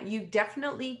 Yeah, you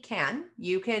definitely can.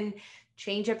 You can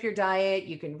change up your diet,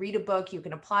 you can read a book, you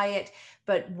can apply it.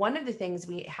 But one of the things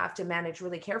we have to manage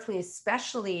really carefully,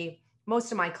 especially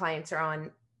most of my clients are on,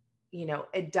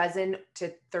 a dozen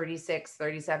to 36,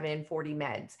 37, 40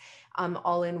 meds,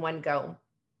 all in one go.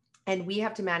 And we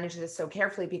have to manage this so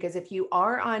carefully, because if you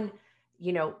are on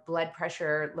blood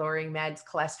pressure lowering meds,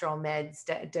 cholesterol meds,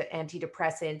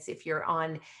 antidepressants, if you're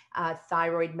on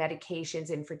thyroid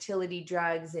medications, infertility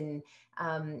drugs, and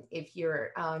if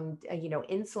you're on,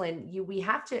 insulin, we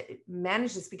have to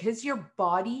manage this, because your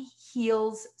body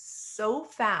heals so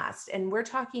fast. And we're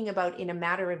talking about in a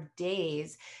matter of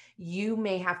days, you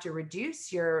may have to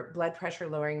reduce your blood pressure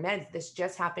lowering meds. This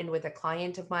just happened with a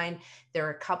client of mine.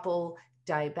 They're a couple,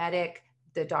 diabetic.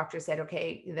 The doctor said,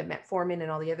 okay, the metformin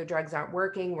and all the other drugs aren't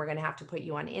working. We're going to have to put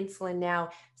you on insulin now,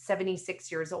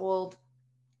 76 years old.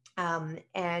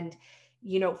 And,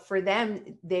 for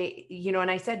them, they, and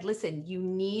I said, listen, you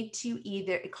need to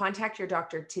either contact your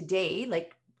doctor today,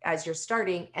 like as you're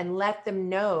starting, and let them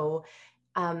know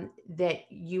that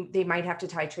they might have to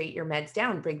titrate your meds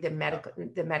down, bring the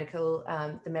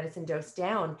medicine dose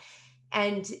down.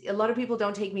 And a lot of people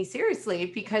don't take me seriously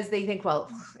because they think,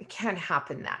 well, it can't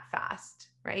happen that fast,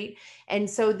 right? And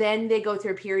so then they go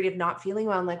through a period of not feeling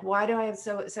well. I'm like, why do I have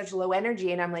such low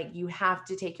energy? And I'm like, you have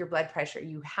to take your blood pressure.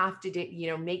 You have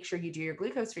to make sure you do your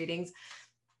glucose readings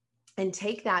and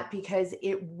take that, because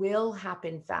it will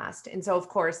happen fast. And so, of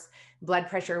course, blood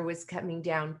pressure was coming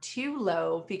down too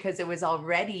low because it was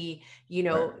already,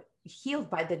 right, healed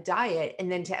by the diet,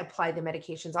 and then to apply the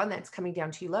medications on that's coming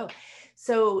down too low.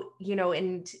 So,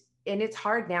 and it's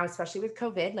hard now, especially with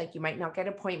COVID, like you might not get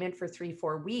an appointment for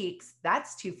 3-4 weeks.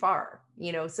 That's too far,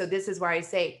 so this is where I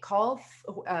say, call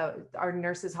our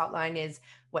nurses hotline is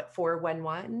what,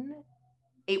 411,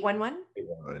 811?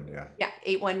 811, yeah. Yeah,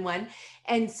 811.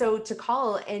 And so to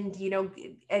call and,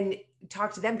 and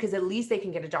talk to them, because at least they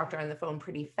can get a doctor on the phone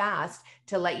pretty fast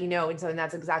to let you know. And so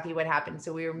that's exactly what happened.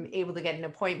 So we were able to get an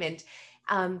appointment,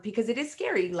 because it is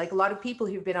scary. Like a lot of people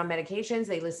who've been on medications,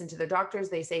 they listen to their doctors.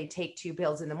 They say, take 2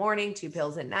 pills in the morning, 2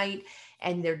 pills at night,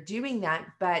 and they're doing that.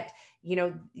 But,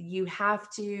 you have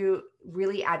to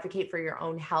really advocate for your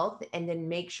own health, and then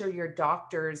make sure your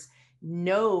doctors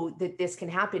know that this can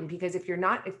happen. Because if they're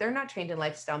not trained in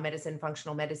lifestyle medicine,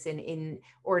 functional medicine,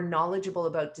 or knowledgeable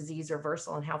about disease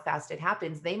reversal and how fast it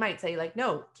happens, they might say like,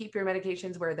 no, keep your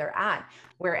medications where they're at.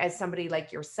 Whereas somebody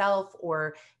like yourself,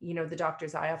 or, the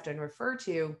doctors I often refer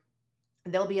to,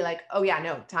 they'll be like, oh yeah,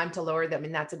 no, time to lower them.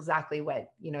 And that's exactly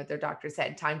what, their doctor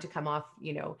said, time to come off,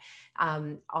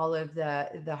 all of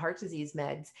the heart disease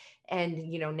meds. And,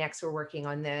 next we're working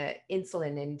on the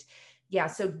insulin. And Yeah,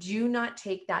 so do not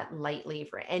take that lightly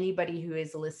for anybody who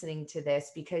is listening to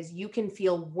this, because you can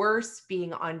feel worse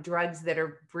being on drugs that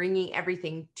are bringing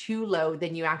everything too low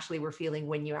than you actually were feeling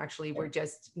when you actually were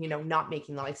just, not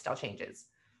making the lifestyle changes.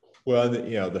 Well,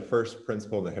 the first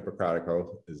principle in the Hippocratic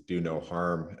Oath is do no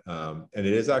harm. And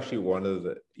it is actually one of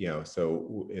the,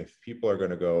 so if people are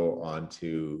going to go on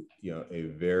to, a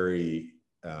very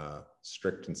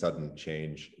strict and sudden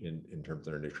change in terms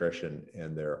of their nutrition,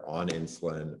 and they're on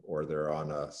insulin or they're on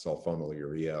a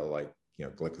sulfonylurea like,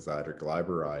 glycoside or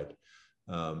glyburide,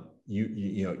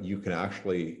 you can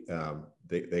actually,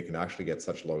 they can actually get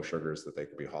such low sugars that they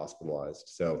can be hospitalized.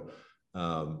 So,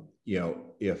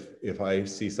 if I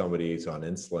see somebody who's on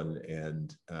insulin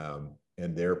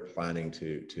and they're planning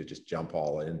to just jump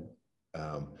all in,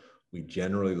 we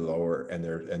generally lower, and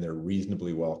they're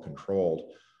reasonably well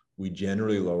controlled, we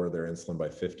generally lower their insulin by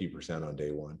 50% on day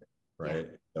one, right?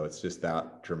 Yeah. So it's just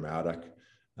that dramatic.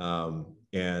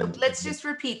 And let's just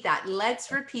repeat that.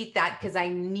 Let's repeat that, because I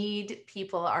need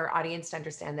our audience to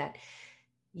understand that.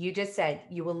 You just said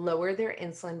you will lower their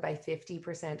insulin by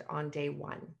 50% on day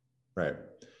one. Right.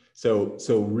 So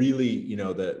really,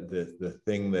 the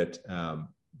thing that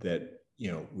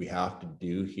we have to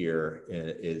do here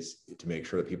is to make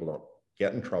sure that people don't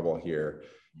get in trouble here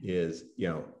is,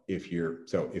 if you're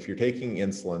taking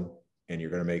insulin and you're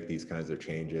going to make these kinds of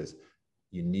changes,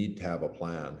 you need to have a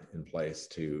plan in place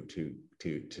to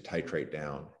titrate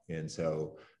down. And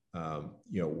so,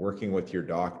 working with your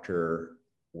doctor,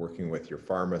 working with your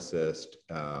pharmacist,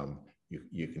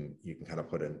 you can kind of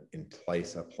put in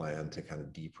place a plan to kind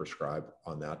of de-prescribe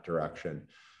on that direction.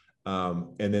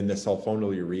 And then the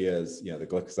sulfonylureas, the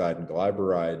glycoside and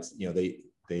glyburides,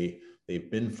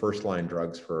 they've been first-line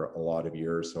drugs for a lot of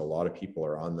years. So a lot of people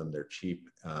are on them. They're cheap.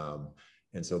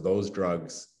 And so those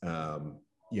drugs,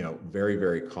 very,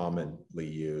 very commonly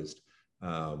used.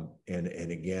 And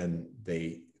again,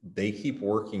 they keep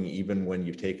working even when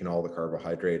you've taken all the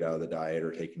carbohydrate out of the diet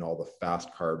or taken all the fast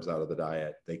carbs out of the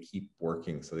diet. They keep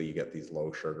working so that you get these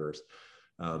low sugars.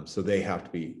 So they have to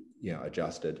be,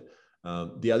 adjusted.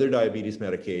 The other diabetes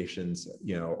medications,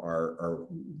 are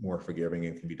more forgiving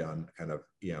and can be done kind of,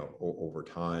 over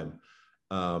time.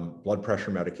 Blood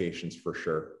pressure medications for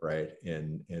sure, right?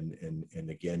 And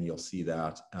again, you'll see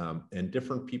that. And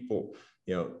different people,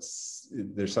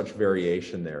 there's such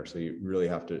variation there, so you really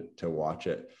have to watch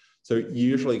it. So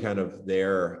usually kind of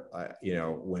there,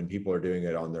 when people are doing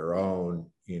it on their own,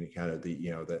 kind of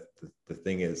the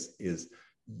thing is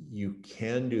you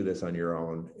can do this on your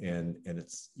own, and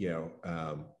it's,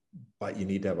 but you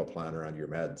need to have a plan around your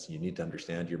meds. You need to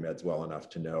understand your meds well enough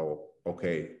to know,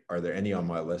 okay, are there any on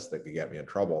my list that could get me in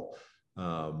trouble?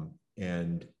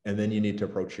 And then you need to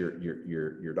approach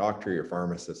your doctor, your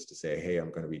pharmacist, to say, hey, I'm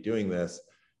going to be doing this.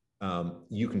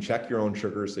 You can check your own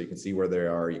sugars so you can see where they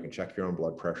are. You can check your own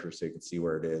blood pressure so you can see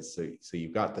where it is. So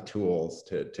you've got the tools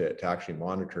to actually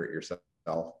monitor it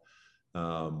yourself.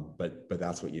 But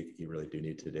that's what you really do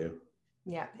need to do.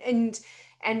 Yeah.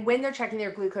 And when they're checking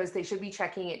their glucose, they should be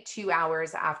checking it 2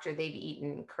 hours after they've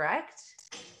eaten, correct?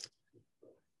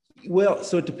 Well,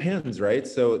 so it depends, right?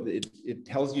 So it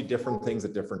tells you different things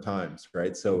at different times,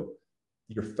 right? So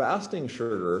your fasting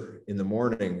sugar in the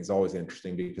morning is always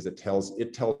interesting because it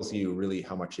tells you really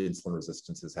how much insulin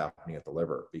resistance is happening at the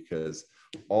liver, because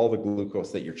all the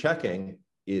glucose that you're checking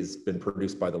is been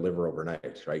produced by the liver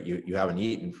overnight, right? You haven't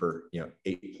eaten for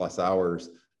 8+ hours.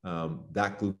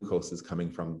 That glucose is coming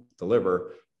from the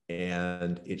liver,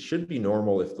 and it should be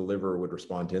normal if the liver would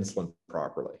respond to insulin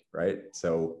properly, right?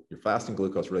 So your fasting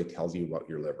glucose really tells you about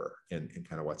your liver and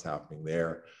kind of what's happening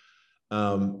there.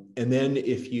 And then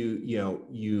if you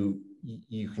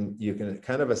can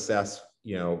kind of assess,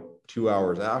 2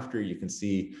 hours after, you can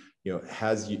see,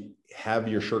 have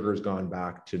your sugars gone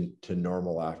back to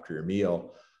normal after your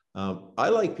meal. I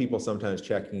like people sometimes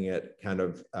checking it kind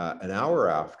of an hour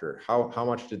after. How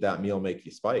much did that meal make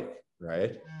you spike,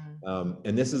 right?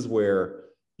 And this is where,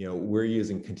 we're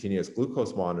using continuous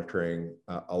glucose monitoring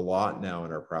a lot now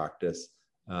in our practice.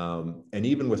 And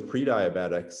even with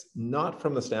pre-diabetics, not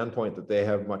from the standpoint that they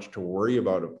have much to worry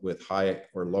about with high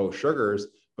or low sugars,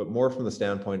 but more from the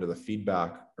standpoint of the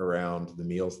feedback around the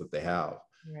meals that they have.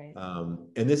 Right.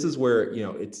 And this is where,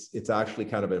 it's actually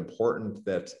kind of important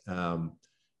that,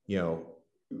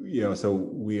 so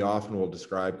we often will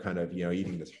describe kind of,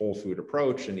 eating this whole food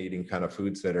approach and eating kind of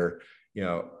foods that are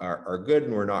good,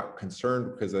 and we're not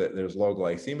concerned because there's low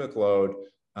glycemic load.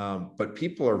 But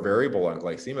people are variable on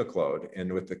glycemic load,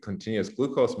 and with the continuous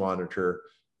glucose monitor,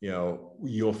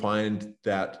 you'll find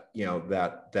that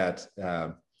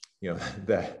you know,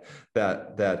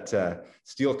 that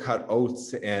steel cut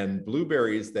oats and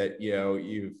blueberries that, you know,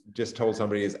 you've just told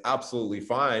somebody is absolutely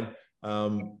fine.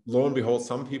 Lo and behold,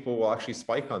 some people will actually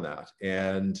spike on that,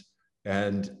 and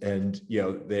you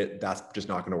know, that's just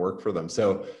not going to work for them.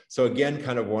 So again,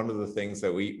 kind of one of the things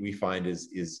that we find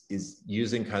is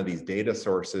using kind of these data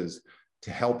sources to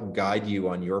help guide you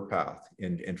on your path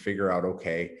and figure out,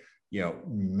 okay, you know,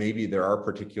 maybe there are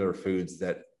particular foods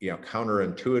that, you know,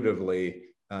 counterintuitively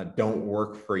don't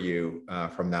work for you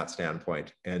from that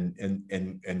standpoint. And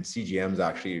CGM's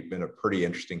actually been a pretty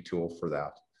interesting tool for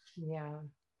that. Yeah.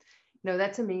 No,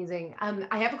 that's amazing.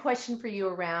 I have a question for you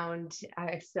around, I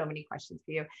have so many questions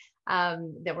for you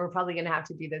that we're probably going to have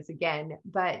to do this again,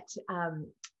 but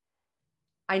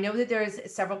I know that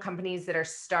there's several companies that are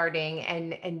starting,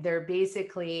 and they're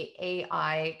basically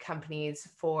AI companies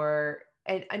for,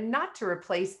 and not to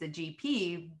replace the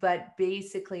GP, but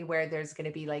basically where there's going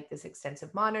to be like this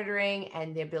extensive monitoring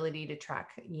and the ability to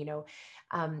track, you know,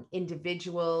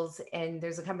 individuals. And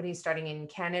there's a company starting in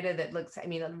Canada that looks, I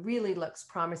mean, it really looks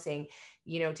promising,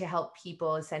 you know, to help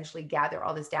people essentially gather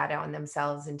all this data on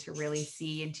themselves and to really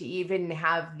see, and to even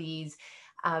have these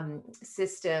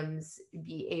systems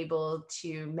be able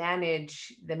to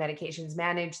manage the medications,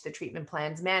 manage the treatment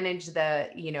plans, manage the,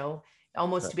 you know,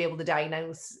 almost to be able to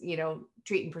diagnose, you know,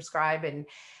 treat and prescribe. And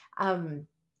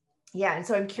yeah. And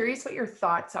so I'm curious what your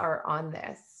thoughts are on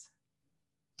this,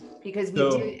 because we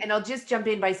do, and I'll just jump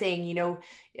in by saying, you know,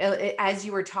 as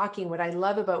you were talking, what I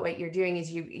love about what you're doing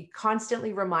is you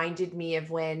constantly reminded me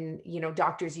of when, you know,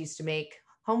 doctors used to make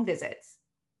home visits.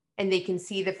 And they can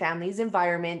see the family's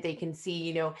environment. They can see,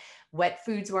 you know, what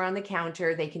foods were on the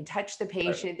counter. They can touch the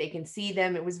patient. They can see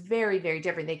them. It was very, very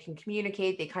different. They can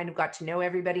communicate. They kind of got to know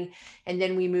everybody. And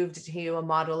then we moved to a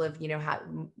model of, you know,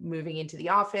 moving into the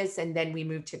office. And then we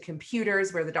moved to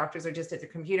computers where the doctors are just at their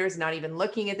computers, not even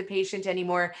looking at the patient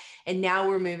anymore. And now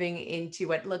we're moving into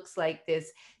what looks like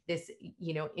this,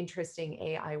 you know, interesting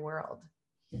AI world.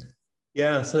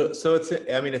 Yeah, so it's,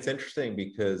 I mean, it's interesting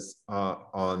because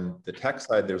on the tech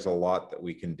side, there's a lot that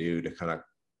we can do to kind of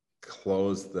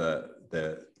close the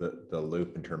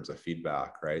loop in terms of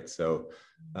feedback, right? So,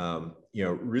 you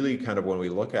know, really kind of when we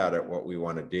look at it, what we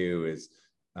want to do is,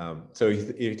 so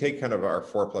you take kind of our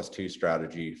 4+2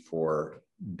 strategy for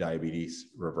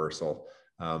diabetes reversal.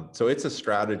 So it's a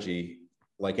strategy.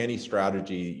 Like any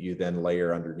strategy, you then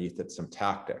layer underneath it some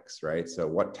tactics, right? So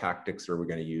what tactics are we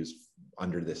going to use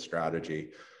under this strategy?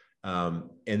 And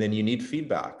then you need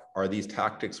feedback. Are these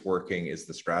tactics working? Is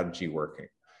the strategy working?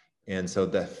 And so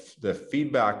the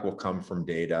feedback will come from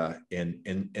data, and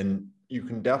you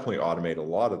can definitely automate a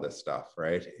lot of this stuff,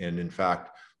 right? And in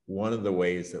fact, one of the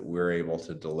ways that we're able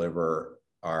to deliver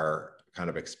our kind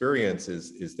of experience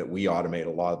is that we automate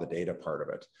a lot of the data part of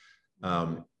it.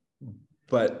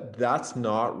 But that's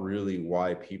not really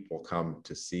why people come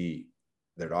to see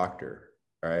their doctor,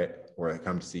 right? Or they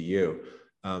come to see you.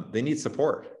 They need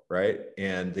support, right?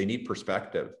 And they need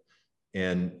perspective.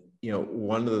 And, you know,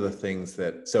 one of the things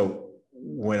that, so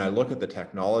when I look at the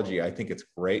technology, I think it's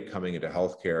great coming into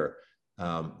healthcare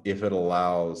if it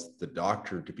allows the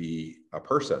doctor to be a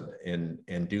person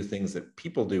and do things that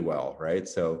people do well, right?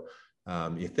 So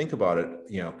you think about it,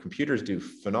 you know, computers do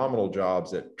phenomenal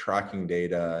jobs at tracking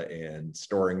data and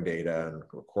storing data and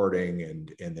recording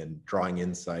and then drawing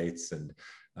insights. And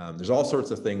there's all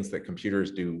sorts of things that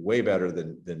computers do way better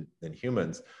than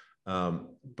humans.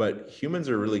 But humans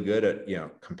are really good at, you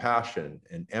know, compassion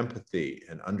and empathy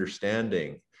and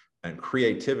understanding and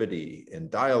creativity and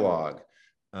dialogue.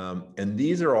 And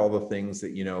these are all the things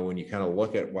that, you know, when you kind of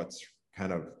look at what's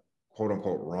kind of quote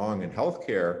unquote wrong in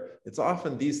healthcare, it's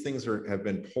often these things have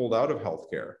been pulled out of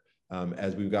healthcare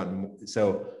as we've gotten.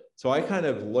 So I kind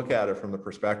of look at it from the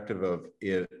perspective of,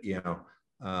 you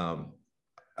know,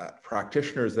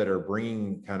 practitioners that are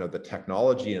bringing kind of the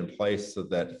technology in place so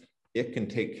that it can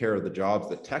take care of the jobs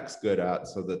that tech's good at,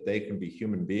 so that they can be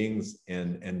human beings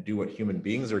and do what human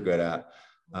beings are good at.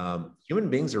 Human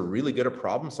beings are really good at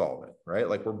problem solving, right?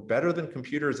 Like we're better than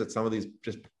computers at some of these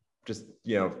just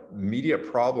you know,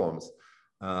 immediate problems.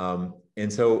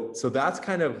 And so that's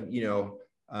kind of, you know,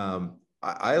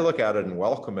 I look at it and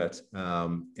welcome it.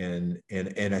 And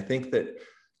I think that,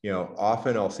 you know,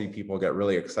 often I'll see people get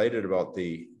really excited about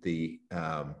the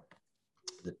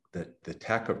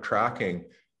tech of tracking.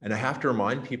 And I have to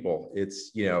remind people,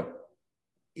 it's, you know,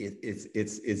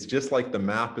 it's just like the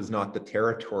map is not the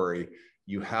territory.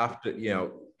 You have to, you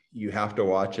know, you have to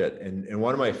watch it. And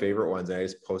one of my favorite ones, I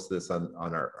just posted this on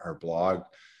our blog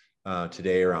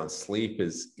today around sleep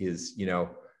is, you know,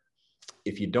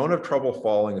 if you don't have trouble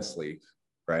falling asleep,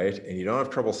 right? And you don't have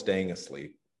trouble staying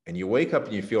asleep, and you wake up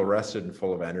and you feel rested and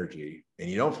full of energy, and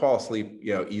you don't fall asleep,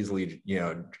 easily,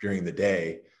 during the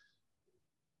day,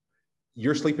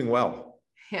 you're sleeping well.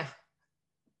 Yeah.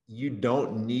 You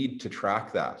don't need to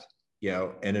track that,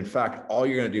 and in fact, all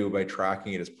you're going to do by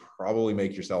tracking it is probably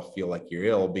make yourself feel like you're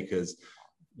ill, because,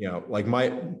 like I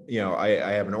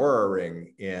have an Oura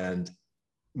ring, and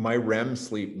my REM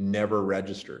sleep never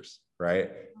registers,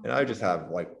 right? And I just have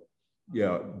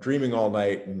dreaming all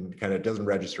night and kind of doesn't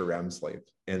register REM sleep.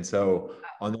 And so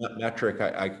on that metric,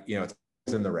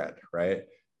 it's in the red, right?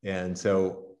 And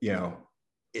so,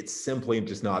 it's simply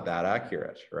just not that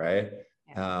accurate, right?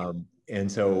 Yeah. And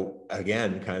so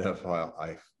again, kind of,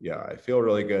 I feel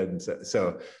really good. And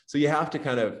so you have to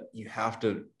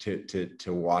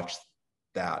watch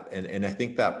that. And I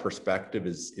think that perspective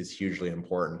is hugely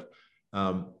important.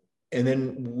 And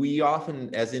then we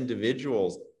often, as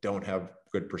individuals, don't have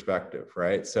good perspective,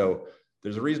 right? So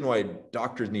there's a reason why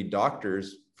doctors need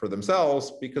doctors for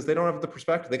themselves, because they don't have the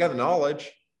perspective. They got the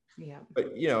knowledge,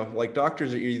 but like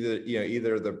doctors are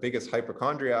either the biggest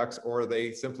hypochondriacs, or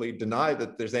they simply deny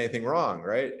that there's anything wrong,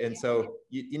 right? And so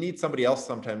you need somebody else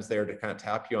sometimes there to kind of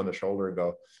tap you on the shoulder and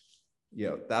go,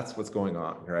 that's what's going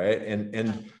on, right?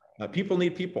 And people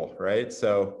need people, right?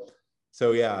 So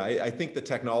yeah, I think the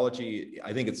technology,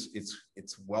 I think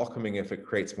it's welcoming if it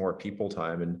creates more people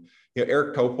time. And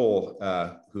Eric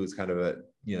Topol, who's kind of a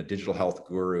digital health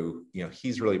guru,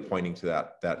 he's really pointing to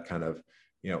that kind of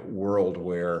world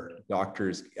where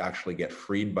doctors actually get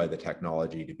freed by the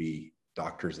technology to be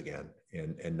doctors again,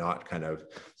 and not kind of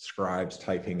scribes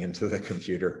typing into the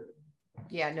computer.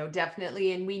 Yeah, no,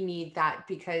 definitely. And we need that,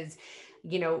 because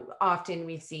often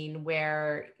we've seen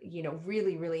where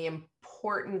really, really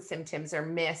important symptoms are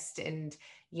missed, and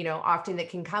often that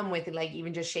can come with like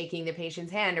even just shaking the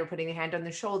patient's hand, or putting a hand on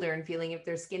the shoulder and feeling if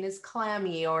their skin is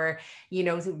clammy, or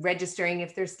registering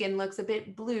if their skin looks a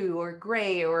bit blue or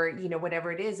gray, or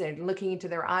whatever it is, and looking into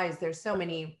their eyes. There's so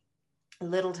many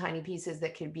little tiny pieces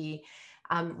that could be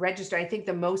registered. I think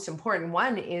the most important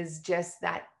one is just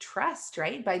that trust,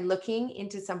 right? By looking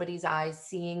into somebody's eyes,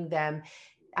 seeing them,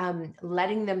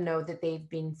 letting them know that they've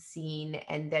been seen,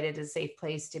 and that it is a safe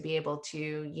place to be able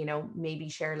to, maybe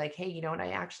share like, hey, I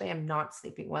actually am not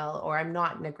sleeping well, or I'm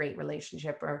not in a great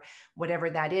relationship, or whatever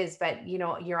that is. But,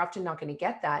 you're often not going to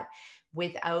get that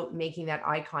without making that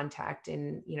eye contact,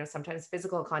 and, sometimes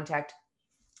physical contact.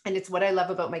 And it's what I love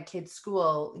about my kids'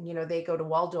 school. They go to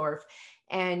Waldorf,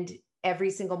 and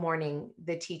every single morning,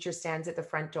 the teacher stands at the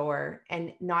front door,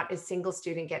 and not a single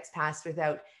student gets past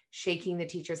without shaking the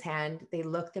teacher's hand. They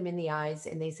look them in the eyes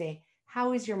and they say,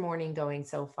 how is your morning going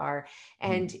so far?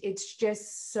 And it's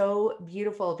just so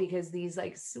beautiful, because these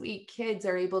like sweet kids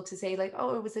are able to say like,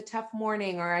 oh, it was a tough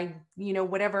morning, or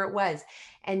whatever it was.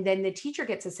 And then the teacher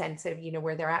gets a sense of,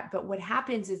 where they're at. But what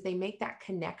happens is they make that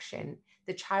connection.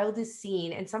 The child is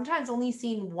seen, and sometimes only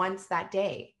seen once that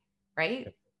day,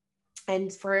 right?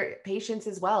 And for patients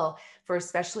as well, for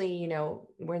especially,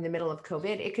 we're in the middle of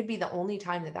COVID, it could be the only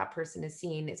time that person is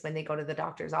seen is when they go to the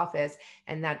doctor's office,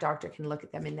 and that doctor can look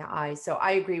at them in the eyes. So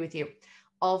I agree with you.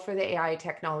 All for the AI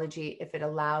technology, if it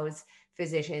allows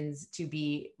physicians to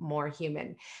be more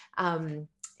human. And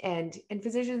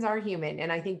physicians are human,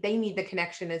 and I think they need the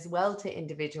connection as well to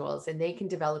individuals, and they can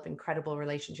develop incredible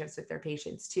relationships with their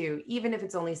patients too, even if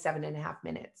it's only 7.5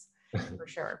 minutes, for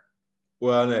sure.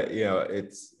 Well,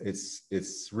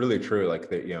 it's really true.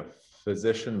 Like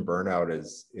physician burnout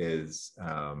is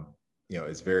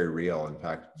very real. In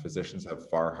fact, physicians have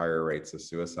far higher rates of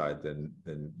suicide than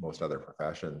most other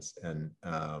professions, and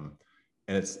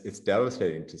it's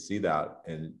devastating to see that.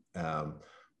 And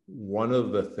one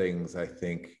of the things I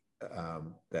think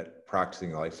that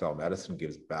practicing lifestyle medicine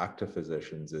gives back to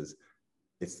physicians is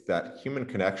it's that human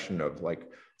connection of like,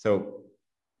 so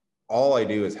all I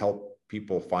do is help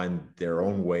people find their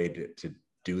own way to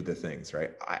do the things,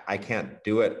 right? I can't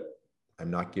do it.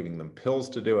 I'm not giving them pills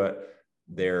to do it.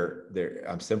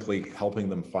 I'm simply helping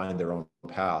them find their own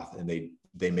path, and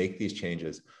they make these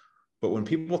changes. But when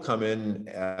people come in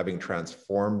having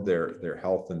transformed their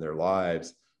health and their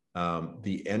lives,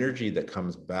 the energy that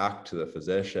comes back to the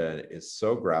physician is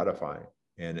so gratifying,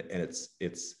 and it's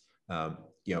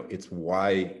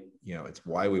why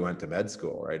we went to med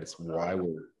school, right? It's why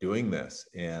we're doing this,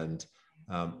 and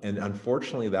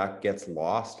unfortunately that gets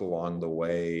lost along the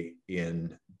way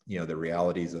in the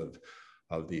realities of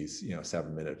these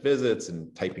 7-minute visits,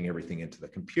 and typing everything into the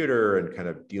computer, and kind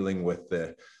of dealing with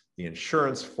the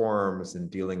insurance forms,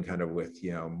 and dealing kind of with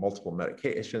multiple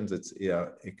medications. It's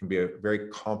it can be a very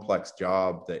complex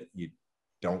job that you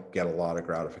don't get a lot of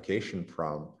gratification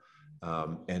from,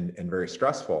 and very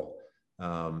stressful.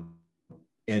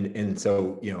 and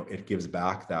so, it gives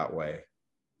back that way.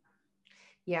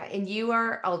 Yeah. And you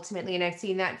are ultimately, and I've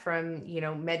seen that from,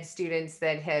 med students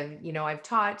that have, I've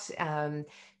taught,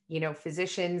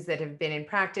 physicians that have been in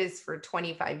practice for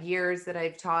 25 years that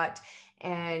I've taught.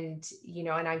 And,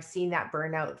 and I've seen that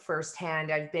burnout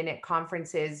firsthand. I've been at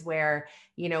conferences where,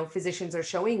 physicians are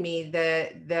showing me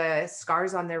the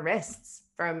scars on their wrists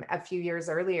from a few years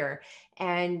earlier.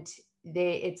 And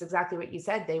it's exactly what you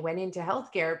said. They went into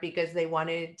healthcare because they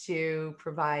wanted to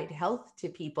provide health to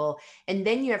people. And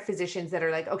then you have physicians that are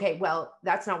like, okay, well,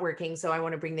 that's not working, so I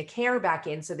want to bring the care back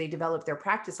in. So they develop their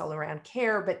practice all around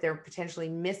care, but they're potentially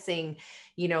missing,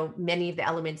 many of the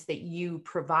elements that you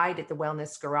provide at the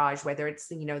Wellness Garage, whether it's,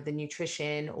 the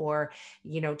nutrition or,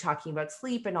 talking about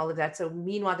sleep and all of that. So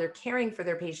meanwhile, they're caring for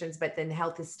their patients, but then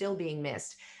health is still being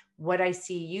missed. What I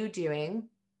see you doing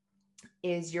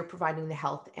is you're providing the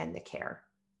health and the care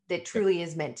that truly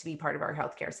is meant to be part of our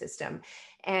healthcare system.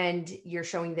 And you're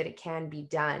showing that it can be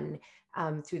done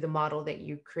through the model that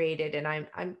you created. And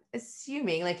I'm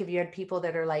assuming, like, if you had people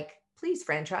that are like, please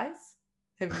franchise,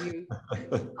 have you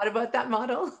thought about that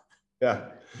model? Yeah.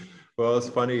 Well, it's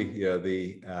funny,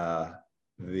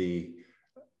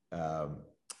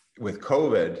 with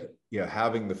COVID,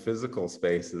 having the physical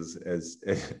spaces as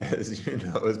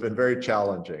has been very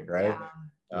challenging, right?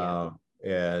 Yeah.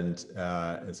 And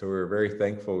so we're very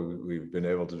thankful we've been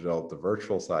able to develop the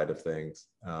virtual side of things.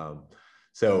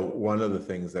 So one of the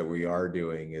things that we are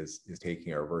doing is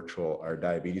taking our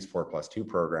Diabetes 4+2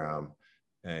 program,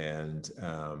 and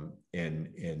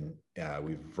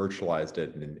we've virtualized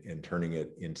it and turning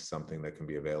it into something that can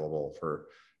be available for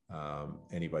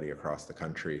anybody across the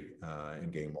country,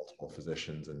 and getting multiple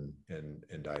physicians and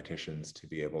dietitians to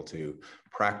be able to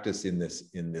practice in this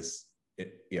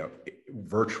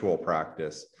virtual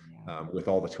practice, with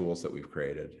all the tools that we've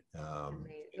created,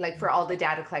 like for all the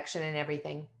data collection and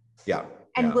everything. Yeah.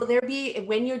 And will there be,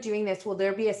 when you're doing this, will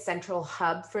there be a central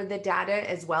hub for the data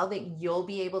as well that you'll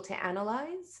be able to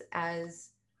analyze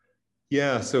as?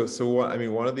 Yeah. So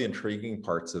one of the intriguing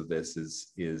parts of this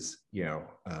is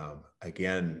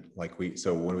again,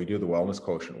 so when we do the wellness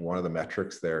quotient, one of the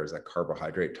metrics there is a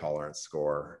carbohydrate tolerance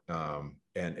score.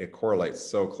 And it correlates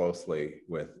so closely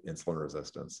with insulin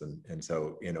resistance. And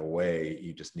so in a way,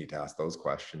 you just need to ask those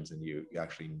questions and you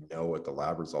actually know what the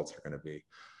lab results are going to be.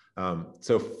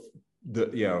 So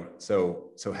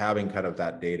having kind of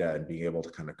that data and being able to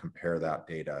kind of compare that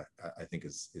data, I think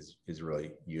is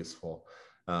really useful.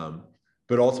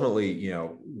 But ultimately,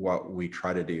 what we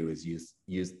try to do is use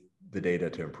the data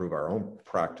to improve our own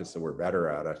practice so we're better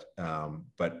at it,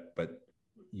 but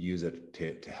use it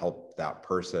to help that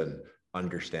person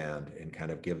understand and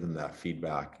kind of give them that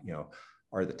feedback.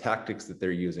 Are the tactics that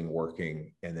they're using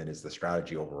working, and then is the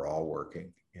strategy overall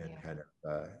working, and kind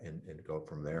of and go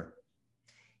from there.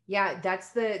 Yeah,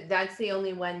 that's the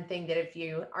only one thing that if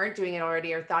you aren't doing it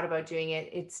already or thought about doing it,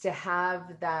 it's to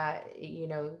have that,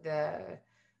 the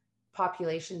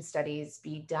population studies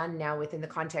be done now within the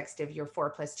context of your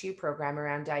 4+2 program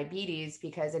around diabetes,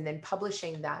 and then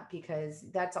publishing that, because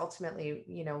that's ultimately,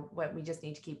 what we just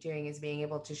need to keep doing is being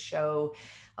able to show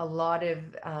a lot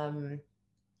of,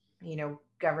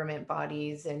 government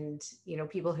bodies and,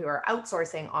 people who are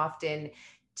outsourcing often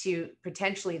to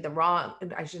potentially the wrong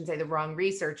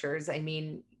researchers. I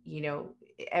mean,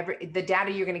 the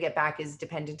data you're going to get back is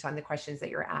dependent on the questions that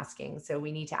you're asking. So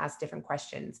we need to ask different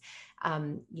questions,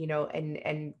 and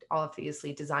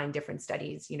obviously design different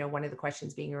studies. One of the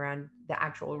questions being around the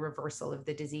actual reversal of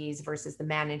the disease versus the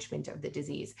management of the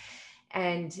disease.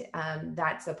 And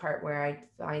that's a part where I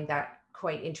find that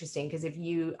quite interesting, because if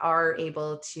you are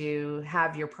able to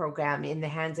have your program in the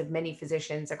hands of many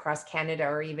physicians across Canada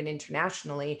or even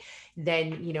internationally, then,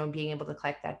 being able to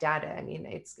collect that data, I mean,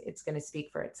 it's going to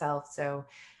speak for itself. So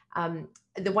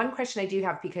the one question I do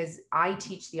have, because I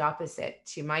teach the opposite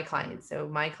to my clients. So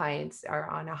my clients are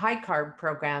on a high carb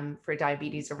program for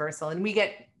diabetes reversal, and we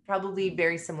get probably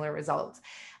very similar results.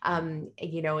 And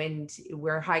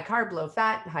we're high carb, low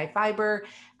fat, high fiber,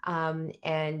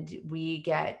 and we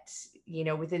get,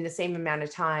 within the same amount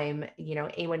of time,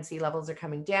 A1C levels are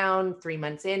coming down. 3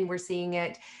 months in, we're seeing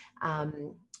it,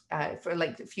 for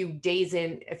like a few days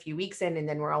in, a few weeks in, and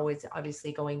then we're always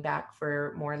obviously going back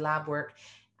for more lab work.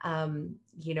 And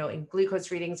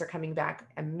glucose readings are coming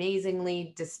back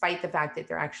amazingly, despite the fact that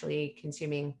they're actually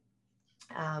consuming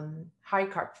high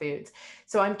carb foods.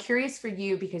 So I'm curious for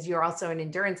you, because you're also an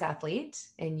endurance athlete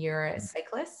and you're a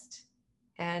cyclist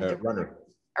and a runner.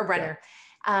 Yeah.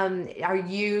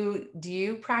 Do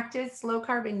you practice low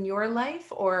carb in your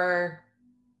life, or?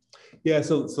 Yeah.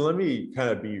 So let me kind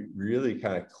of be really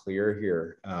kind of clear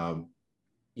here. Low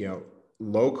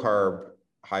carb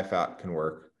high fat can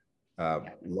work.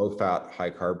 Low fat,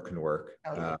 high carb can work.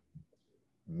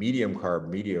 Medium carb,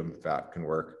 medium fat can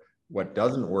work. What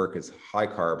doesn't work is high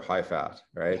carb, high fat,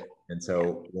 right? And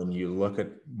so when you look at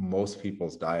most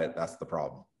people's diet, that's the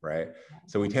problem, right?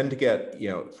 So we tend to get,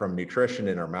 from nutrition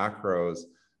in our macros,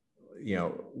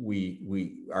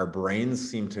 our brains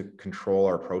seem to control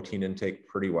our protein intake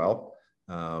pretty well.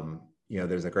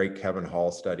 There's a great Kevin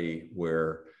Hall study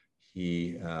where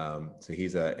he's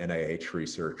a NIH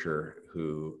researcher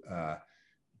who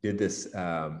did this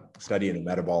study in the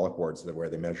metabolic wards where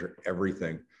they measure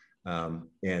everything.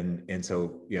 And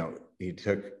so, he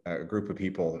took a group of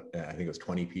people, I think it was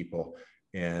 20 people,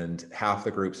 and half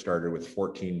the group started with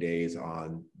 14 days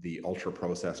on the ultra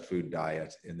processed food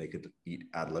diet, and they could eat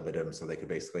ad libitum. So they could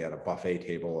basically have a buffet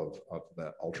table of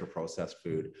the ultra processed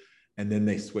food. And then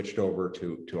they switched over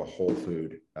to a whole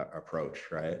food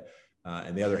approach, right?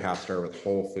 And the other half started with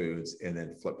whole foods and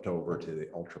then flipped over to the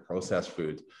ultra processed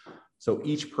foods. So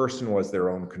each person was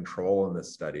their own control in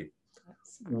this study.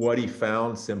 What he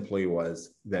found simply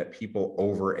was that people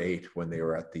overate when they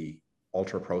were at the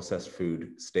ultra processed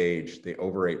food stage. They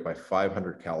overate by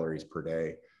 500 calories per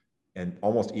day, and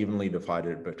almost evenly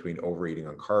divided between overeating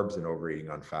on carbs and overeating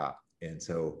on fat. And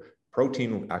so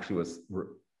protein actually was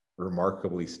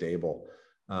remarkably stable.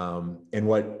 And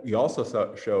what he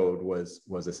also showed was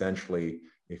essentially,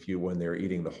 when they're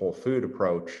eating the whole food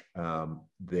approach,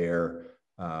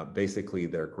 basically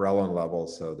their ghrelin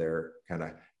levels, so their kind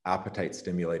of appetite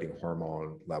stimulating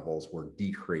hormone levels, were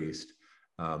decreased.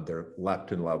 Their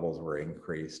leptin levels were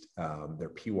increased. Their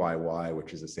PYY,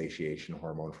 which is a satiation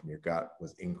hormone from your gut,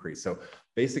 was increased. So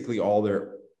basically all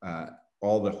the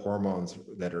hormones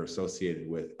that are associated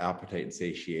with appetite and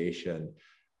satiation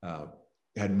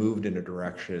had moved in a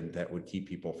direction that would keep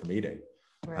people from eating.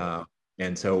 Right.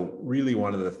 And so really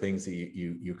one of the things that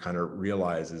you kind of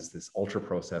realize is this ultra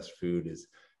processed food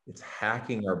it's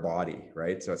hacking our body,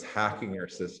 right? So it's hacking our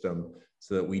system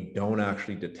so that we don't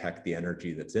actually detect the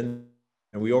energy that's in,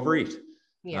 and we overeat.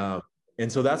 Yeah.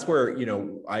 And so that's where,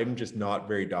 I'm just not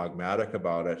very dogmatic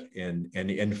about it. And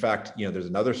in fact, there's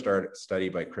another study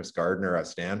by Chris Gardner at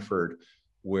Stanford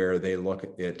where they look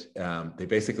at, they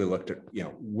basically looked at,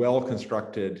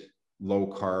 well-constructed, low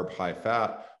carb, high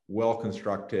fat,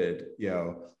 well-constructed,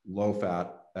 low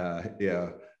fat,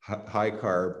 high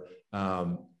carb.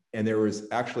 And there was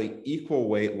actually equal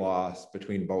weight loss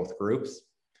between both groups.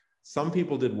 Some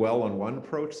people did well on one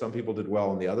approach, some people did well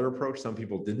on the other approach, some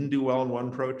people didn't do well on one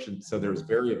approach. And so there's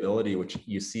variability, which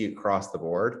you see across the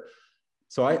board.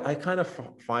 So I kind of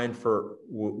find for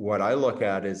what I look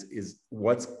at is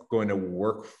what's going to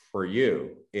work for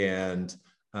you. And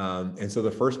so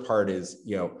the first part is,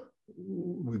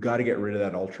 we've got to get rid of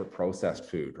that ultra processed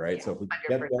food, right? Yeah, so if we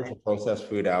get the ultra processed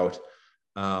food out,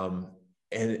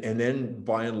 and then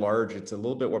by and large, it's a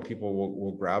little bit what people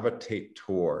will gravitate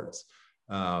towards.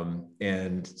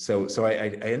 And so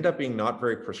I end up being not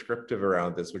very prescriptive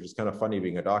around this, which is kind of funny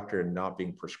being a doctor and not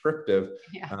being prescriptive.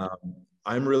 Yeah.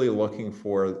 I'm really looking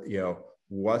for,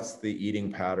 what's the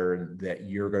eating pattern that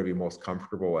you're going to be most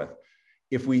comfortable with.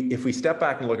 If we step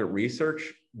back and look at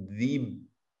research, the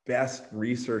best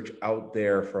research out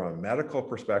there from a medical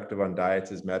perspective on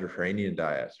diets is Mediterranean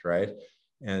diets, right?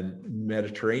 And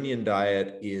Mediterranean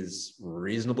diet is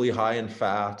reasonably high in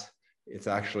fat. It's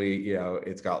actually,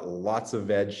 it's got lots of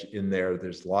veg in there.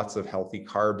 There's lots of healthy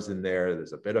carbs in there.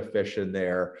 There's a bit of fish in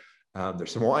there.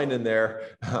 There's some wine in there.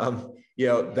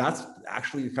 That's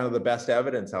actually kind of the best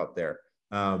evidence out there.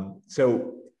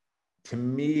 So to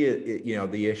me,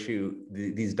 the issue,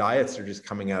 these diets are just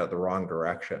coming out of the wrong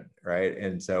direction, right?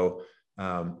 And so,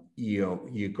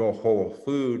 you go whole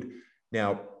food.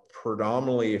 Now,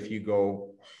 predominantly, if you go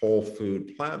whole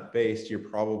food plant-based, you're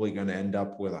probably going to end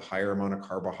up with a higher amount of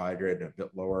carbohydrate and a bit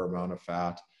lower amount of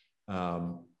fat.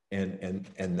 And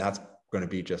that's going to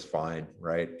be just fine,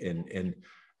 right? And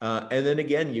then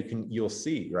again, you'll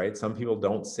see, right? Some people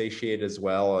don't satiate as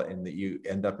well, and that you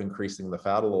end up increasing the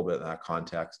fat a little bit in that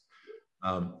context.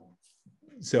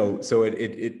 So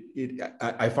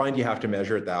I find you have to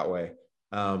measure it that way.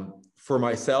 For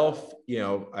myself,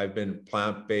 I've been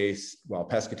plant-based,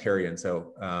 pescatarian.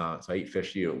 So I eat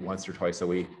fish once or twice a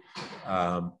week.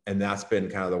 And that's been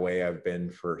kind of the way I've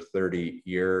been for 30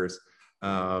 years.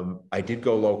 I did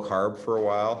go low carb for a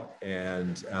while,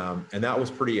 and that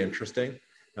was pretty interesting.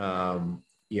 I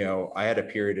had a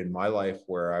period in my life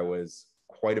where I was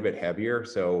quite a bit heavier.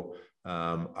 So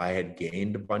I had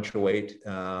gained a bunch of weight,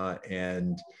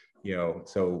 and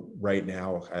so right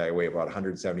now I weigh about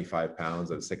 175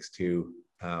 pounds at 6'2".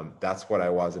 That's what I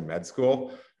was in med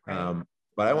school.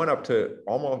 but I went up to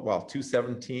almost, well,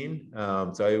 217.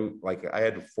 So I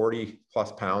had 40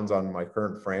 plus pounds on my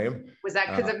current frame. Was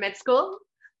that because of med school?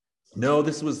 No,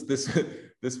 this was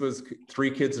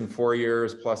 3 kids in 4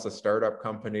 years plus a startup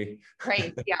company.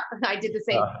 Right. Yeah, I did the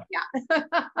same.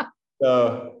 Yeah.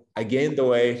 So I gained the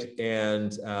weight,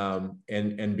 and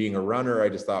being a runner, I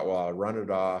just thought, well, I'll run it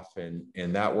off, and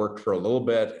that worked for a little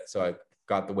bit. So I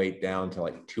got the weight down to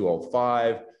like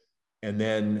 205, and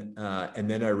then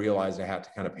I realized I had to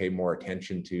kind of pay more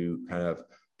attention to kind of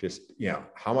just,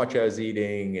 how much I was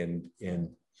eating, and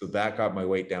so that got my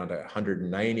weight down to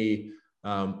 190.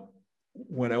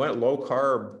 When I went low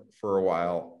carb for a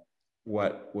while,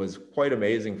 what was quite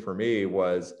amazing for me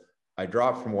was I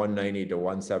dropped from 190 to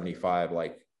 175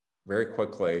 like very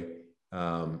quickly,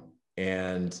 and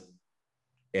I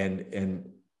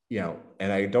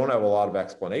don't have a lot of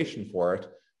explanation for it,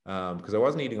 because I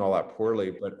wasn't eating all that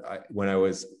poorly. But when I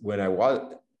was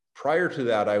prior to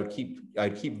that, I'd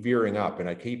keep veering up, and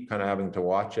I keep kind of having to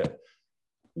watch it.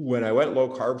 When I went low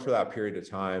carb for that period of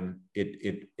time,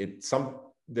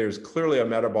 there's clearly a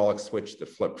metabolic switch that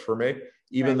flipped for me,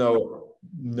 even though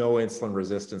no insulin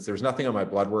resistance. There's nothing on my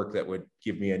blood work that would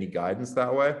give me any guidance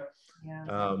that way.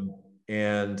 Yeah.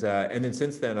 And then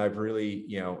since then, I've really,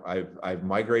 I've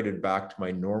migrated back to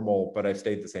my normal, but I've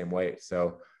stayed the same weight.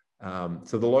 So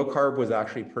the low carb was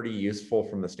actually pretty useful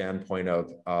from the standpoint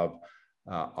of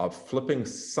flipping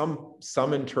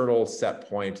some internal set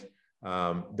point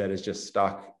that is just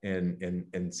stuck,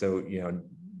 and so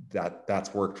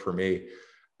that's worked for me.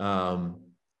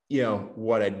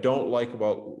 What I don't like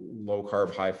about low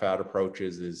carb, high fat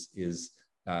approaches is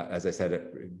as I said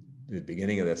at the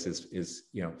beginning of this, is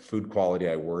food quality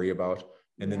I worry about.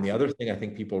 And then the other thing I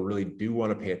think people really do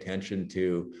want to pay attention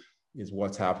to is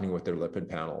what's happening with their lipid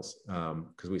panels,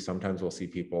 because we sometimes will see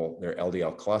people, their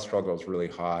LDL cholesterol goes really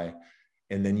high,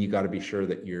 and then you got to be sure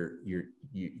that you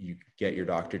get your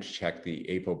doctor to check the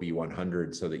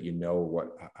ApoB100 so that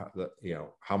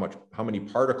how many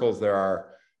particles there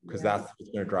are, because that's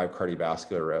what's going to drive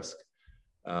cardiovascular risk.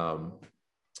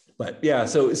 But yeah,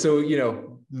 so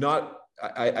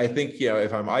I think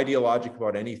if I'm ideologic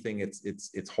about anything,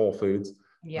 it's whole foods.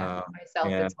 Yeah,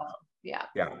 myself as well. Yeah.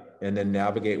 Yeah, and then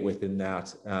navigate within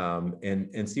that,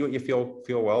 and see what you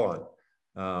feel well on.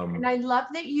 And I love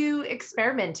that you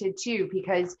experimented too,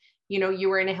 because you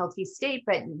were in a healthy state,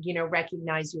 but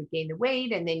recognized you had gained the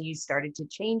weight, and then you started to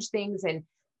change things and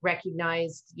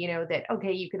recognized that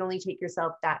okay, you can only take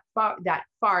yourself that far,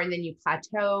 and then you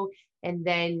plateau, and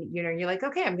then you're like,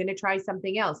 okay, I'm going to try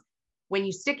something else. When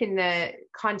you stick in the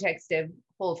context of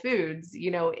Whole Foods,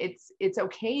 it's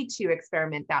okay to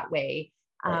experiment that way,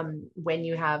 when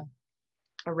you have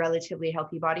a relatively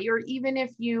healthy body, or even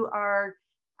if you are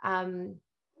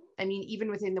even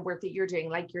within the work that you're doing,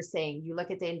 like you're saying, you look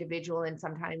at the individual, and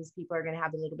sometimes people are going to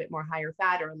have a little bit more higher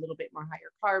fat, or a little bit more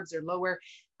higher carbs, or lower.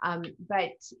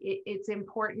 But it's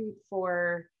important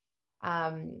for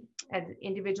as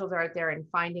individuals are out there and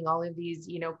finding all of these,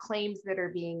 claims that are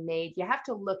being made, you have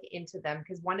to look into them.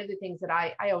 Because one of the things that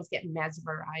I always get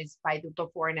mesmerized by the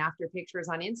before and after pictures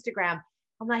on Instagram.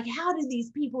 I'm like, how do these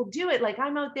people do it? Like,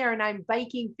 I'm out there and I'm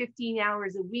biking 15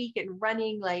 hours a week and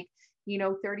running 30,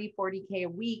 40K a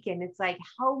week. And it's like,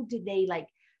 how did they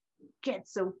get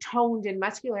so toned and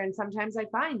muscular? And sometimes I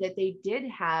find that they did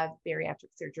have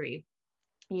bariatric surgery,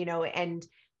 and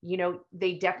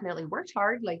they definitely worked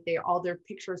hard. All their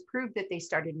pictures prove that they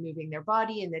started moving their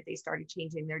body and that they started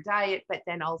changing their diet. But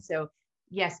then also,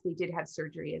 yes, they did have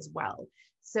surgery as well.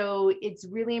 So it's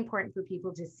really important for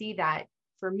people to see that.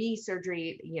 For me,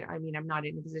 surgery, I'm not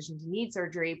in a position to need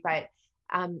surgery, but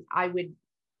I would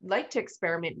like to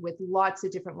experiment with lots of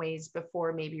different ways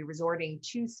before maybe resorting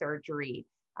to surgery,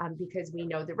 because we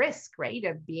know the risk, right,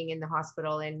 of being in the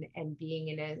hospital and being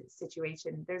in a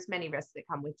situation. There's many risks that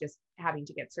come with just having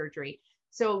to get surgery.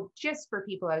 So just for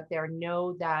people out there,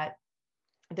 know that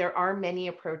there are many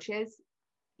approaches.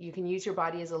 You can use your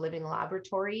body as a living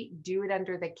laboratory. Do it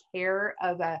under the care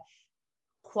of a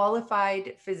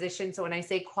qualified physician. So when I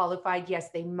say qualified, yes,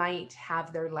 they might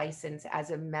have their license as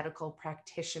a medical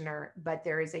practitioner, but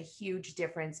there is a huge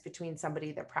difference between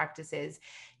somebody that practices,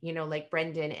 like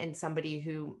Brendan, and somebody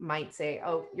who might say,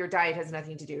 oh, your diet has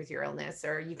nothing to do with your illness,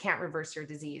 or you can't reverse your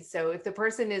disease. So if the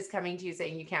person is coming to you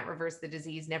saying you can't reverse the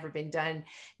disease, never been done,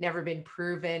 never been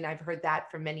proven, I've heard that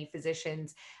from many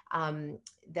physicians,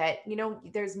 that,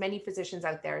 there's many physicians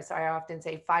out there. So I often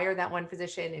say, fire that one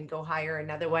physician and go hire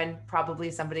another one, probably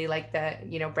somebody like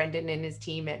Brendan and his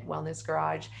team at Wellness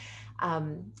Garage,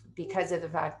 because of the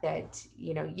fact that,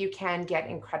 you can get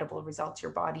incredible results.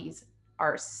 Your bodies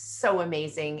are so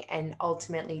amazing. And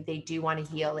ultimately they do want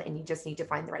to heal, and you just need to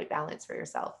find the right balance for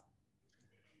yourself.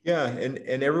 Yeah, and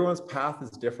everyone's path is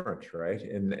different, right?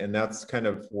 And that's kind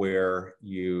of where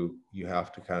you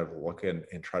have to kind of look and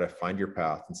try to find your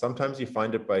path. And sometimes you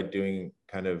find it by doing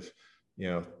kind of,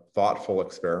 thoughtful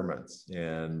experiments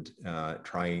and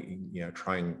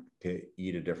trying to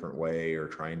eat a different way or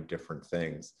trying different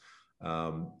things.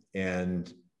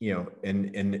 And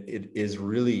it is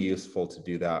really useful to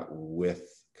do that with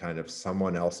kind of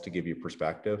someone else to give you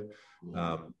perspective.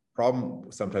 Problem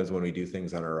sometimes when we do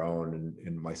things on our own,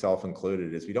 and myself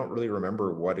included, is we don't really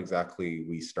remember what exactly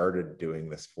we started doing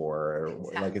this for.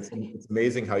 Exactly. Like it's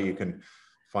amazing how you can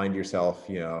find yourself,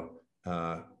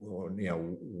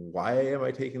 why am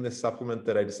I taking this supplement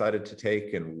that I decided to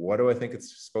take, and what do I think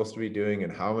it's supposed to be doing,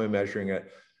 and how am I measuring it?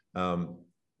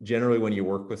 Generally, when you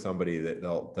work with somebody, that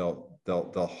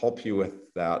they'll help you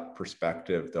with that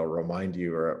perspective. They'll remind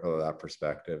you of that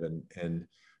perspective,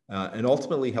 and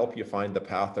ultimately help you find the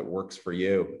path that works for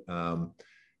you.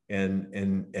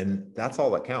 And that's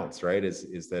all that counts, right?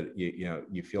 Is that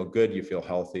you feel good, you feel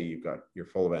healthy, you're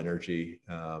full of energy,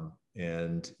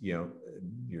 and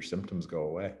your symptoms go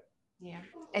away. Yeah.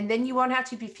 And then you won't have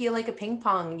to feel like a ping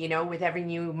pong, with every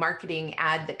new marketing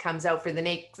ad that comes out for the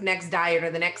next diet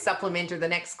or the next supplement or the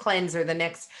next cleanse or the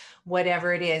next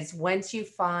whatever it is. Once you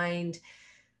find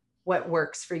what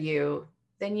works for you,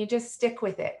 then you just stick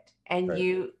with it. And right.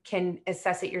 You can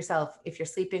assess it yourself. If you're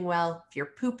sleeping well, if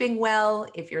you're pooping well,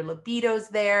 if your libido's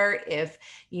there, if,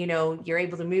 you're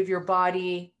able to move your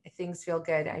body, if things feel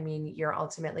good. I mean, you're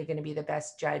ultimately going to be the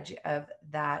best judge of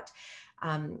that,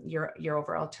 your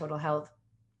overall total health.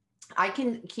 I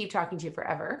can keep talking to you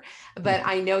forever, but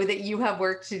I know that you have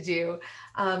work to do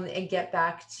and get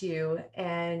back to.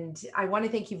 And I want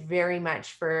to thank you very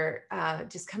much for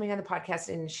just coming on the podcast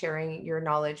and sharing your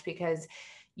knowledge, because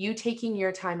you taking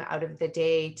your time out of the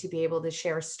day to be able to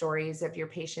share stories of your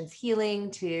patients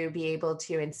healing, to be able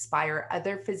to inspire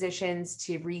other physicians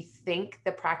to rethink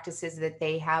the practices that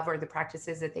they have or the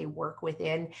practices that they work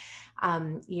within.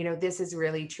 This is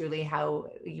really truly how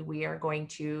we are going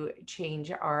to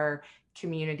change our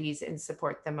communities and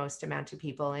support the most amount of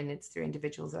people. And it's through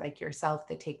individuals like yourself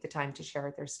that take the time to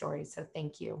share their stories. So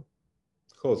thank you.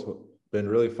 Cool. It's been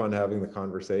really fun having the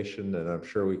conversation, and I'm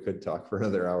sure we could talk for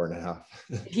another hour and a half.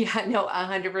 Yeah, no,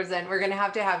 100%. We're going to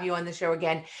have you on the show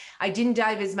again. I didn't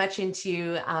dive as much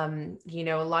into,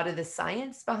 a lot of the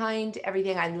science behind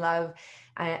everything. I love,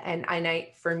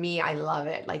 for me, I love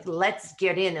it. Like, let's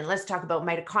get in and let's talk about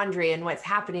mitochondria and what's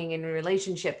happening in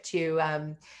relationship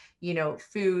to,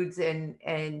 foods and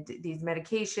these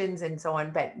medications and so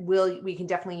on. But we can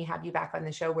definitely have you back on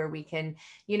the show where we can,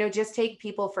 just take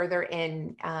people further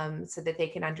in so that they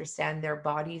can understand their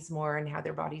bodies more and how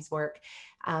their bodies work.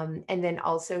 And then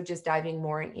also just diving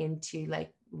more into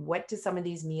like, what do some of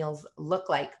these meals look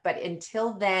like? But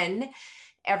until then,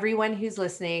 everyone who's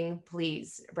listening,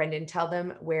 please, Brendan, tell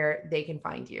them where they can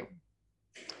find you.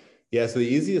 Yeah, so the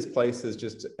easiest place is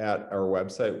just at our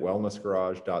website,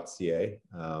 wellnessgarage.ca.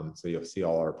 So you'll see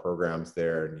all our programs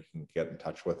there, and you can get in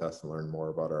touch with us and learn more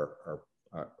about our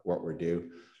what we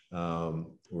do.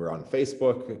 We're on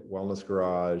Facebook, Wellness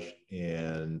Garage,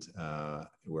 and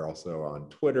we're also on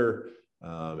Twitter.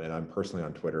 And I'm personally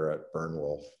on Twitter at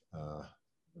Burnwolf.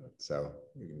 So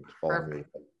you can follow me.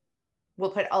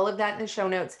 We'll put all of that in the show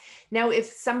notes. Now, if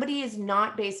somebody is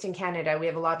not based in Canada, we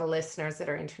have a lot of listeners that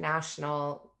are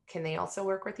international. Can they also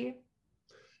work with you?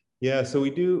 Yeah, so we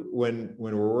do when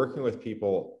we're working with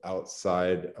people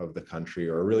outside of the country,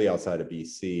 or really outside of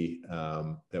BC,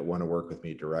 that want to work with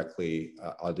me directly.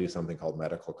 I'll do something called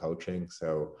medical coaching.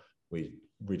 So we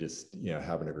just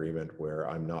have an agreement where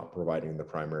I'm not providing the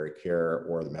primary care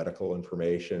or the medical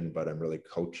information, but I'm really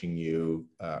coaching you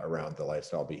around the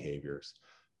lifestyle behaviors.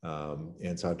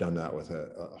 And so I've done that with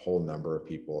a whole number of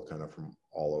people, kind of from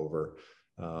all over.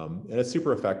 And it's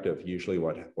super effective. Usually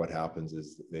what happens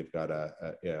is they've got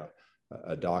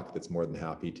a doc that's more than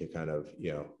happy to kind of,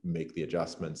 make the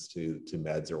adjustments to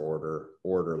meds or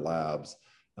order labs,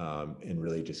 and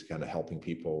really just kind of helping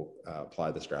people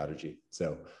apply the strategy.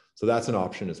 So that's an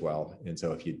option as well. And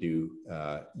so if you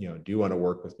do want to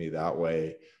work with me that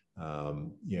way,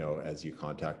 as you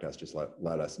contact us, just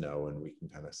let us know, and we can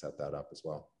kind of set that up as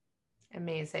well.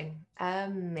 Amazing.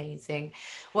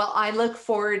 Well, I look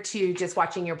forward to just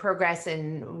watching your progress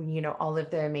and, all of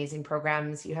the amazing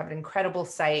programs. You have an incredible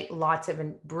site, lots of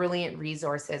brilliant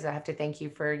resources. I have to thank you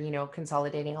for,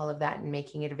 consolidating all of that and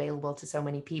making it available to so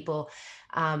many people,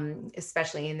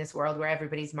 especially in this world where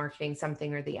everybody's marketing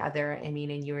something or the other. I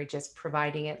mean, and you are just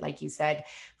providing it, like you said,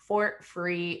 for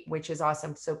free, which is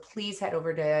awesome. So please head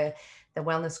over to the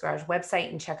Wellness Garage website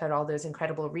and check out all those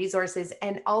incredible resources,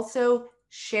 and also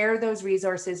share those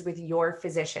resources with your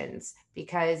physicians,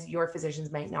 because your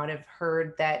physicians might not have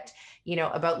heard that,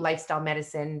 about lifestyle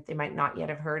medicine. They might not yet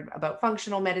have heard about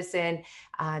functional medicine.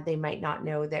 They might not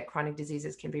know that chronic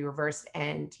diseases can be reversed.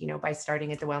 And, by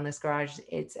starting at the Wellness Garage,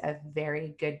 it's a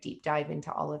very good deep dive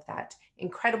into all of that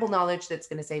incredible knowledge that's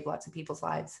going to save lots of people's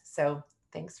lives. So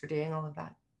thanks for doing all of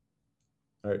that.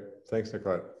 All right. Thanks,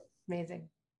 Nicolette. Amazing.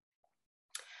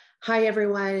 Hi,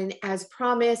 everyone. As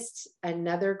promised,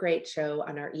 another great show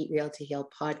on our Eat Real to Heal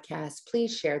podcast.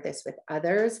 Please share this with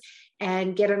others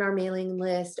and get on our mailing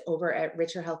list over at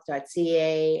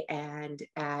richerhealth.ca and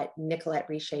at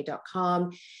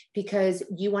nicolettericher.com, because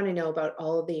you want to know about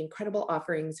all of the incredible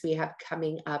offerings we have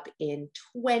coming up in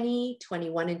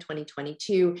 2021 and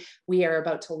 2022. We are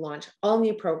about to launch all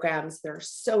new programs that are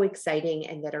so exciting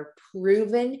and that are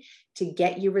proven to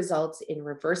get you results in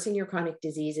reversing your chronic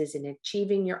diseases, in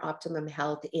achieving your optimum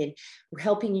health, in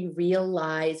helping you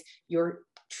realize your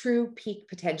true peak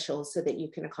potential so that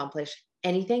you can accomplish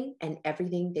anything and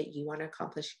everything that you want to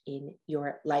accomplish in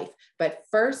your life. But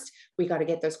first, we got to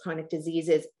get those chronic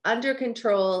diseases under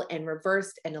control and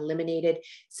reversed and eliminated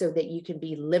so that you can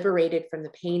be liberated from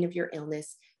the pain of your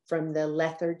illness, from the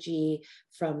lethargy,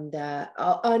 from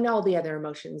and all the other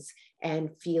emotions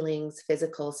and feelings,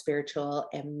 physical, spiritual,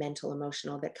 and mental,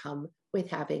 emotional, that come with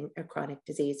having a chronic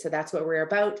disease. So that's what we're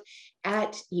about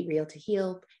at Eat Real to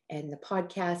Heal, and the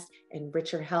podcast, and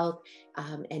Richer Health,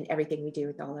 and everything we do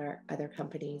with all our other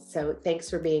companies. So thanks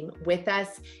for being with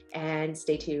us, and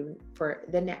stay tuned for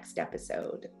the next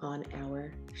episode on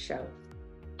our show.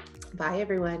 Bye,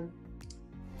 everyone.